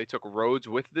 hence why they took Rhodes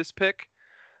with this pick.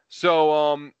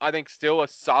 So I think still a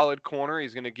solid corner.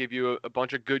 He's going to give you a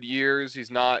bunch of good years. He's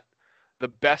not the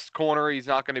best corner. He's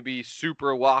not going to be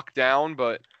super locked down,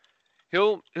 but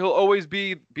he'll always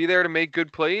be there to make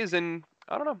good plays. And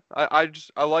I don't know.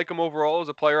 I like him overall as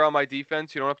a player on my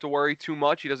defense. You don't have to worry too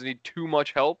much. He doesn't need too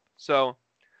much help. So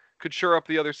could shore up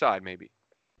the other side maybe.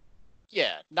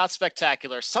 Yeah, not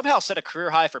spectacular. Somehow set a career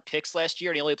high for picks last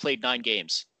year, and he only played 9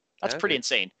 games. That's pretty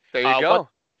insane. There you go.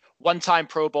 One-time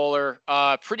Pro Bowler,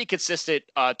 pretty consistent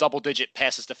double-digit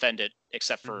passes defended,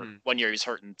 except for 1 year he was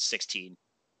hurt in 16.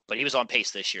 But he was on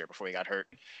pace this year before he got hurt.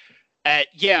 I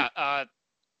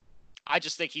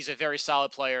just think he's a very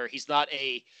solid player. He's not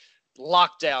a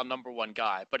lockdown number 1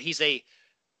 guy, but he's an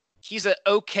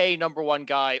okay number 1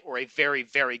 guy or a very,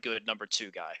 very good number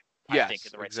 2 guy. Yes, I think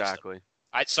in the right exactly. system.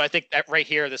 So I think that right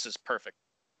here, this is perfect.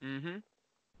 Mm-hmm.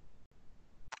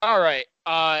 All right.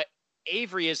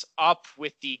 Avery is up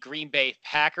with the Green Bay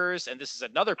Packers, and this is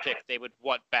another pick they would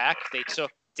want back. They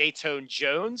took Dayton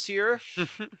Jones here.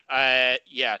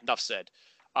 Enough said.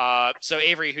 So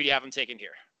Avery, who do you have him taking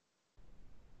here?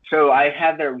 So I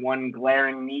had their one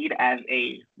glaring need as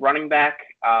a running back.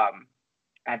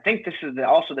 I think this is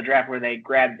also the draft where they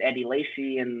grabbed Eddie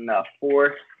Lacy in the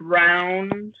 4th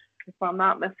round, if I'm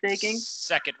not mistaken.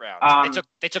 2nd round.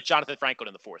 They took Jonathan Franklin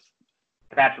in the 4th.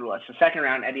 That's what it was. So 2nd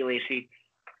round, Eddie Lacy.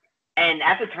 And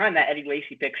at the time, that Eddie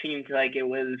Lacy pick seemed like it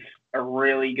was a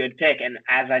really good pick. And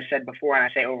as I said before, and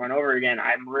I say over and over again,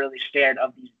 I'm really scared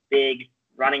of these big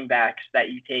running backs that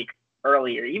you take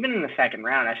earlier. Even in the 2nd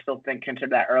round, I still consider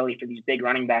that early for these big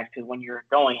running backs, because when you're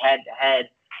going head-to-head,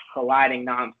 colliding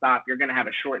nonstop, you're going to have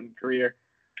a shortened career.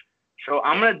 So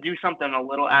I'm going to do something a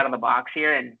little out of the box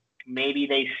here, and maybe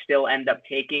they still end up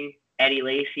taking Eddie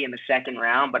Lacy in the 2nd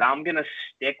round, but I'm going to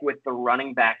stick with the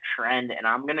running back trend, and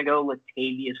I'm going to go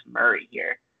Latavius Murray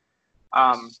here.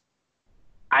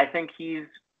 I think he's,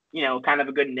 kind of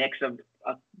a good mix of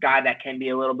a guy that can be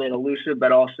a little bit elusive,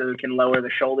 but also can lower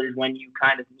the shoulders when you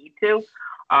kind of need to.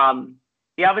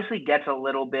 He obviously gets a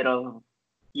little bit of,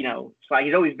 so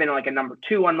he's always been like a number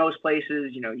 2 on most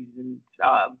places. He's in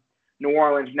New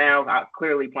Orleans now,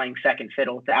 clearly playing second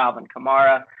fiddle to Alvin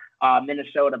Kamara.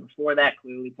 Minnesota before that,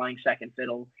 clearly playing second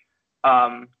fiddle.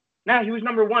 No, he was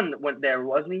number 1 there,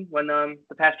 wasn't he? When the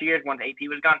past 2 years, once AP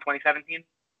was gone, 2017.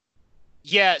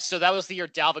 Yeah, so that was the year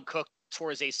Dalvin Cook tore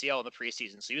his ACL in the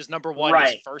preseason. So he was number one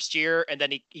his first year, and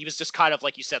then he was just kind of,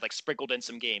 like you said, like sprinkled in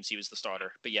some games. He was the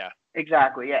starter. But yeah.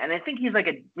 Exactly, yeah. And I think he's like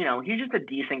he's just a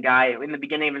decent guy. In the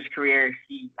beginning of his career,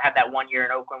 he had that 1 year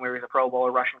in Oakland where he was a Pro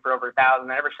Bowler rushing for over 1,000.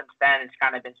 And ever since then, it's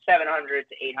kind of been 700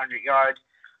 to 800 yards.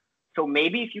 So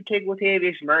maybe if you take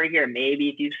Latavius Murray here, maybe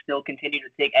if you still continue to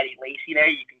take Eddie Lacy there,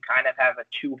 you can kind of have a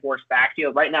 2-horse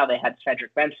backfield. Right now they had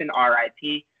Cedric Benson,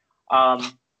 RIP.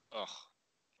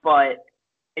 But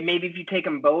maybe if you take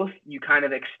them both, you kind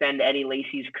of extend Eddie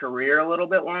Lacy's career a little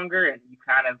bit longer, and you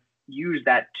kind of use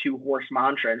that 2-horse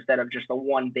mantra instead of just the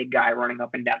one big guy running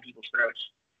up and down people's throats.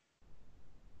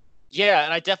 Yeah,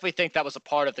 and I definitely think that was a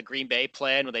part of the Green Bay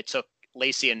plan when they took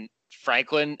Lacy and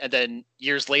Franklin, and then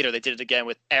years later they did it again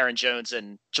with Aaron Jones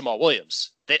and Jamal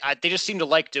Williams. They just seem to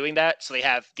like doing that, so they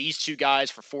have these two guys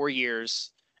for 4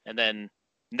 years, and then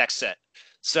next set.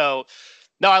 So,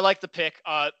 no, I like the pick.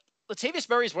 Latavius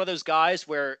Murray is one of those guys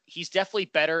where he's definitely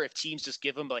better if teams just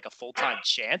give him like a full-time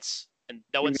chance, and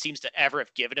no one seems to ever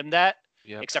have given him that,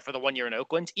 except for the 1 year in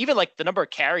Oakland. Even like the number of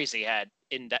carries he had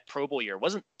in that Pro Bowl year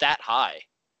wasn't that high.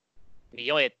 I mean,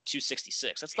 he only had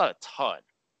 266. That's not a ton,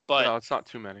 but no, it's not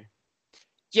too many.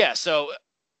 Yeah, so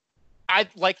I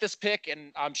like this pick,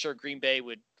 and I'm sure Green Bay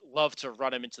would love to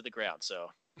run him into the ground. So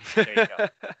there you go.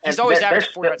 He's always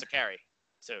averaged 4 yards a carry.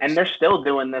 And they're still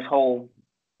doing this whole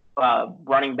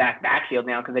running backfield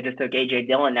now because they just took A.J.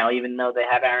 Dillon now, even though they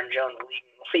have Aaron Jones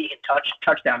leading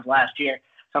touchdowns last year.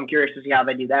 So I'm curious to see how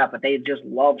they do that. But they just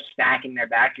love stacking their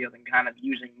backfield and kind of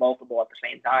using multiple at the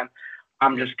same time.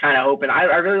 I'm just kind of hoping. I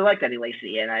really like Eddie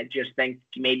Lacy, and I just think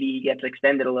maybe he gets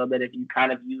extended a little bit if you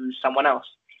kind of use someone else.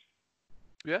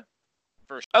 Yeah.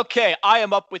 Okay, I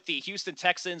am up with the Houston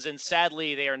Texans, and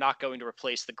sadly, they are not going to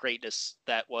replace the greatness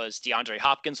that was DeAndre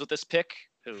Hopkins with this pick,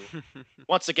 who,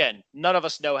 once again, none of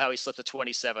us know how he slipped to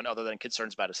 27 other than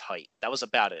concerns about his height. That was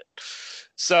about it.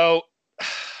 So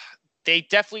they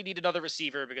definitely need another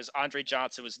receiver because Andre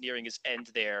Johnson was nearing his end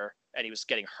there, and he was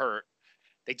getting hurt.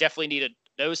 They definitely need a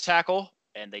nose tackle,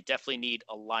 and they definitely need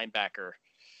a linebacker.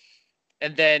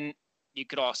 And then you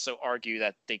could also argue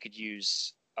that they could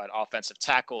use an offensive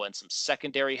tackle and some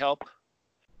secondary help.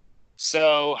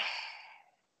 So,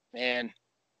 man,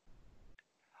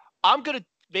 I'm going to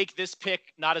make this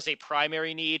pick not as a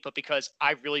primary need, but because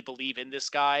I really believe in this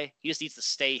guy. He just needs to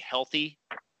stay healthy.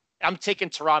 I'm taking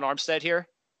Teron Armstead here.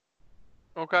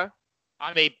 Okay.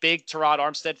 I'm a big Teron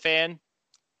Armstead fan.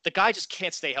 The guy just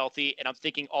can't stay healthy, and I'm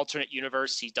thinking alternate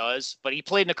universe he does. But he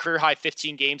played in a career-high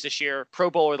 15 games this year, Pro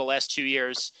Bowler the last 2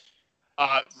 years.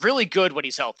 Really good when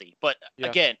he's healthy. But,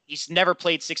 again, he's never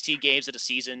played 16 games in a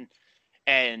season.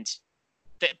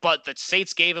 But the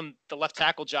Saints gave him the left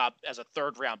tackle job as a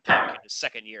third-round pick in his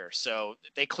second year. So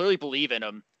they clearly believe in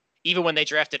him, even when they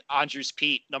drafted Andrews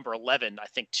Pete, number 11, I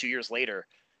think 2 years later.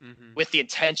 Mm-hmm. With the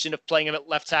intention of playing him at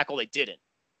left tackle, they didn't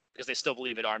because they still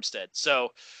believe in Armstead. So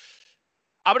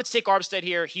I'm going to take Armstead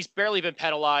here. He's barely been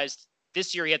penalized.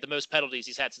 This year he had the most penalties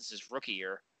he's had since his rookie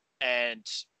year. And,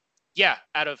 yeah,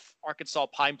 out of Arkansas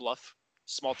Pine Bluff,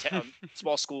 small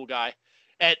school guy.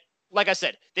 And like I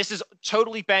said, this is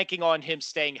totally banking on him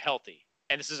staying healthy.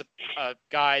 And this is a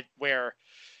guy where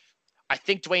I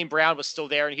think Dwayne Brown was still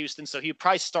there in Houston, so he'd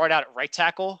probably start out at right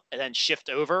tackle and then shift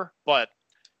over. But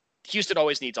Houston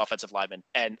always needs offensive linemen,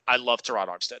 and I love Teron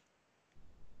Armstead.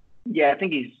 Yeah, I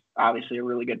think he's obviously a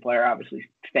really good player. Obviously,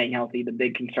 staying healthy, the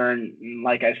big concern,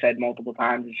 like I said multiple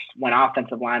times, is when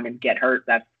offensive linemen get hurt,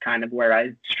 that's kind of where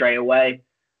I stray away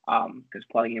because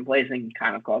plugging and placing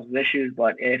kind of causes issues.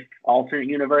 But if alternate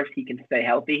universe, he can stay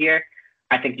healthy here,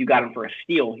 I think you got him for a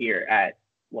steal here at,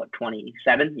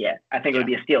 27? Yeah, I think it would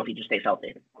be a steal if he just stays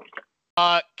healthy.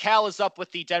 Cal is up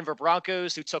with the Denver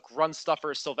Broncos, who took run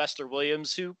stuffer Sylvester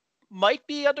Williams, who might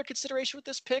be under consideration with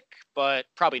this pick, but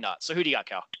probably not. So who do you got,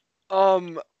 Cal?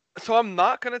 So I'm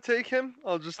not gonna take him.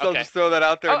 I'll just throw that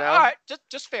out there now. All right,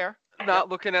 just fair. Not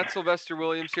looking at Sylvester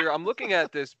Williams here. I'm looking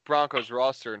at this Broncos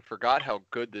roster and forgot how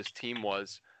good this team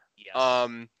was. Yes.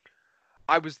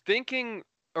 I was thinking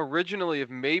originally of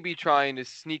maybe trying to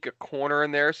sneak a corner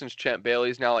in there since Champ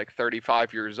Bailey's now like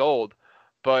 35 years old,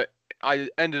 but I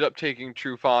ended up taking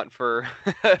Trufant for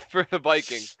for the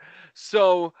Vikings.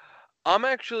 So I'm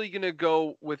actually gonna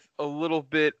go with a little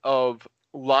bit of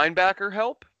linebacker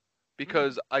help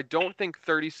because I don't think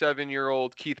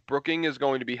 37-year-old Keith Brooking is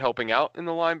going to be helping out in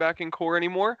the linebacking core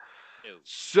anymore. No.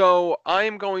 So I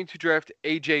am going to draft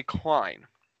A.J. Klein.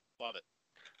 Love it.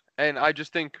 And I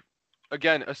just think,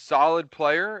 again, a solid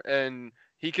player, and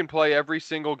he can play every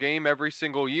single game, every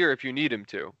single year if you need him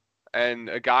to. And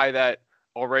a guy that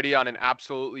already on an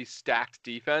absolutely stacked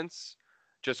defense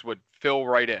just would fill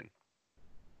right in.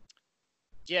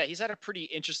 Yeah, he's had a pretty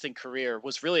interesting career.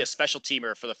 Was really a special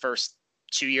teamer for the first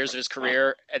 2 years of his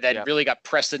career, and then really got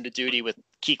pressed into duty with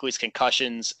Kuechly's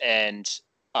concussions and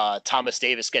Thomas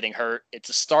Davis getting hurt. It's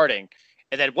a starting,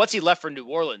 and then once he left for New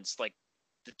Orleans, like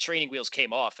the training wheels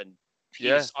came off, and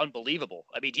he was unbelievable.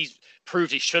 I mean, he's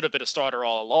proved he should have been a starter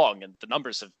all along, and the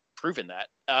numbers have proven that.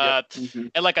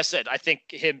 And like I said, I think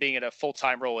him being in a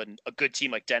full-time role in a good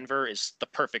team like Denver is the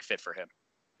perfect fit for him.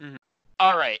 Mm-hmm.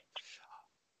 All right.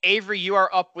 Avery, you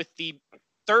are up with the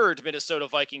third Minnesota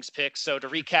Vikings pick. So to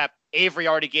recap, Avery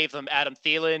already gave them Adam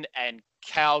Thielen, and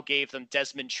Cal gave them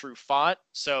Desmond Trufant.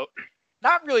 So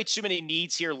not really too many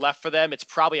needs here left for them. It's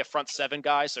probably a front seven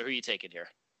guy. So who are you taking here?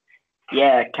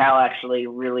 Yeah, Cal actually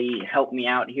really helped me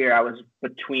out here. I was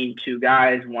between two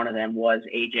guys. One of them was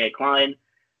A.J. Klein.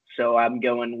 So I'm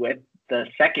going with the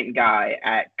second guy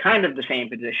at kind of the same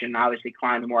position. Obviously,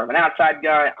 Klein's more of an outside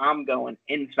guy. I'm going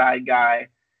inside guy.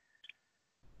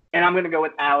 And I'm going to go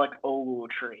with Alec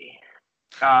Ogletree.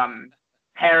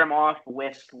 Pair him off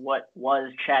with what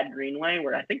was Chad Greenway,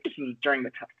 where I think this was during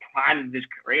the time of his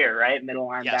career, right? Middle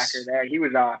linebacker there. He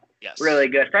was really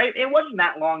good. Right? It wasn't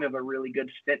that long of a really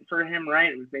good stint for him,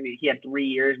 right? It was maybe he had 3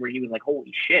 years where he was like,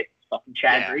 holy shit, fucking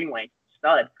Chad Greenway,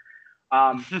 stud.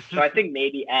 So I think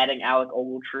maybe adding Alec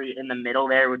Ogletree in the middle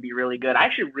there would be really good. I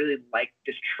actually really liked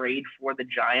this trade for the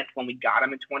Giants when we got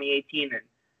him in 2018, and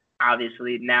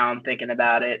obviously now I'm thinking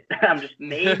about it. I'm just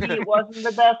maybe it wasn't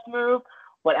the best move,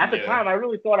 but at the time I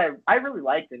really thought I really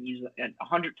liked him. He's a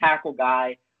 100 tackle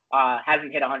guy.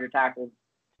 Hasn't hit 100 tackles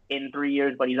in 3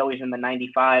 years, but he's always in the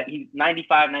 95. He's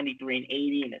 95, 93, and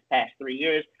 80 in his past 3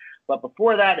 years. But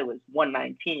before that, it was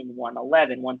 119,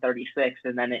 111, 136,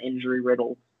 and then an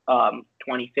injury-riddled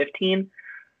 2015.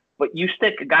 But you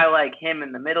stick a guy like him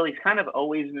in the middle, he's kind of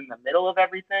always in the middle of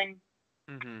everything.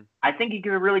 Mm-hmm. I think he's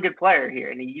a really good player here,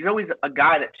 and he's always a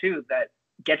guy that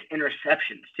gets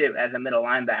interceptions too as a middle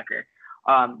linebacker.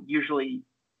 Usually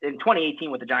in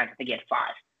 2018 with the Giants, I think he had 5,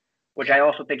 which I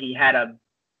also think he had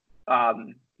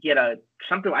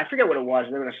something. I forget what it was.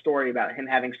 There was a story about him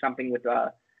having something with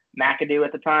McAdoo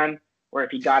at the time, where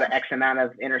if he got an X amount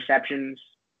of interceptions,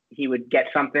 he would get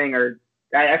something, or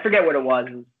I forget what it was.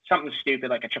 It was something stupid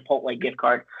like a Chipotle gift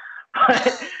card.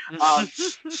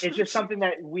 It's just something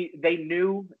that they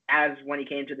knew as when he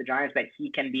came to the Giants that he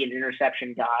can be an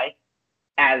interception guy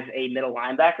as a middle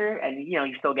linebacker, and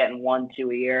he's still getting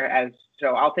 1-2 a year.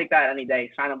 So I'll take that any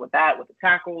day. Sign up with that with the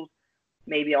tackles.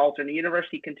 Maybe alternate universe.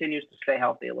 He continues to stay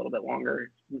healthy a little bit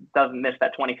longer. Doesn't miss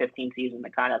that 2015 season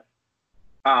that kind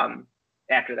of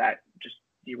after that just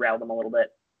derailed him a little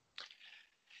bit.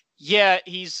 Yeah,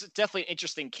 he's definitely an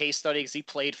interesting case study because he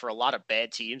played for a lot of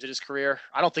bad teams in his career.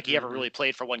 I don't think he ever really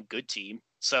played for one good team.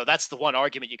 So that's the one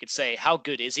argument you could say. How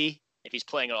good is he if he's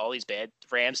playing on all these bad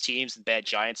Rams teams and bad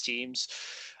Giants teams?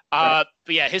 But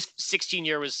yeah, his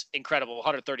 16-year was incredible.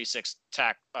 136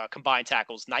 combined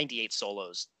tackles, 98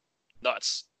 solos.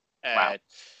 Nuts. Wow.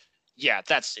 Yeah,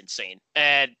 that's insane.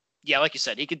 And yeah, like you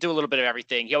said, he could do a little bit of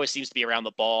everything. He always seems to be around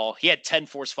the ball. He had 10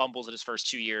 forced fumbles in his first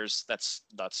 2 years. That's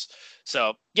nuts.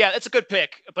 So, yeah, it's a good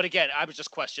pick. But again, I would just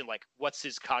question, what's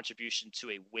his contribution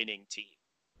to a winning team?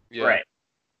 Yeah. Right.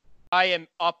 I am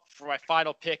up for my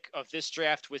final pick of this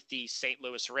draft with the St.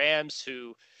 Louis Rams,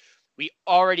 who we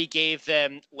already gave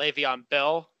them Le'Veon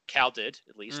Bell. Cal did,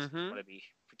 at least. I want to be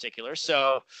particular.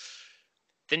 So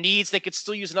the needs, they could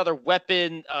still use another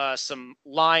weapon, some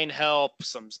line help,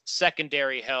 some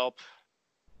secondary help.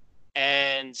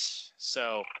 And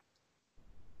so,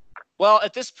 well,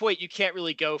 at this point, you can't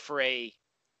really go for a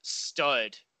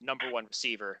stud number 1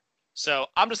 receiver. So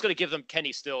I'm just going to give them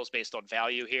Kenny Stills based on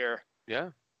value here.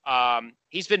 Yeah.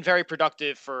 He's been very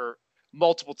productive for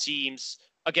multiple teams.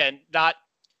 Again, not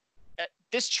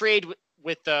this trade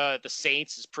with the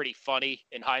Saints is pretty funny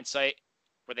in hindsight,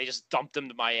 where they just dumped him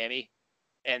to Miami.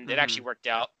 And it actually worked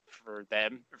out for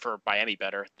Miami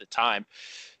better at the time.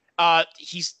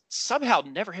 He's somehow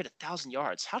never hit 1,000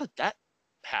 yards. How did that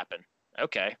happen?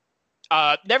 Okay.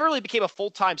 Never really became a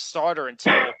full-time starter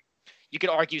until you could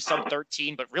argue some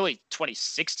 13, but really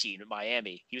 2016 in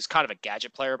Miami. He was kind of a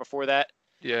gadget player before that.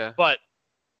 Yeah. But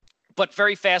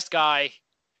very fast guy,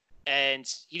 and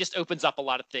he just opens up a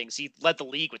lot of things. He led the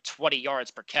league with 20 yards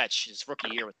per catch his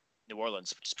rookie year with New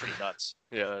Orleans, which is pretty nuts.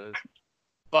 Yeah, that is.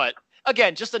 But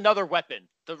again, just another weapon.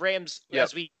 The Rams,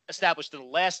 as we established in the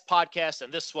last podcast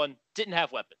and this one, didn't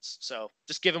have weapons. So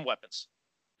just give him weapons.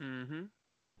 Mm-hmm.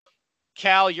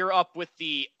 Cal, you're up with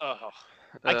the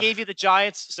I gave you the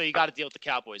Giants, so you got to deal with the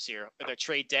Cowboys here. They're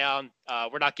trade down.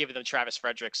 We're not giving them Travis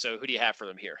Frederick, so who do you have for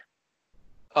them here?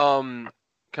 Can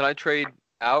I trade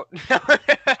out?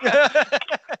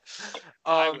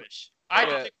 I wish. I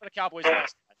picked for the Cowboys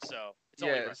last time, so It's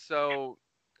only Yeah, right. so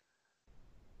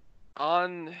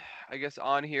I guess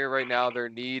on here right now, their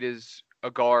need is a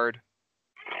guard,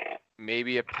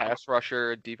 maybe a pass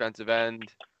rusher, a defensive end,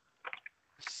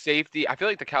 safety. I feel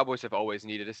like the Cowboys have always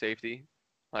needed a safety.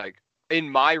 Like in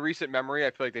my recent memory,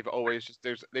 I feel like they've always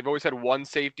had one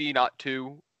safety, not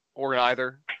two or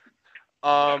neither.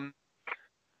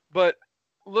 But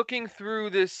looking through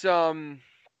this not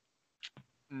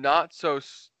so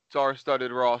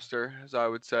star-studded roster, as I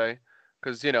would say,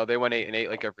 because they went 8-8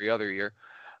 like every other year.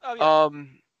 Oh yeah.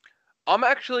 I'm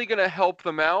actually gonna help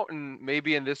them out, and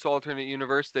maybe in this alternate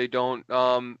universe they don't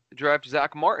draft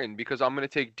Zach Martin because I'm gonna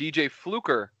take DJ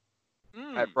Fluker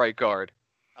at right guard.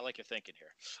 I like your thinking here.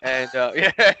 And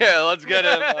yeah, let's get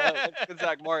him. Let's get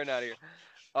Zach Martin out of here.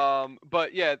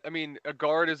 But yeah, I mean, a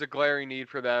guard is a glaring need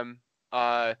for them.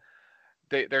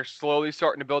 They're slowly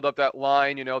starting to build up that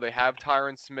line. They have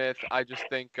Tyron Smith. I just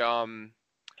think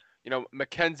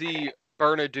Mackenzie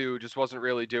Bernadou just wasn't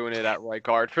really doing it at right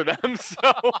guard for them.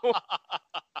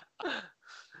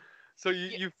 So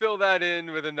you fill that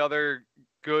in with another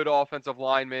good offensive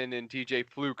lineman in DJ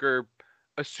Fluker,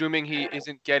 assuming he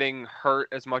isn't getting hurt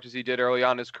as much as he did early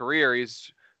on in his career.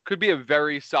 Could be a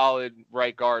very solid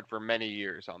right guard for many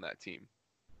years on that team.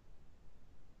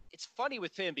 It's funny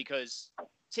with him because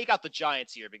take out the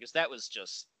Giants here because that was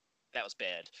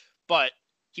bad. But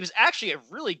he was actually a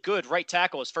really good right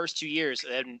tackle his first 2 years,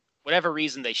 and whatever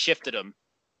reason they shifted him,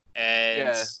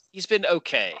 and he's been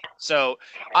okay. So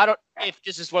I don't if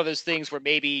this is one of those things where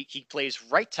maybe he plays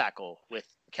right tackle with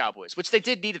the Cowboys, which they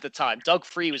did need at the time. Doug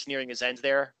Free was nearing his end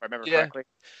there, if I remember correctly.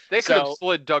 They could have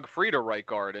slid Doug Free to right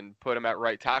guard and put him at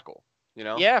right tackle.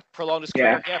 Yeah, prolonged his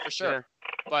career. Yeah, for sure. Yeah.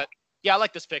 But yeah, I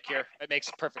like this pick here. It makes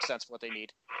perfect sense for what they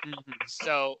need. Mm-hmm.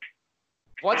 So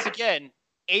once again,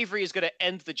 Avery is going to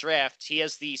end the draft. He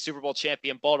has the Super Bowl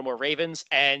champion Baltimore Ravens,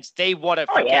 and they want to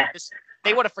forget this.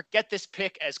 They want to forget this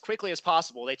pick as quickly as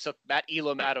possible. They took Matt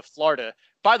Elam out of Florida.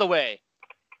 By the way,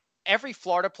 every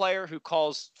Florida player who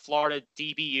calls Florida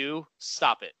DBU,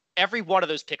 stop it. Every one of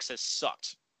those picks has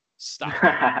sucked. Stop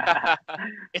it.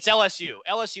 It's LSU.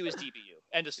 LSU is DBU.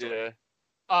 End of story.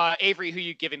 Yeah. Avery, who are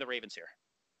you giving the Ravens here?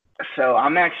 So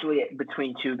I'm actually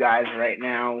between two guys right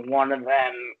now. One of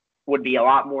them would be a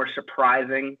lot more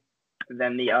surprising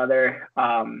than the other.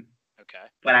 Okay.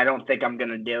 But I don't think I'm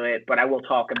going to do it, but I will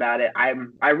talk about it.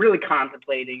 I'm really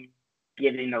contemplating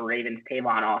giving the Ravens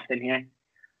Tavon Austin here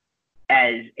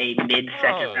as a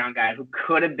mid-second round guy who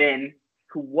could have been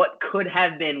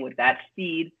with that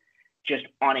speed just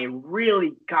on a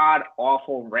really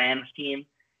god-awful Rams team.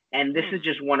 And this is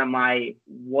just one of my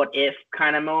what-if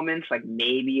kind of moments. Like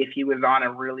maybe if he was on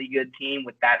a really good team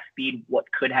with that speed, what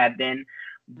could have been.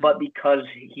 But because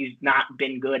he's not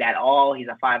been good at all, he's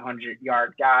a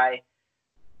 500-yard guy.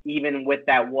 Even with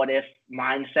that what-if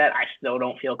mindset, I still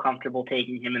don't feel comfortable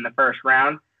taking him in the first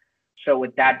round. So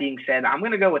with that being said, I'm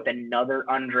going to go with another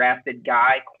undrafted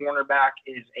guy. Cornerback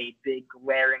is a big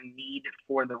glaring need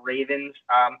for the Ravens.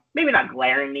 Maybe not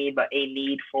glaring need, but a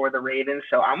need for the Ravens.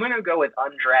 So I'm going to go with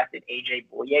undrafted AJ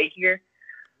Bouye here.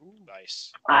 Ooh,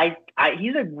 nice.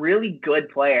 He's a really good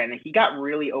player, and he got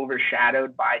really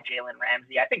overshadowed by Jalen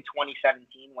Ramsey. I think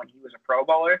 2017 when he was a Pro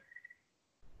Bowler.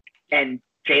 And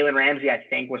Jalen Ramsey, I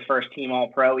think, was first team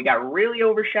All-Pro. He got really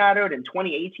overshadowed in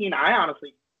 2018. I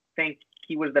honestly think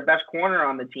he was the best corner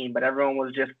on the team, but everyone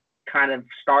was just kind of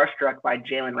starstruck by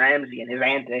Jalen Ramsey and his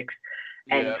antics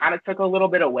and kind of took a little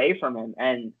bit away from him.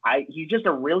 And he's just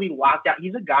a really locked out.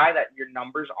 He's a guy that your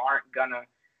numbers aren't going to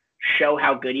show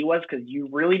how good he was because you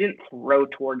really didn't throw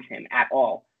towards him at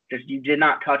all. Just you did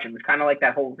not touch him. It's kind of like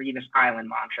that whole Revis Island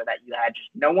mantra that you had. Just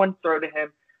no one throw to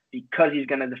him because he's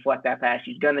going to deflect that pass.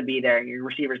 He's going to be there, and your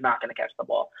receiver's not going to catch the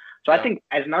ball. So I think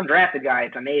as an undrafted guy,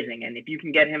 it's amazing. And if you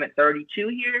can get him at 32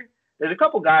 here, there's a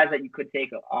couple guys that you could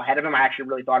take ahead of him. I actually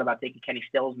really thought about taking Kenny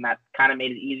Stills, and that kind of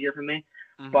made it easier for me.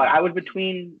 Mm-hmm. But I was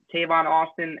between Tavon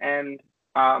Austin and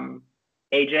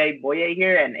AJ Bouye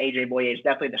here, and AJ Bouye is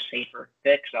definitely the safer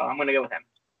pick, so I'm going to go with him.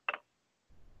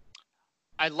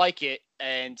 I like it,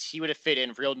 and he would have fit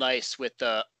in real nice with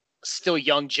the still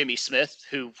young Jimmy Smith,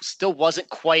 who still wasn't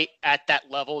quite at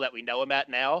that level that we know him at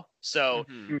now. So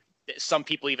some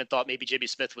people even thought maybe Jimmy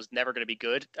Smith was never going to be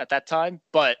good at that time.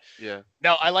 But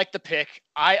no, I like the pick.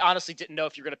 I honestly didn't know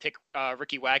if you were going to pick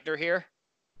Ricky Wagner here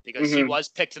because he was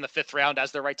picked in the 5th round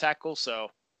as their right tackle.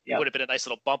 So it would have been a nice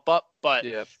little bump up. But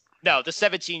no, the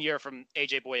 17-year from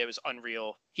AJ Bouye was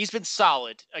unreal. He's been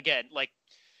solid. Again, like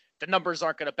the numbers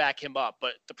aren't going to back him up,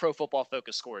 but the Pro Football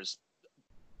Focus scores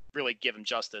really give him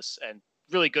justice. And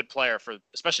really good player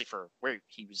especially for where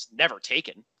he was never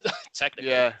taken, technically.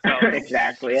 Yeah. So,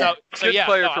 Exactly. Yeah. So Good yeah,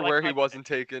 player no, for where he like wasn't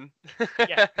taken.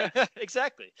 yeah,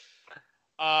 exactly.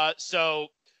 So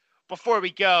before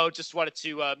we go, just wanted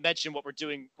to mention what we're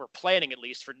planning at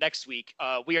least for next week.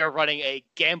 We are running a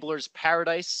Gambler's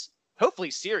Paradise,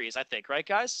 hopefully series, I think, right,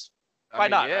 guys? Why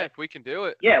not? Yeah, Right? if we can do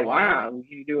it. Yeah, why not? wow. We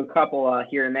can do a couple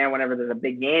here and there whenever there's a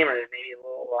big game or maybe a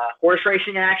little horse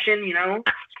racing action,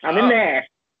 I'm in there.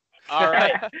 All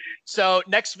right. So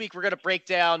next week we're going to break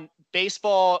down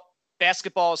baseball,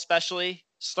 basketball especially,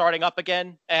 starting up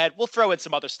again, and we'll throw in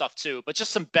some other stuff too, but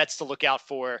just some bets to look out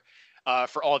for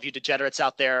all of you degenerates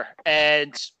out there.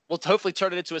 And we'll hopefully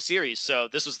turn it into a series. So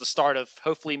this was the start of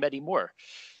hopefully many more.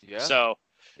 Yeah. So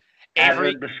As Avery,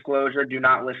 a disclosure, do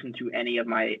not listen to any of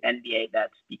my NBA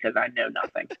bets because I know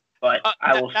nothing. But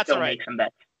I will that's still all right. make some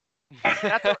bets.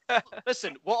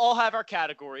 Listen, we'll all have our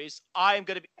categories. I am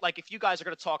going to be like, if you guys are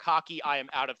going to talk hockey, I am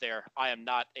out of there. I am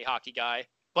not a hockey guy.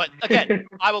 But again,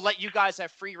 I will let you guys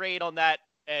have free reign on that,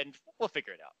 and we'll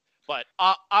figure it out. But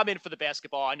I'm in for the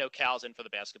basketball. I know Cal's in for the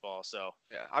basketball, so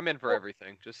Yeah, I'm in for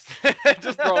everything. Just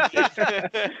throw 'em.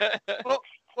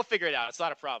 we'll figure it out. It's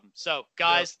not a problem. So,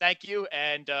 guys, thank you,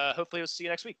 and hopefully we'll see you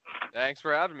next week. Thanks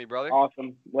for having me, brother.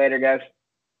 Awesome. Later, guys.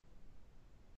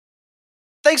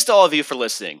 Thanks to all of you for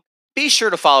listening. Be sure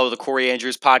to follow the Corey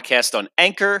Andrews podcast on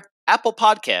Anchor, Apple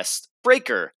Podcast,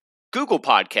 Breaker, Google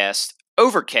Podcast,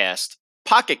 Overcast,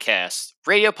 Pocket Cast,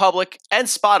 Radio Public, and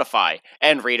Spotify,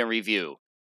 and rate and review.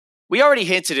 We already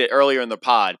hinted it earlier in the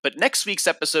pod, but next week's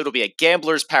episode will be a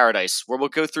Gambler's Paradise, where we'll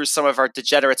go through some of our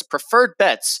degenerates' preferred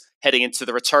bets heading into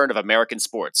the return of American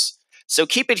sports. So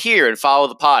keep it here and follow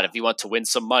the pod if you want to win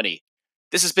some money.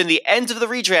 This has been the end of the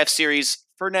redraft series,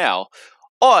 for now,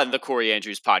 on the Corey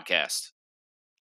Andrews podcast.